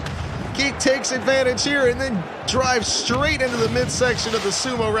DDT. Geek takes advantage here and then drives straight into the midsection of the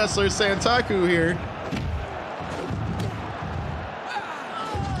sumo wrestler Santaku here.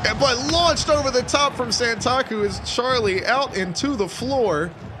 But launched over the top from Santaku is Charlie out into the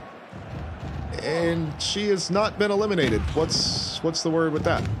floor. And she has not been eliminated. What's the word with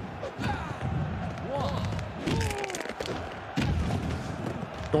that?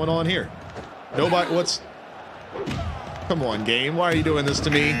 What's going on here? Nobody, come on, game. Why are you doing this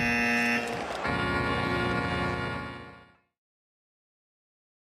to me?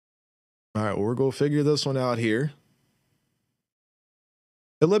 All right, we're going to figure this one out here.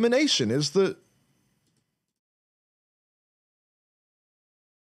 Elimination is the...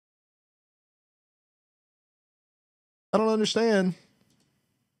 I don't understand.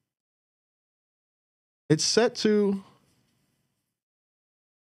 It's set to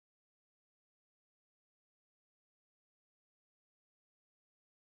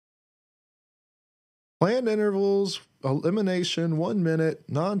planned intervals, elimination, 1 minute,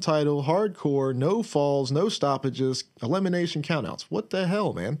 non-title, hardcore, no falls, no stoppages, elimination countouts. What the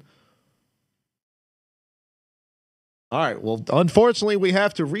hell, man? All right, well, unfortunately, we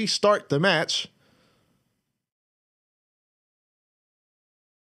have to restart the match.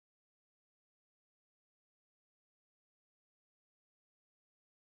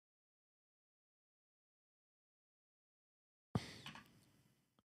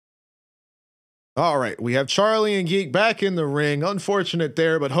 All right, we have Charlie and Geek back in the ring. Unfortunate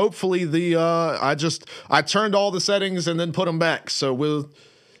there, but hopefully the I turned all the settings and then put them back. So we'll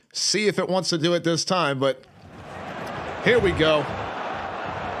see if it wants to do it this time, but here we go.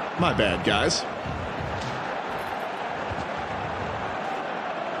 My bad, guys.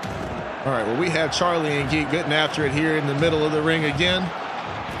 All right, well, we have Charlie and Geek getting after it here in the middle of the ring again.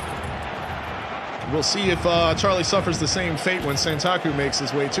 We'll see if Charlie suffers the same fate when Santaku makes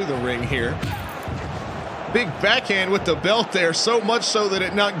his way to the ring here. Big backhand with the belt there, so much so that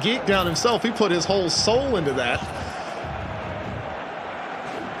it knocked Geek down himself. He put his whole soul into that.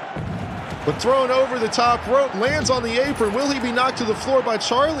 But thrown over the top rope, lands on the apron. Will he be knocked to the floor by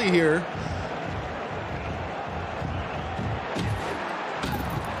Charlie here?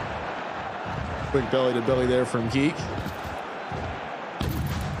 Quick belly to belly there from Geek.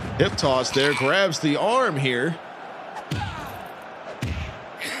 Hip toss there, grabs the arm here.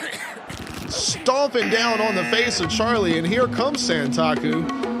 Stomping down on the face of Charlie, and here comes Santaku.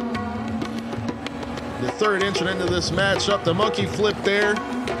 The third entrant into this matchup, the monkey flip there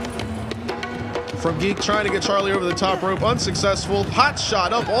from Geek, trying to get Charlie over the top rope, unsuccessful. Hot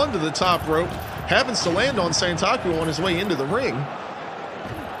shot up onto the top rope, happens to land on Santaku on his way into the ring.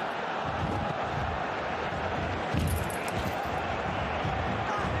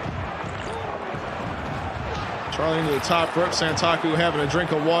 Charlie into the top rope. Santaku having a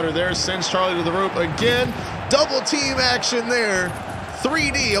drink of water there. Sends Charlie to the rope again. Double team action there.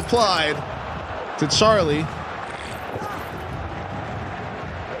 3D applied to Charlie.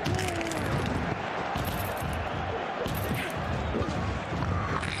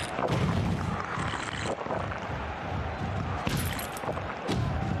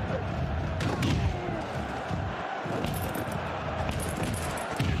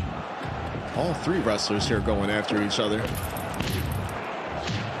 All three wrestlers here going after each other.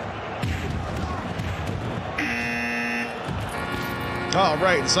 All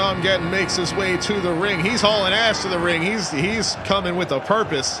right, Zamgeddon makes his way to the ring. He's hauling ass to the ring. He's coming with a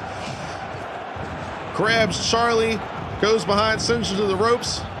purpose. Grabs Charlie, goes behind, sends him to the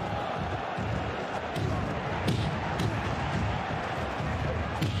ropes.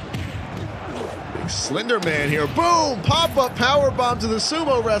 Slender Man here. Boom! Pop-up power bomb to the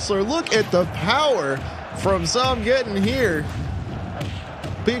sumo wrestler. Look at the power from Zamgeddon here.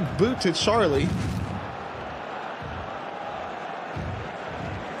 Big boot to Charlie.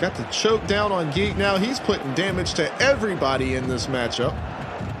 Got the choke down on Geek. Now he's putting damage to everybody in this matchup.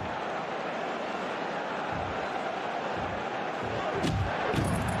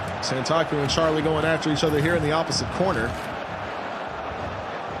 Santaku and Charlie going after each other here in the opposite corner.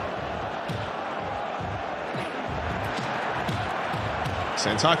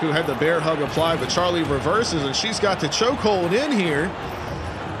 Santaku had the bear hug applied, but Charlie reverses, and she's got the chokehold in here.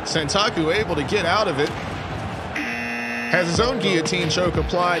 Santaku able to get out of it. Has his own guillotine choke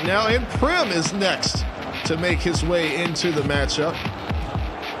applied now, and Prim is next to make his way into the matchup.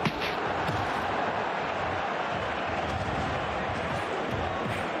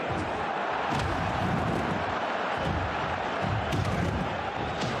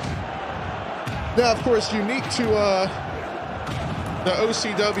 Now, of course, unique to the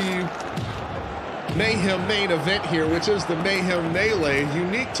OCW Mayhem main event here, which is the Mayhem Melee.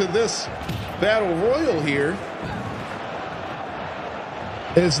 Unique to this Battle Royal here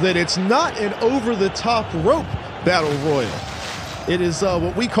is that it's not an over-the-top rope Battle Royal. It is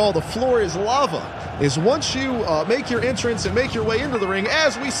what we call the floor is lava. Is once you make your entrance and make your way into the ring,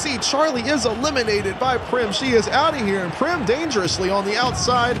 as we see, Charlie is eliminated by Prim. She is out of here, and Prim dangerously on the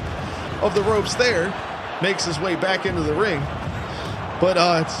outside of the ropes there, makes his way back into the ring. But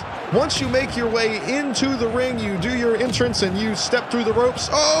once you make your way into the ring, you do your entrance and you step through the ropes.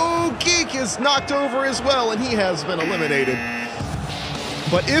 Oh, Geek is knocked over as well, and he has been eliminated.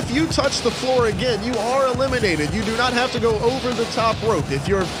 But if you touch the floor again, you are eliminated. You do not have to go over the top rope.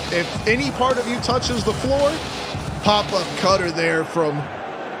 If any part of you touches the floor, pop-up cutter there from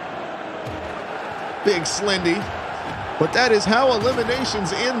Big Slendy. But that is how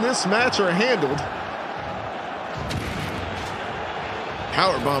eliminations in this match are handled.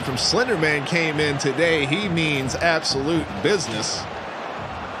 Powerbomb from Slenderman came in today. He means absolute business.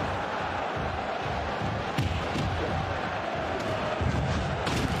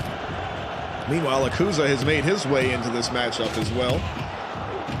 Meanwhile, Akuza has made his way into this matchup as well.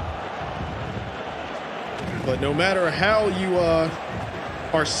 But no matter how you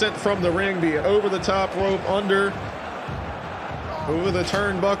are sent from the ring, be it over the top rope, under, over the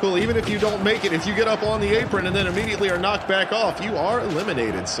turnbuckle, even if you don't make it, if you get up on the apron and then immediately are knocked back off, you are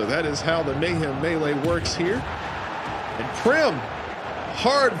eliminated. So that is how the Mayhem Melee works here. And Prim,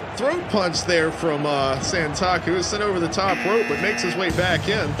 hard throat punch there from Santaku, is sent over the top rope but makes his way back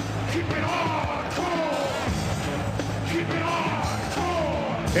in.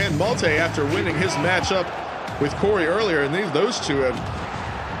 And Malte, after winning his matchup with Corey earlier, and those two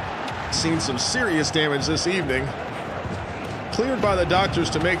have seen some serious damage this evening, cleared by the doctors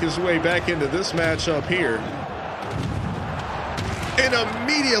to make his way back into this matchup here. And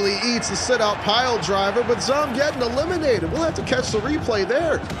immediately eats the sit-out pile driver, but Zom getting eliminated. We'll have to catch the replay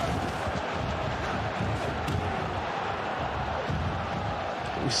there.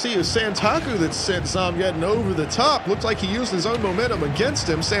 We see a Santaku that sent Zamgeddon over the top. Looked like he used his own momentum against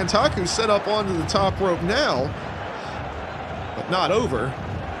him. Santaku set up onto the top rope now, but not over.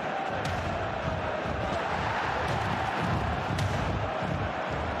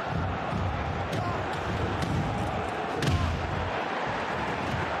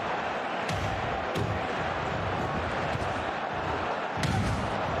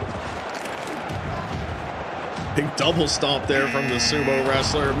 Big double stomp there from the sumo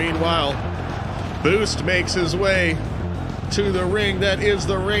wrestler. Meanwhile, Boost makes his way to the ring. That is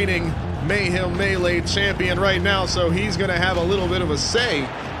the reigning Mayhem Melee champion right now, so he's going to have a little bit of a say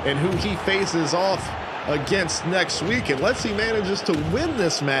in who he faces off against next week. Unless he manages to win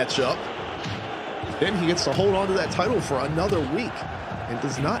this matchup, then he gets to hold on to that title for another week and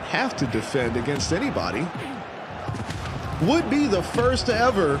does not have to defend against anybody. Would be the first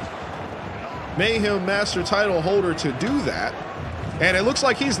ever Mayhem Master title holder to do that. And it looks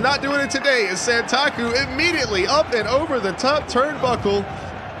like he's not doing it today, as Santaku immediately up and over the top turnbuckle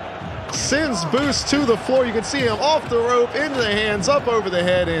sends Boost to the floor. You can see him off the rope, into the hands, up over the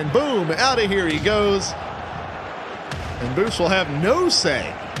head, and boom, out of here he goes. And Boost will have no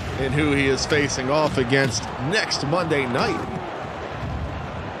say in who he is facing off against next Monday night.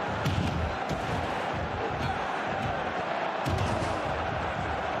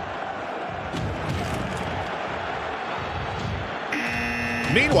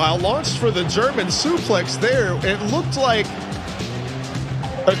 Meanwhile, launched for the German suplex there. It looked like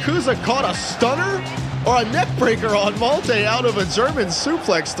Akuza caught a stunner or a neck breaker on Malte out of a German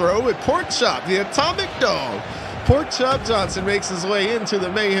suplex throw with Pork Chop, the Atomic Dog. Pork Chop Johnson makes his way into the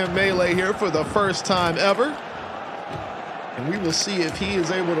Mayhem Melee here for the first time ever. And we will see if he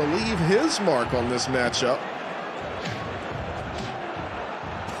is able to leave his mark on this matchup.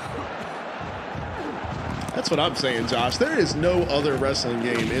 That's what I'm saying, Josh. There is no other wrestling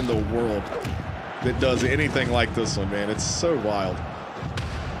game in the world that does anything like this one, man. It's so wild.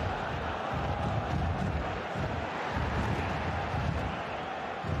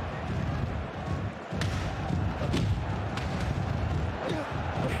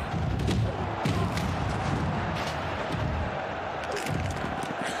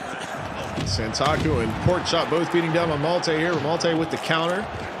 Santaku and Pork Chop both beating down on Malte here. Malte with the counter.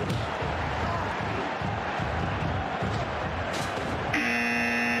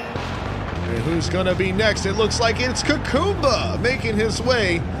 Who's gonna be next? It looks like it's Kakumba making his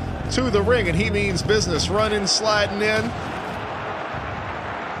way to the ring, and he means business. Running, sliding in.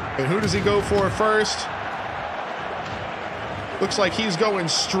 And who does he go for first? Looks like he's going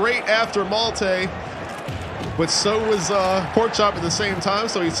straight after Malte, but so was Pork Chop at the same time,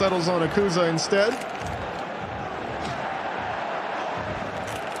 so he settles on Akuza instead.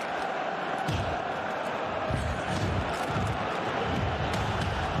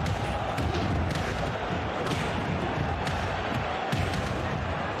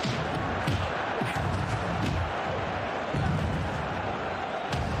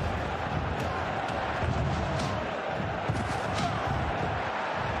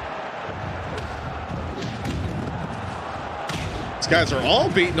 Guys are all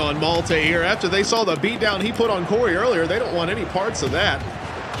beating on Malte here after they saw the beatdown he put on Corey earlier. They don't want any parts of that.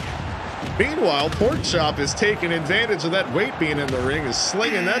 Meanwhile, Pork Chop is taking advantage of that weight being in the ring, is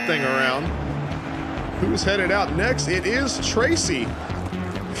slinging that thing around. Who's headed out next? It is Tracy,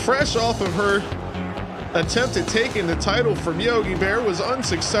 fresh off of her attempt at taking the title from Yogi Bear. Was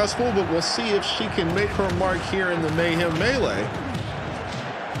unsuccessful, but we'll see if she can make her mark here in the Mayhem Melee.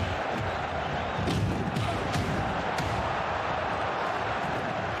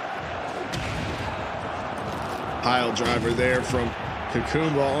 Pile driver there from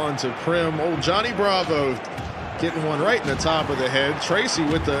Kakumba onto Prim. Old Johnny Bravo getting one right in the top of the head. Tracy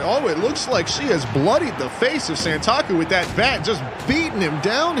with the, oh, it looks like she has bloodied the face of Santaku with that bat, just beating him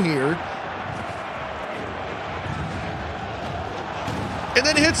down here. And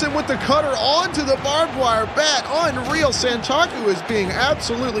then hits him with the cutter onto the barbed wire bat. Unreal. Santaku is being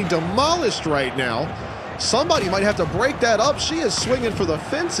absolutely demolished right now. Somebody might have to break that up. She is swinging for the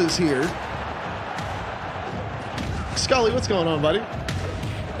fences here. Scully, what's going on, buddy?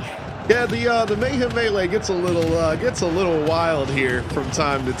 Yeah, the Mayhem melee gets a little wild here from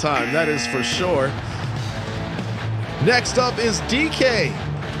time to time. That is for sure. Next up is DK.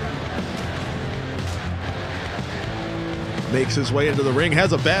 Makes his way into the ring,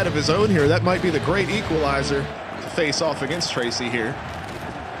 has a bat of his own here. That might be the great equalizer to face off against Tracy here.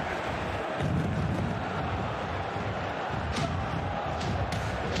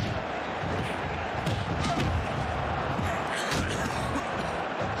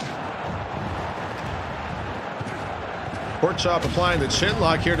 Pork chop applying the chin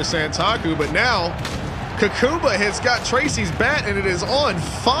lock here to Santaku, but now Kakumba has got Tracy's bat and it is on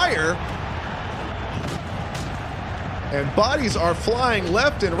fire. And bodies are flying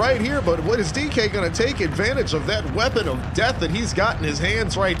left and right here, but what is DK going to take advantage of that weapon of death that he's got in his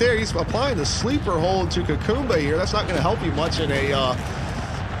hands right there? He's applying the sleeper hold to Kakumba here. That's not going to help you much in a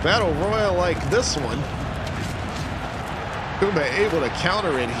battle royal like this one. Kakumba able to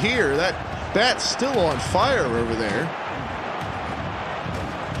counter it here. That bat's still on fire over there.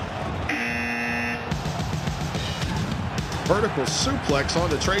 Vertical suplex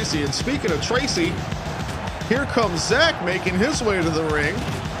onto Tracy, and speaking of Tracy, here comes Zach making his way to the ring.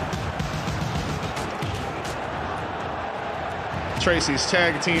 Tracy's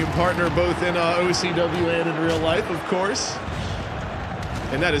tag team partner, both in OCW and in real life, of course.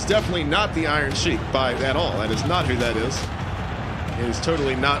 And that is definitely not the Iron Sheik at all. That is not who that is. He is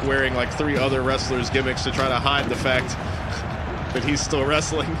totally not wearing like 3 other wrestlers' gimmicks to try to hide the fact that he's still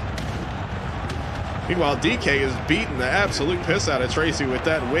wrestling. Meanwhile, DK is beating the absolute piss out of Tracy with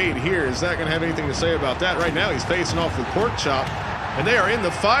that weight here. Is Zach going to have anything to say about that? Right now, he's facing off with Pork Chop, and they are in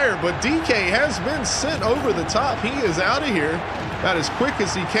the fire, but DK has been sent over the top. He is out of here. About as quick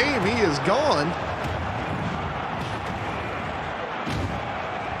as he came, he is gone.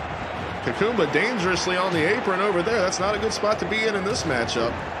 Kakumba dangerously on the apron over there. That's not a good spot to be in this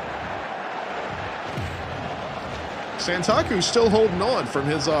matchup. Santaku still holding on from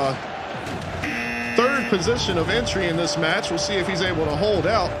his third position of entry in this match. We'll see if he's able to hold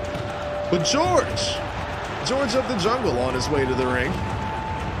out. But George of the Jungle on his way to the ring.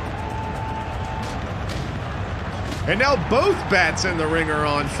 And now both bats in the ring are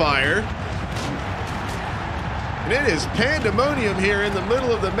on fire. And it is pandemonium here in the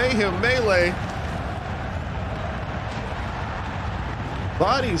middle of the Mayhem melee.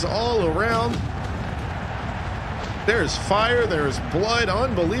 Bodies all around. There's fire, there's blood,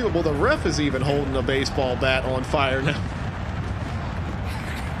 unbelievable. The ref is even holding a baseball bat on fire now.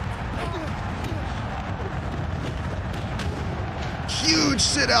 Huge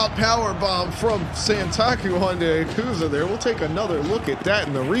sit-out power bomb from Santaku onto Yakuza there. We'll take another look at that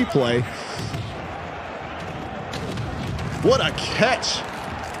in the replay. What a catch.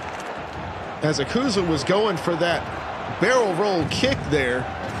 As Yakuza was going for that barrel roll kick there,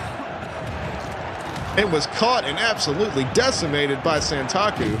 and was caught and absolutely decimated by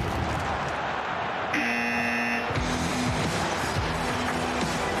Santaku.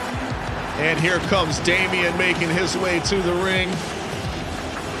 And here comes Damien making his way to the ring.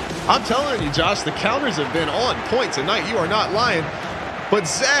 I'm telling you, Josh, the counters have been on point tonight. You are not lying. But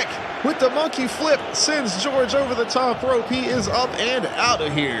Zach, with the monkey flip, sends George over the top rope. He is up and out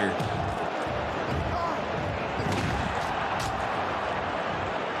of here.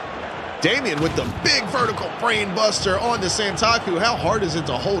 Damien with the big vertical brain buster onto Santaku. How hard is it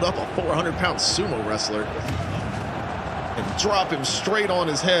to hold up a 400-pound sumo wrestler and drop him straight on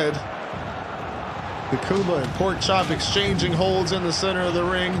his head? Kakumba and Pork Chop exchanging holds in the center of the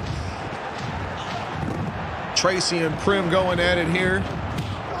ring. Tracy and Prim going at it here.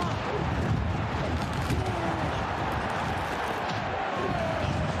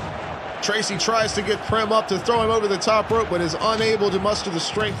 Tracy tries to get Prim up to throw him over the top rope, but is unable to muster the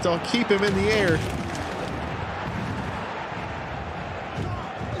strength to keep him in the air.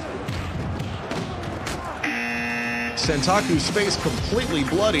 Santaku's face completely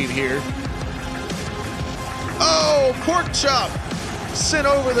bloodied here. Oh, Pork Chop sent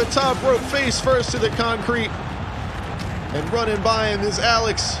over the top rope face first to the concrete. And running by him is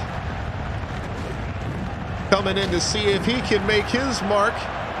Alex, coming in to see if he can make his mark.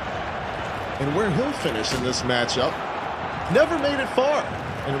 and where he'll finish in this matchup. Never made it far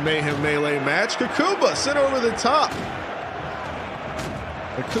in a Mayhem Melee match. Kukuba sent over the top.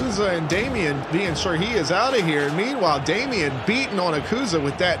 Akuza and Damien being sure he is out of here. Meanwhile, Damien beating on Akuza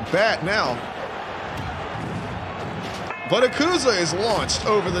with that bat now. But Akuza is launched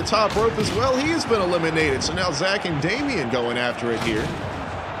over the top rope as well. He has been eliminated. So now Zach and Damien going after it here.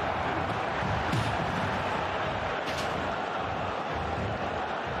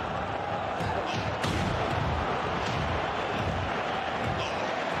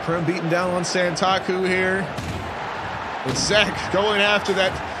 Prim beating down on Santaku here. And Zach going after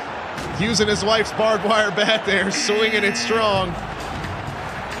that, using his wife's barbed wire bat there, swinging it strong.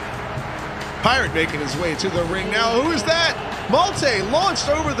 Pirate making his way to the ring now. Who is that? Malte launched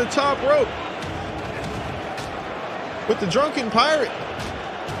over the top rope. But the Drunken Pirate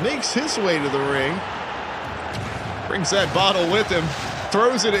makes his way to the ring. Brings that bottle with him.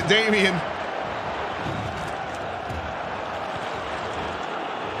 Throws it at Damien.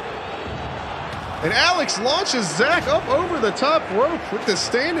 And Alex launches Zach up over the top rope with the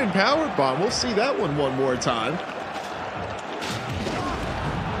standing power bomb. We'll see that one more time.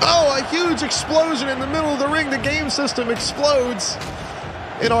 Oh, a huge explosion in the middle of the ring. The game system explodes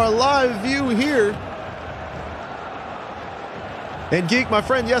in our live view here. And Geek, my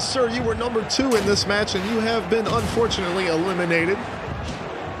friend, yes, sir, you were number 2 in this match, and you have been unfortunately eliminated.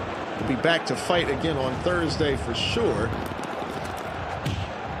 We'll be back to fight again on Thursday for sure.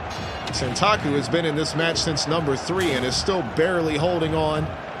 Santaku has been in this match since number 3 and is still barely holding on.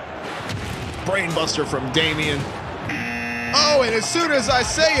 Brainbuster from Damien. Oh, and as soon as I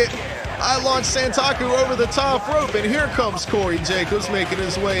say it, I launch Santaku over the top rope, and here comes Corey Jacobs making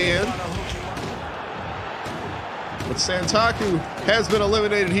his way in. But Santaku has been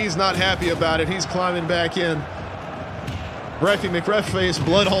eliminated. He's not happy about it. He's climbing back in. Reffy McReffface,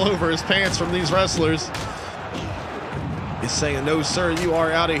 blood all over his pants from these wrestlers. He's saying, no, sir, you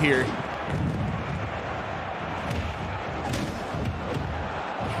are out of here.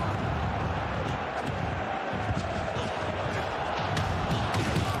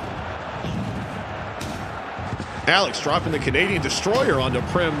 Alex dropping the Canadian Destroyer onto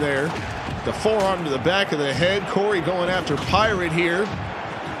Prim there. The forearm to the back of the head. Corey going after Pirate here.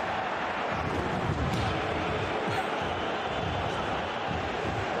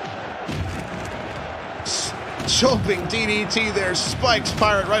 Jumping DDT there. Spikes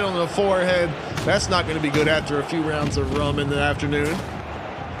Pirate right on the forehead. That's not going to be good after a few rounds of rum in the afternoon.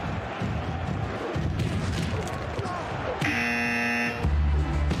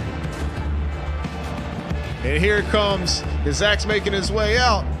 And here comes, as Zach's making his way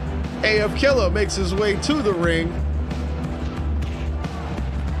out, AF Killer makes his way to the ring.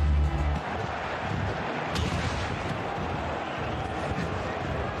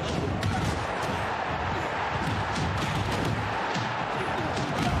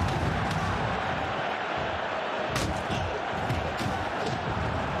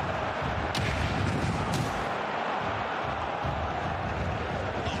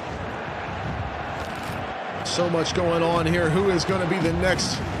 So much going on here. Who is going to be the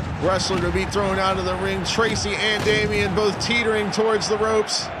next wrestler to be thrown out of the ring? Tracy and Damien both teetering towards the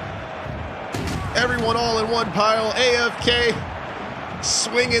ropes. Everyone all in one pile. AFK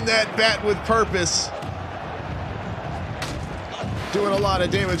swinging that bat with purpose. Doing a lot of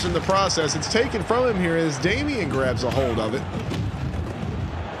damage in the process. It's taken from him here as Damien grabs a hold of it.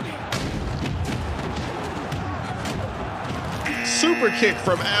 Super kick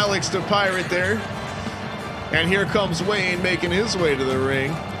from Alex to Pirate there. And here comes Wayne making his way to the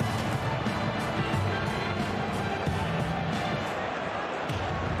ring.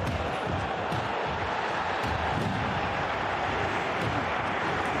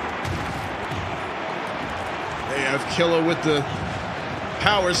 They have Killer with the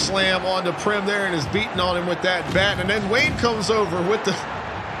power slam onto Prim there and is beating on him with that bat. And then Wayne comes over with the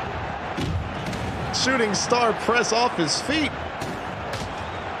shooting star press off his feet.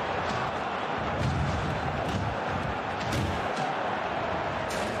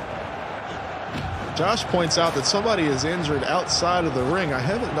 Josh points out that somebody is injured outside of the ring. I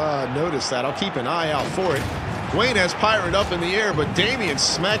haven't noticed that. I'll keep an eye out for it. Wayne has Pirate up in the air, but Damien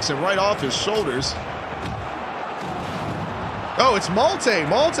smacks him right off his shoulders. Oh, it's Malte.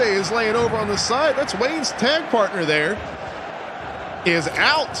 Malte is laying over on the side. That's Wayne's tag partner there. Is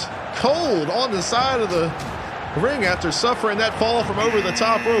out cold on the side of the ring after suffering that fall from over the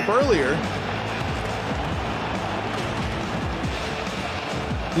top rope earlier.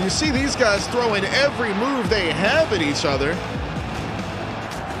 You see these guys throwing every move they have at each other.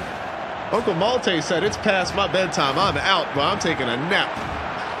 Uncle Malte said, it's past my bedtime. I'm out, but I'm taking a nap.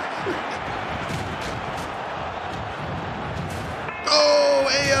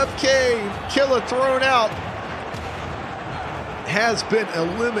 AFK. Killer thrown out. Has been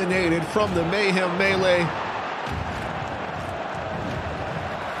eliminated from the Mayhem Melee.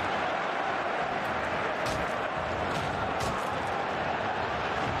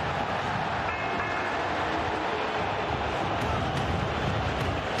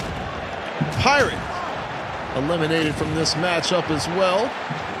 Pirate eliminated from this matchup as well.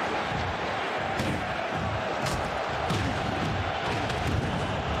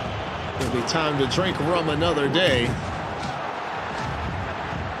 It'll be time to drink rum another day.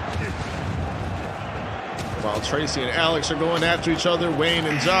 While Tracy and Alex are going after each other, Wayne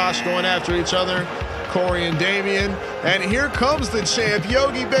and Josh going after each other, Corey and Damian. And here comes the champ,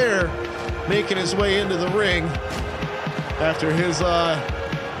 Yogi Bear, making his way into the ring after his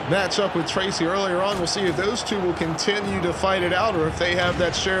matchup with Tracy earlier on. We'll see if those two will continue to fight it out or if they have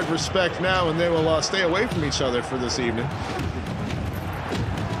that shared respect now and they will stay away from each other for this evening.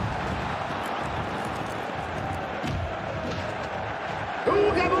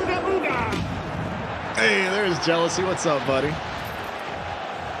 Ooga, ooga, ooga. Hey, there's Jealousy. What's up, buddy?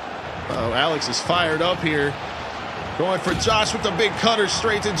 Oh, Alex is fired up here. Going for Josh with the big cutter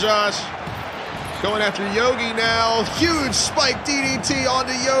straight to Josh. Going after Yogi now. Huge spike DDT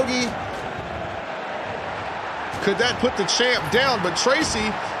onto Yogi. Could that put the champ down? But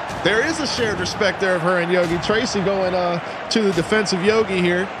Tracy, there is a shared respect there of her and Yogi. Tracy going to the defense of Yogi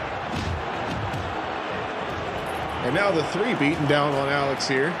here. And now the three beating down on Alex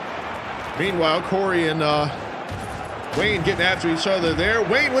here. Meanwhile, Corey and Wayne getting after each other there.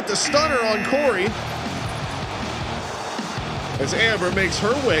 Wayne with the stunner on Corey. As Amber makes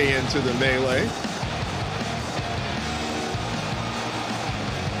her way into the melee.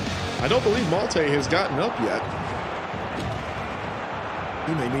 I don't believe Malte has gotten up yet.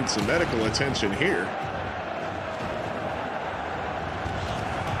 He may need some medical attention here.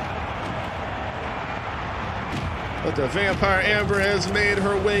 But the Vampire Amber has made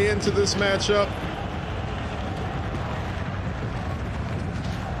her way into this matchup.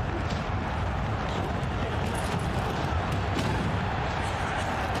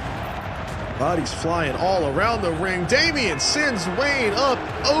 Bodies flying all around the ring. Damian sends Wayne up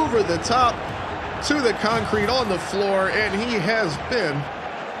over the top to the concrete on the floor, and he has been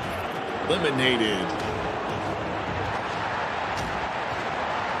eliminated.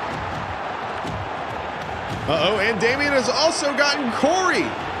 Uh-oh, and Damian has also gotten Corey.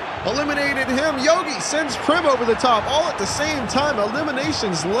 Eliminated him. Yogi sends Prim over the top, all at the same time.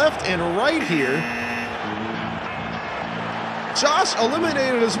 Eliminations left and right here. Josh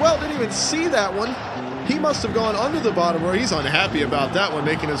eliminated as well. Didn't even see that one. He must have gone under the bottom, or he's unhappy about that one,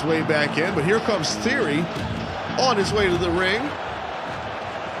 making his way back in. But here comes Theory on his way to the ring.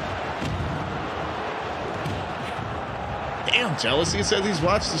 Damn, Jealousy says he's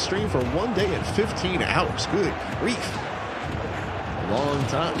watched the stream for 1 day and 15 hours. Good grief. A long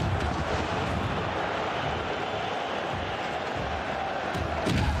time.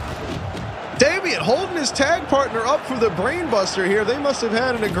 Damian holding his tag partner up for the brainbuster here. They must have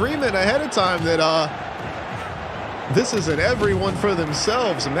had an agreement ahead of time that this is an everyone for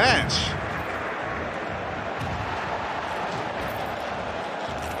themselves match.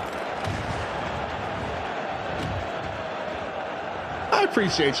 I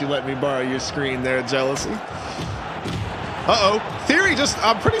appreciate you letting me borrow your screen there, Jealousy. Uh-oh. Theory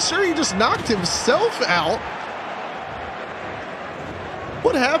I'm pretty sure he just knocked himself out.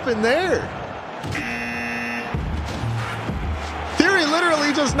 What happened there? Theory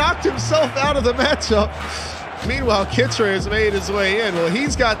literally just knocked himself out of the matchup. Meanwhile, Kitra has made his way in. Well,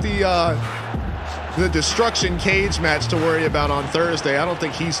 he's got the Destruction Cage match to worry about on Thursday. I don't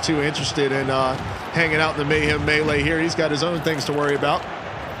think he's too interested in hanging out in the Mayhem Melee here. He's got his own things to worry about.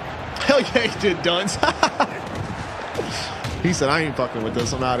 Hell yeah, he did, Duns. He said, I ain't fucking with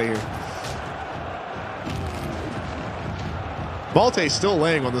this. I'm out of here. Malte's still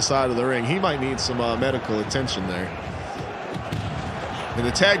laying on the side of the ring. He might need some medical attention there. And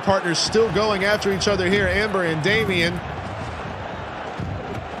the tag partners still going after each other here, Amber and Damian.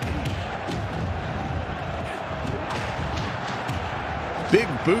 Big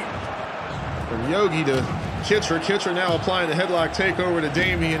boot from Yogi to Kitra. Kitra now applying the headlock takeover to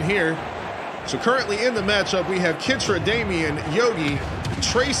Damian here. So currently in the matchup, we have Kitra, Damian, Yogi,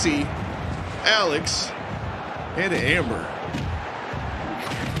 Tracy, Alex, and Amber.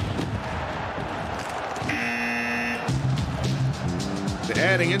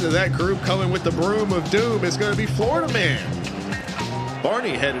 Adding into that group, coming with the broom of doom, is going to be Florida Man.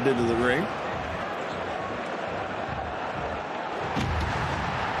 Barney headed into the ring.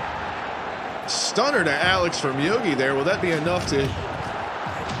 Stunner to Alex from Yogi there. Will that be enough to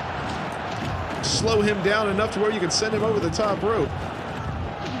slow him down enough to where you can send him over the top rope.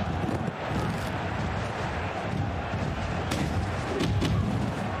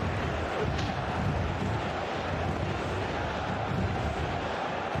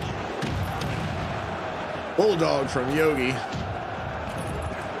 Bulldog from Yogi.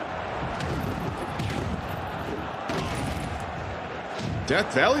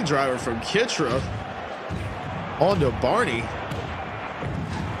 Death Valley driver from Kitra. On to Barney.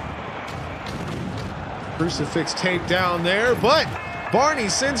 Crucifix takedown there, but Barney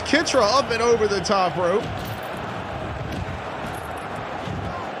sends Kitra up and over the top rope.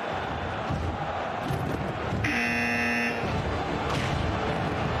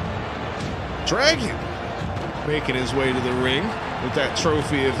 Dragon making his way to the ring with that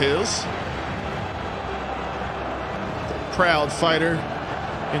trophy of his. The proud fighter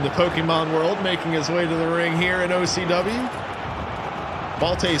in the Pokemon world making his way to the ring here in OCW.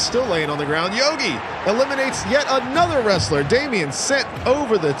 Malte still laying on the ground. Yogi eliminates yet another wrestler. Damien sent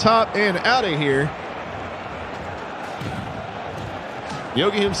over the top and out of here.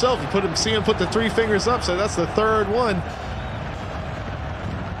 Yogi himself, see him put the 3 fingers up, so that's the 3rd one.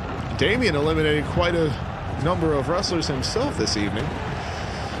 Damien eliminated quite a number of wrestlers himself this evening.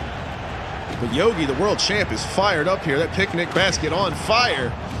 But Yogi, the world champ, is fired up here. That picnic basket on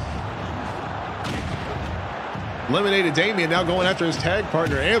fire. Eliminated Damien, now going after his tag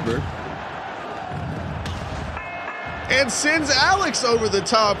partner, Amber. And sends Alex over the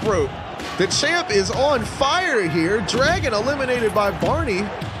top rope. The champ is on fire here. Dragon eliminated by Barney.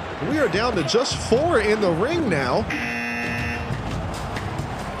 We are down to just 4 in the ring now.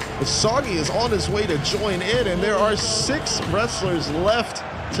 Soggy is on his way to join in, and there are 6 wrestlers left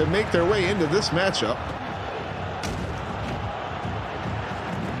to make their way into this matchup.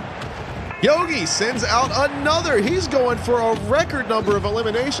 Yogi sends out another. He's going for a record number of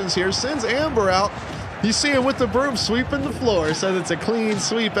eliminations here. Sends Amber out. You see him with the broom sweeping the floor. Says it's a clean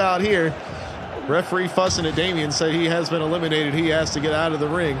sweep out here. Referee fussing at Damien, said he has been eliminated. He has to get out of the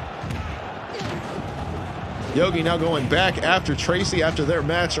ring. Yogi now going back after Tracy after their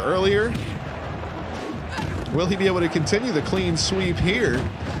match earlier. Will he be able to continue the clean sweep here?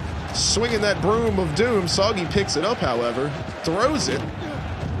 Swinging that broom of doom. Soggy picks it up, however. Throws it.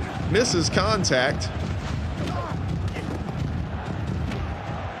 Misses contact.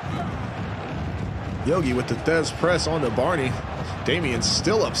 Yogi with the Thez press onto Barney. Damien's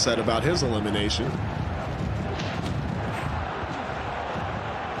still upset about his elimination.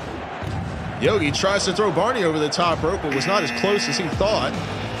 Yogi tries to throw Barney over the top rope, but was not as close as he thought.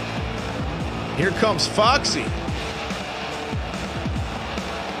 Here comes Foxy.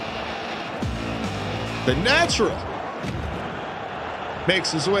 The Natural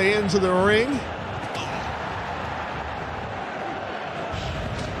makes his way into the ring.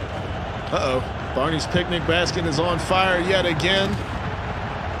 Uh-oh. Barney's picnic basket is on fire yet again.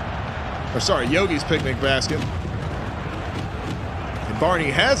 Or sorry, Yogi's picnic basket. And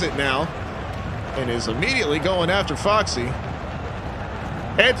Barney has it now and is immediately going after Foxy.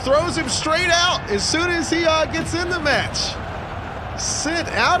 And throws him straight out as soon as he gets in the match. Sit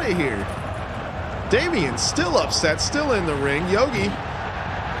out of here. Damien still upset, still in the ring. Yogi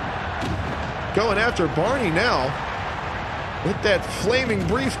going after Barney now with that flaming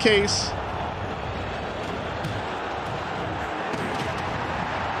briefcase.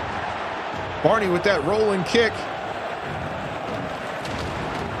 Barney with that rolling kick.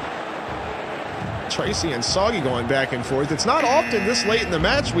 Tracy and Soggy going back and forth. It's not often this late in the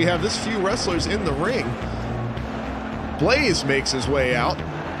match we have this few wrestlers in the ring. Blaze makes his way out.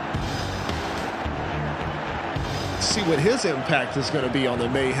 Let's see what his impact is going to be on the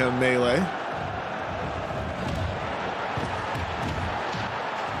Mayhem melee.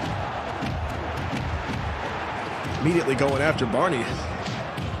 Immediately going after Barney.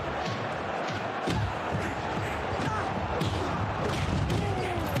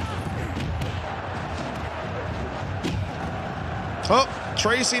 Oh,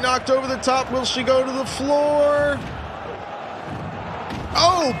 Tracy knocked over the top. Will she go to the floor?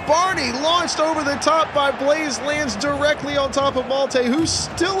 Oh, Barney launched over the top by Blaze, lands directly on top of Malte, who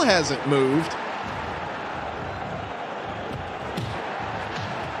still hasn't moved.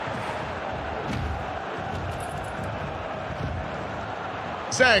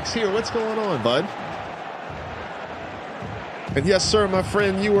 Zach's here. What's going on, bud? And yes, sir, my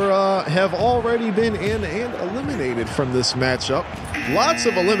friend, you have already been in and eliminated from this matchup. Lots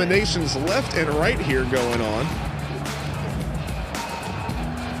of eliminations left and right here going on.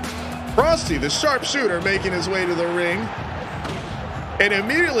 Frosty, the sharpshooter, making his way to the ring. And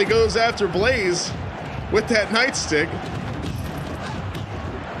immediately goes after Blaze with that nightstick.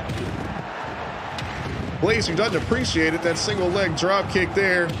 Blaze, who doesn't appreciate it, that single leg drop kick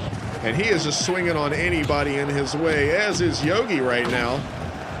there. And he is just swinging on anybody in his way, as is Yogi right now.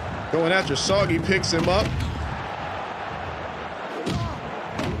 Going after Soggy, picks him up.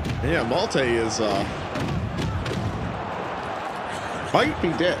 Yeah, Malte is might be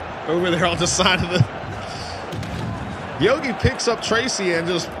dead over there on the side of the... Yogi picks up Tracy and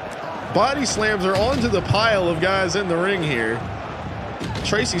just body slams her onto the pile of guys in the ring here.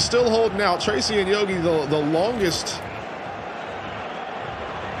 Tracy still holding out. Tracy and Yogi, the longest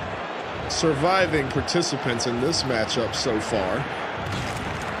surviving participants in this matchup so far.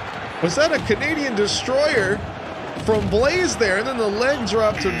 Was that a Canadian Destroyer from Blaze there, and then the leg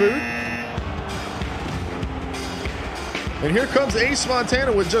drop to boot? And here comes Ace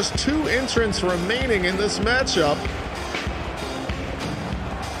Montana with just 2 entrants remaining in this matchup.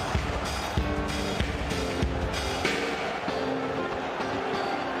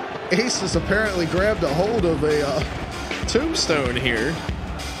 Ace has apparently grabbed a hold of a tombstone here.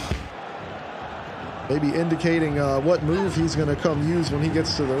 Maybe indicating what move he's going to come use when he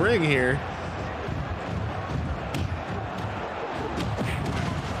gets to the ring here.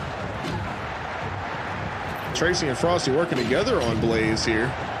 Tracy and Frosty working together on Blaze here.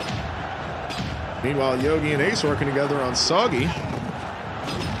 Meanwhile, Yogi and Ace working together on Soggy.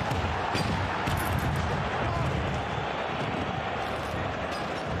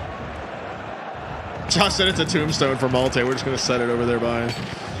 Josh said it's a tombstone for Malte. We're just going to set it over there by him.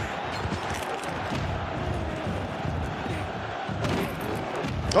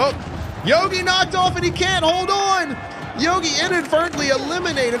 Oh, Yogi knocked off and he can't hold on. Yogi inadvertently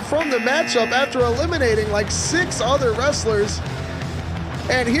eliminated from the matchup after eliminating like 6 other wrestlers.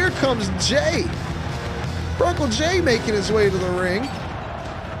 And here comes Jay. Uncle Jay making his way to the ring.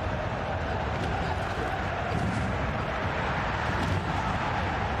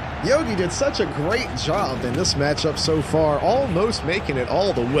 Yogi did such a great job in this matchup so far, almost making it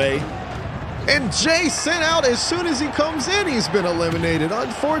all the way. And Jay sent out as soon as he comes in, he's been eliminated.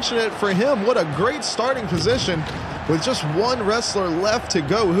 Unfortunate for him. What a great starting position with just 1 wrestler left to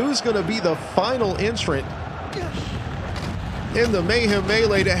go. Who's going to be the final entrant in the Mayhem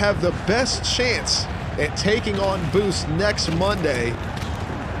Melee to have the best chance at taking on Boost next Monday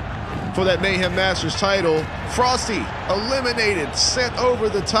for that Mayhem Masters title? Frosty eliminated, sent over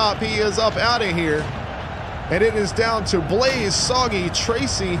the top. He is up out of here. And it is down to Blaze, Soggy,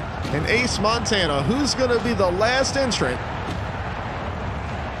 Tracy, and Ace Montana. Who's going to be the last entrant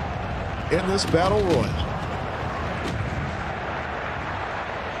in this battle royal?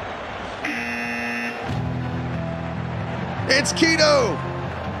 It's Keto,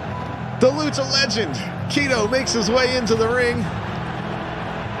 the Lucha legend. Keto makes his way into the ring.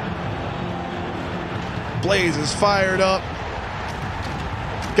 Blaze is fired up.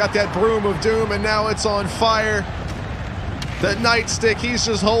 Got that broom of doom, and now it's on fire. That nightstick, he's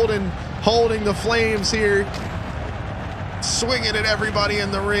just holding the flames here, swinging at everybody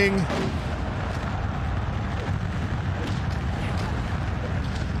in the ring.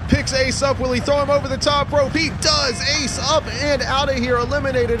 Picks Ace up. Will he throw him over the top rope? He does. Ace up and out of here,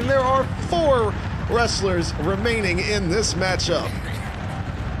 eliminated. And there are 4 wrestlers remaining in this matchup.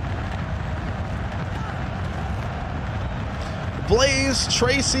 Blaze,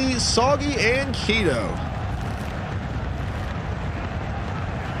 Tracy, Soggy, and Keto.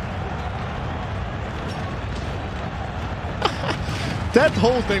 That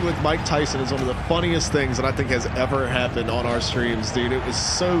whole thing with Mike Tyson is one of the funniest things that I think has ever happened on our streams, dude. It was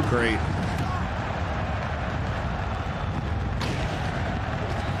so great.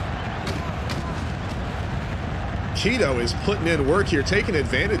 Keto is putting in work here, taking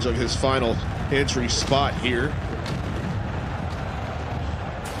advantage of his final entry spot here.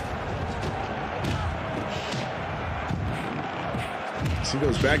 He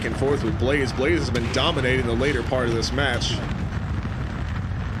goes back and forth with Blaze. Blaze has been dominating the later part of this match.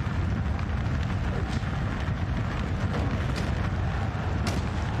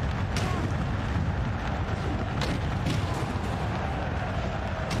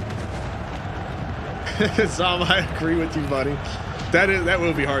 Sam, I agree with you, buddy. That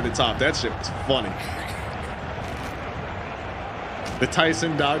will be hard to top. That shit was funny. The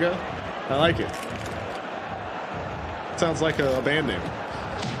Tyson Daga. I like it. Sounds like a band name.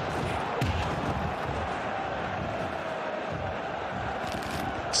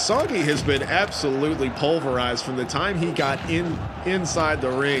 Soggy has been absolutely pulverized from the time he got inside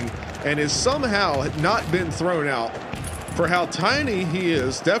the ring and has somehow not been thrown out. For how tiny he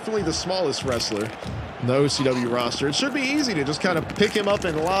is, definitely the smallest wrestler in the OCW roster. It should be easy to just kind of pick him up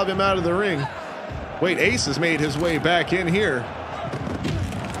and lob him out of the ring. Wait, Ace has made his way back in here.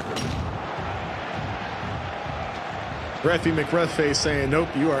 Reffy McReffface saying, nope,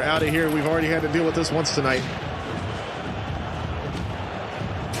 you are out of here. We've already had to deal with this once tonight.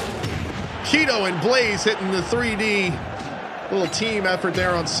 Keto and Blaze hitting the 3D. Little team effort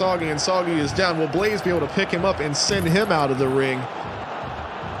there on Soggy, and Soggy is down. Will Blaze be able to pick him up and send him out of the ring?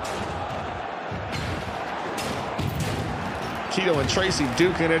 Keto and Tracy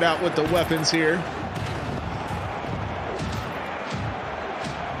duking it out with the weapons here.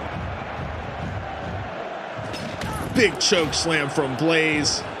 Big choke slam from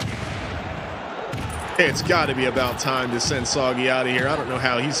Blaze. It's got to be about time to send Soggy out of here. I don't know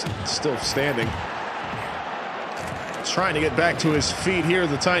how he's still standing. Trying to get back to his feet here,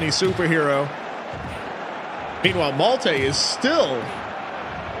 the tiny superhero. Meanwhile, Malte is still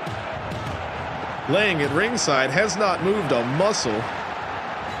laying at ringside, has not moved a muscle.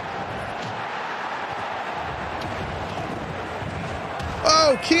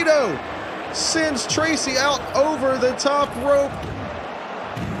 Oh, Keto sends Tracy out over the top rope.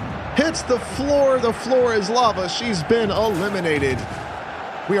 Hits the floor. The floor is lava. She's been eliminated.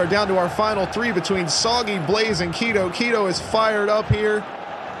 We are down to our final three between Soggy, Blaze, and Keto. Keto is fired up here.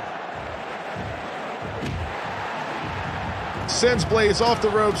 Sends Blaze off the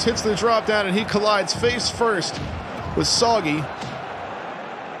ropes, hits the drop down, and he collides face first with Soggy.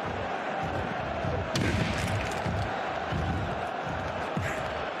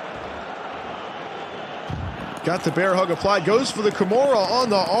 Got the bear hug applied, goes for the Kimura on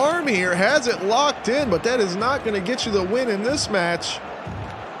the arm here, has it locked in, but that is not going to get you the win in this match.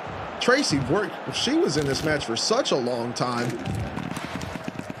 Tracy worked, she was in this match for such a long time.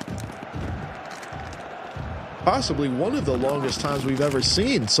 Possibly one of the longest times we've ever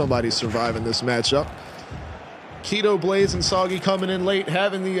seen somebody survive in this matchup. Keto, Blaze, and Soggy coming in late,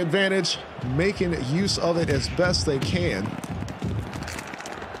 having the advantage, making use of it as best they can.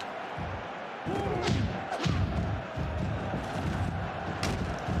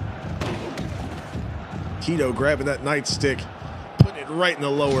 Keto grabbing that nightstick, putting it right in the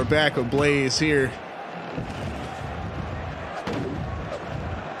lower back of Blaze here.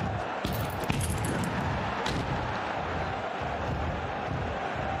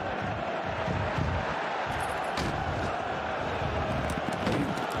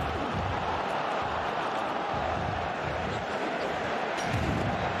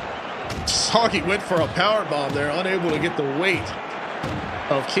 Soggy went for a power bomb there, unable to get the weight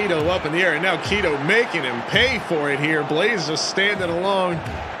of Keto up in the air, and now Keto making him pay for it here. Blaze just standing alone,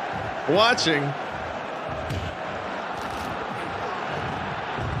 watching.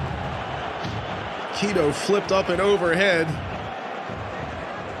 Keto flipped up and overhead.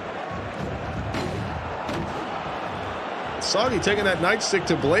 Soggy taking that nightstick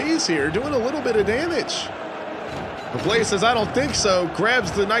to Blaze here, doing a little bit of damage. But Blaze says, I don't think so,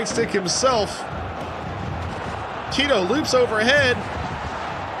 grabs the nightstick himself. Keto loops overhead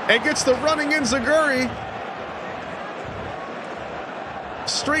and gets the running enziguri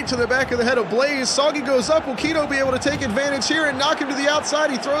straight to the back of the head of Blaze. Soggy goes up. Will Keto be able to take advantage here and knock him to the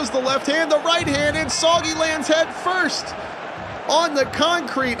outside? He throws the left hand, the right hand, and Soggy lands head first on the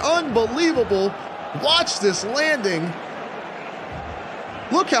concrete. Unbelievable. Watch this landing.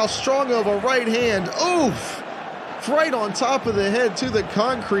 Look how strong of a right hand. Oof. Right on top of the head to the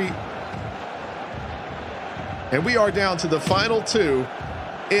concrete. And we are down to the final two.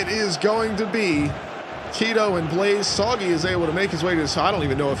 It is going to be Keto and Blaze. Soggy is able to make his way to this. I don't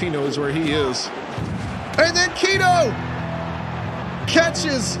even know if he knows where he is. And then Keto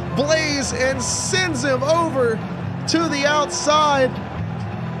catches Blaze and sends him over to the outside.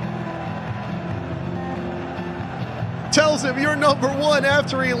 Tells him you're number one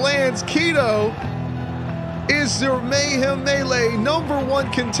after he lands. Keto is your Mayhem Melee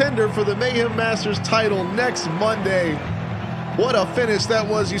 #1 contender for the Mayhem Masters title next Monday. What a finish that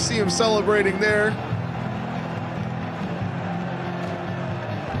was. You see him celebrating there.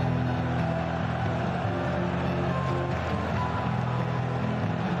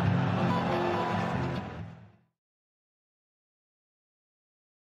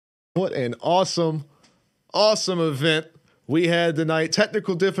 What an awesome, awesome event we had tonight.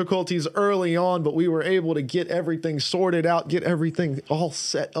 Technical difficulties early on, but we were able to get everything sorted out, get everything all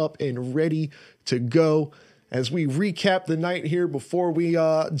set up and ready to go. As we recap the night here before we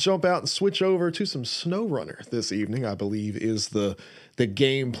jump out and switch over to some Snow Runner this evening, I believe is the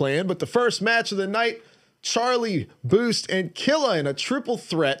game plan. But the first match of the night, Charlie, Boost, and Killa in a triple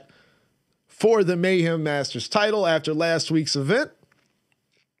threat for the Mayhem Masters title after last week's event.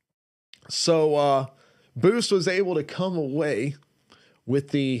 So Boost was able to come away with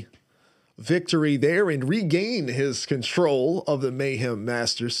the victory there and regain his control of the Mayhem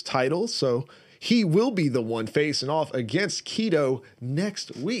Masters title. So he will be the one facing off against Keto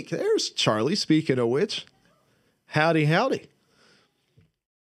next week. There's Charlie, speaking of which. Howdy, howdy.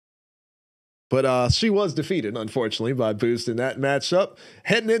 But she was defeated, unfortunately, by Boost in that matchup.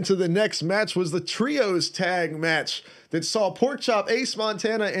 Heading into the next match was the Trios tag match that saw Porkchop, Ace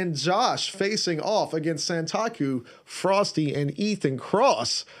Montana, and Josh facing off against Santaku, Frosty, and Ethan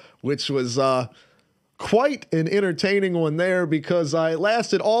Cross, which was quite an entertaining one there because it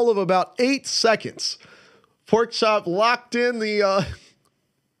lasted all of about 8 seconds. Porkchop locked in the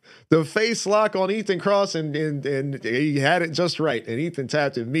face lock on Ethan Cross, and he had it just right, and Ethan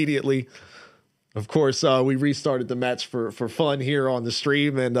tapped immediately. Of course, we restarted the match for fun here on the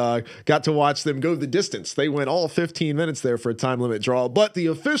stream and got to watch them go the distance. They went all 15 minutes there for a time limit draw. But the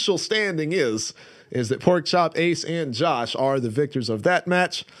official standing is that Porkchop, Ace, and Josh are the victors of that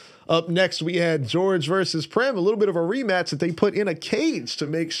match. Up next, we had George versus Prem, a little bit of a rematch that they put in a cage to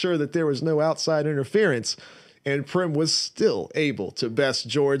make sure that there was no outside interference. And Prem was still able to best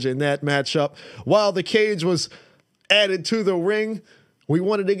George in that matchup. While the cage was added to the ring, we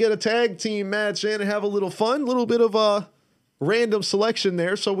wanted to get a tag team match in and have a little fun, a little bit of a random selection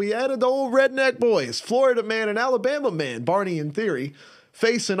there. So we added the old Redneck Boys, Florida Man and Alabama Man, Barney in Theory,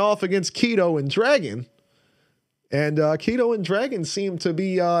 facing off against Keto and Dragon. And Keto and Dragon seem to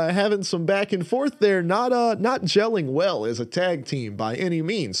be having some back and forth there, not gelling well as a tag team by any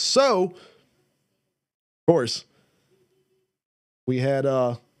means. So, of course, we had,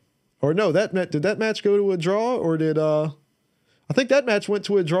 did that match go to a draw, or did, I think that match went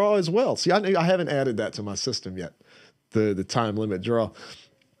to a draw as well. See, I haven't added that to my system yet, the time limit draw.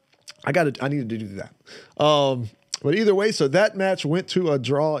 I needed to do that. But either way, so that match went to a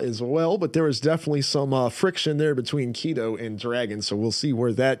draw as well, but there was definitely some friction there between Keto and Dragon, so we'll see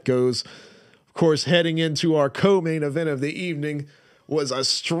where that goes. Of course, heading into our co-main event of the evening was a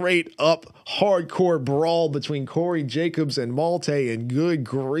straight up hardcore brawl between Corey Jacobs and Malte, and good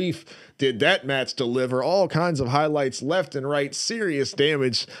grief, did that match deliver all kinds of highlights left and right, serious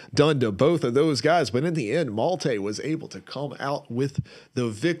damage done to both of those guys. But in the end, Malte was able to come out with the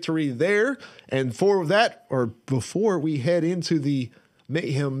victory there. And for that, or before we head into the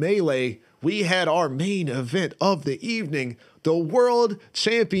Mayhem Melee, we had our main event of the evening, the World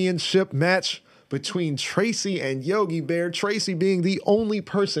Championship match between Tracy and Yogi Bear. Tracy being the only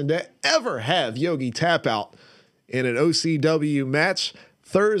person to ever have Yogi tap out in an OCW match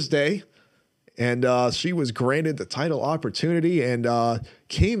Thursday. And she was granted the title opportunity and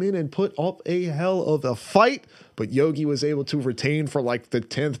came in and put up a hell of a fight. But Yogi was able to retain for like the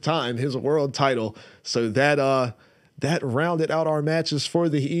 10th time his world title. So that rounded out our matches for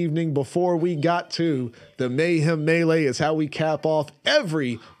the evening. Before we got to the Mayhem Melee is how we cap off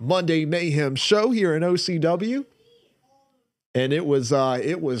every Monday Mayhem show here in OCW. And it was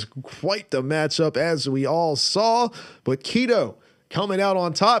quite the matchup as we all saw. But Keto coming out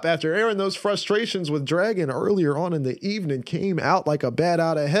on top after airing those frustrations with Dragon earlier on in the evening, came out like a bat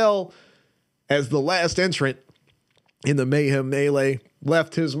out of hell as the last entrant in the Mayhem Melee,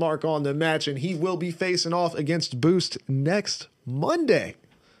 left his mark on the match, and he will be facing off against Boost next Monday.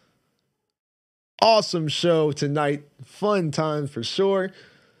 Awesome show tonight. Fun time for sure.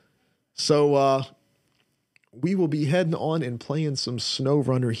 So we will be heading on and playing some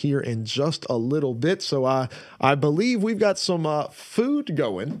SnowRunner here in just a little bit. So I believe we've got some food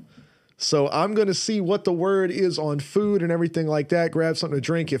going. So I'm going to see what the word is on food and everything like that. Grab something to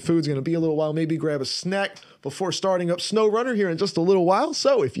drink if food's going to be a little while. Maybe grab a snack before starting up SnowRunner here in just a little while.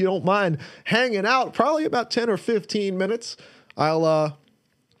 So if you don't mind hanging out, probably about 10 or 15 minutes, I'll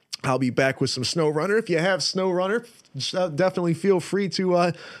be back with some SnowRunner. If you have SnowRunner, definitely feel free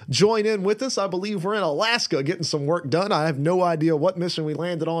to join in with us. I believe we're in Alaska getting some work done. I have no idea what mission we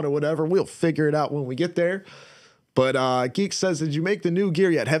landed on or whatever. We'll figure it out when we get there. But Geek says, did you make the new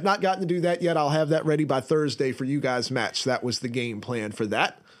gear yet? Have not gotten to do that yet. I'll have that ready by Thursday for you guys' match. That was the game plan for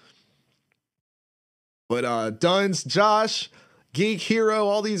that. But Duns, Josh, Geek Hero,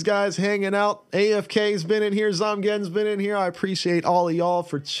 all these guys hanging out. AFK's been in here. Zomgen's been in here. I appreciate all of y'all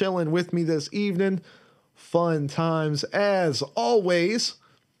for chilling with me this evening. Fun times as always.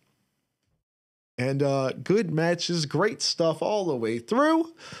 And good matches, great stuff all the way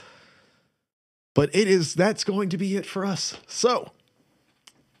through. But that's going to be it for us. So,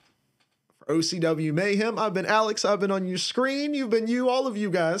 for OCW Mayhem, I've been Alex. I've been on your screen. You've been you. All of you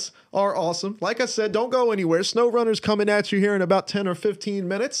guys are awesome. Like I said, don't go anywhere. SnowRunner's coming at you here in about 10 or 15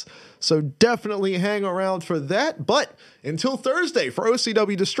 minutes. So definitely hang around for that. But until Thursday for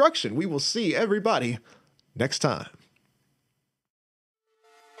OCW Destruction, we will see everybody next time.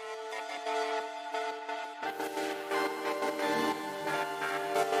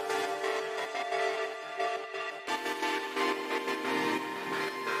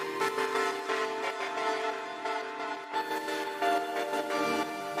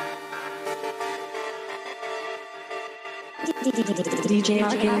 DJ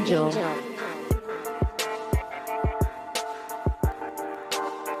Archangel.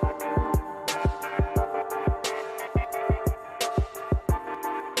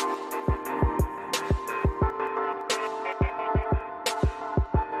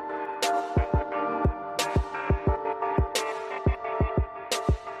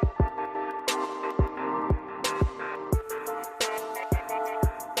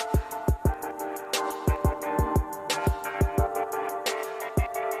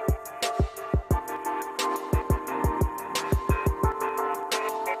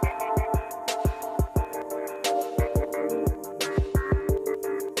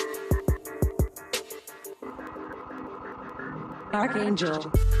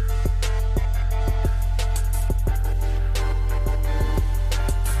 Archangel.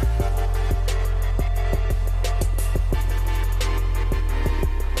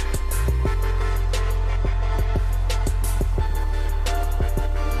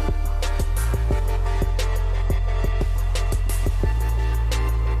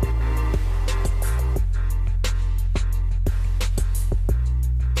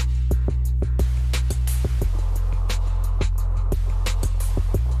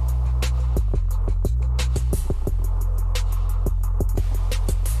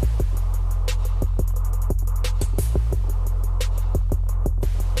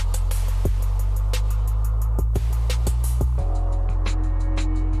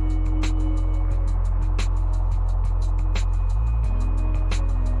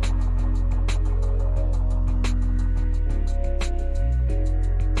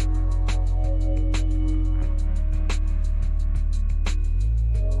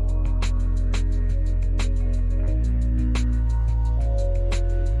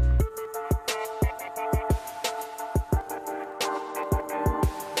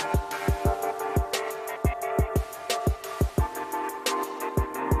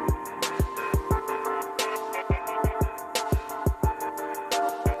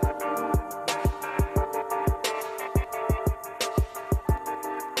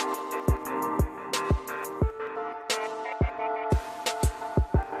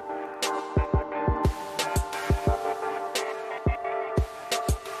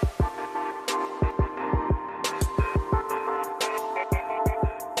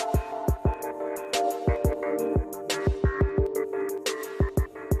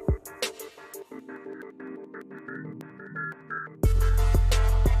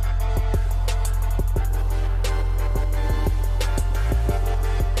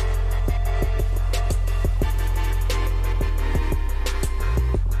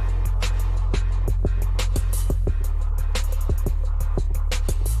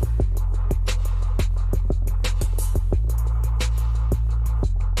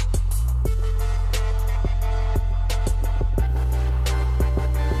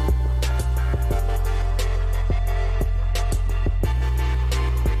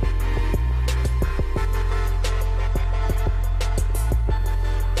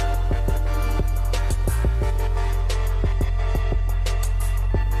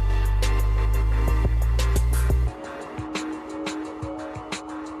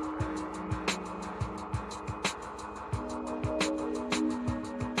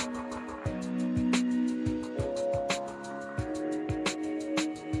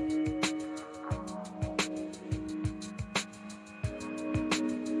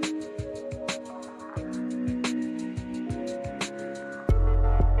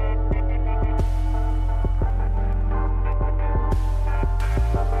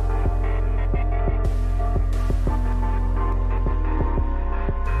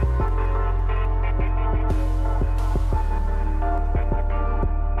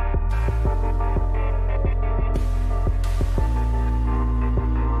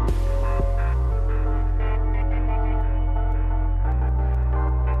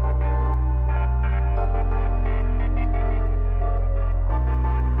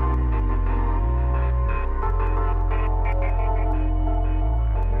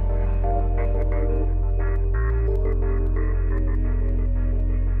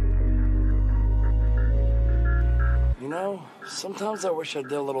 Sometimes I wish I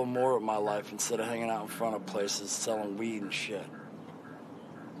did a little more with my life instead of hanging out in front of places selling weed and shit.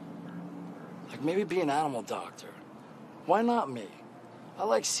 Like maybe be an animal doctor. Why not me? I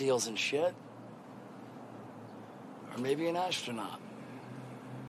like seals and shit. Or maybe an astronaut.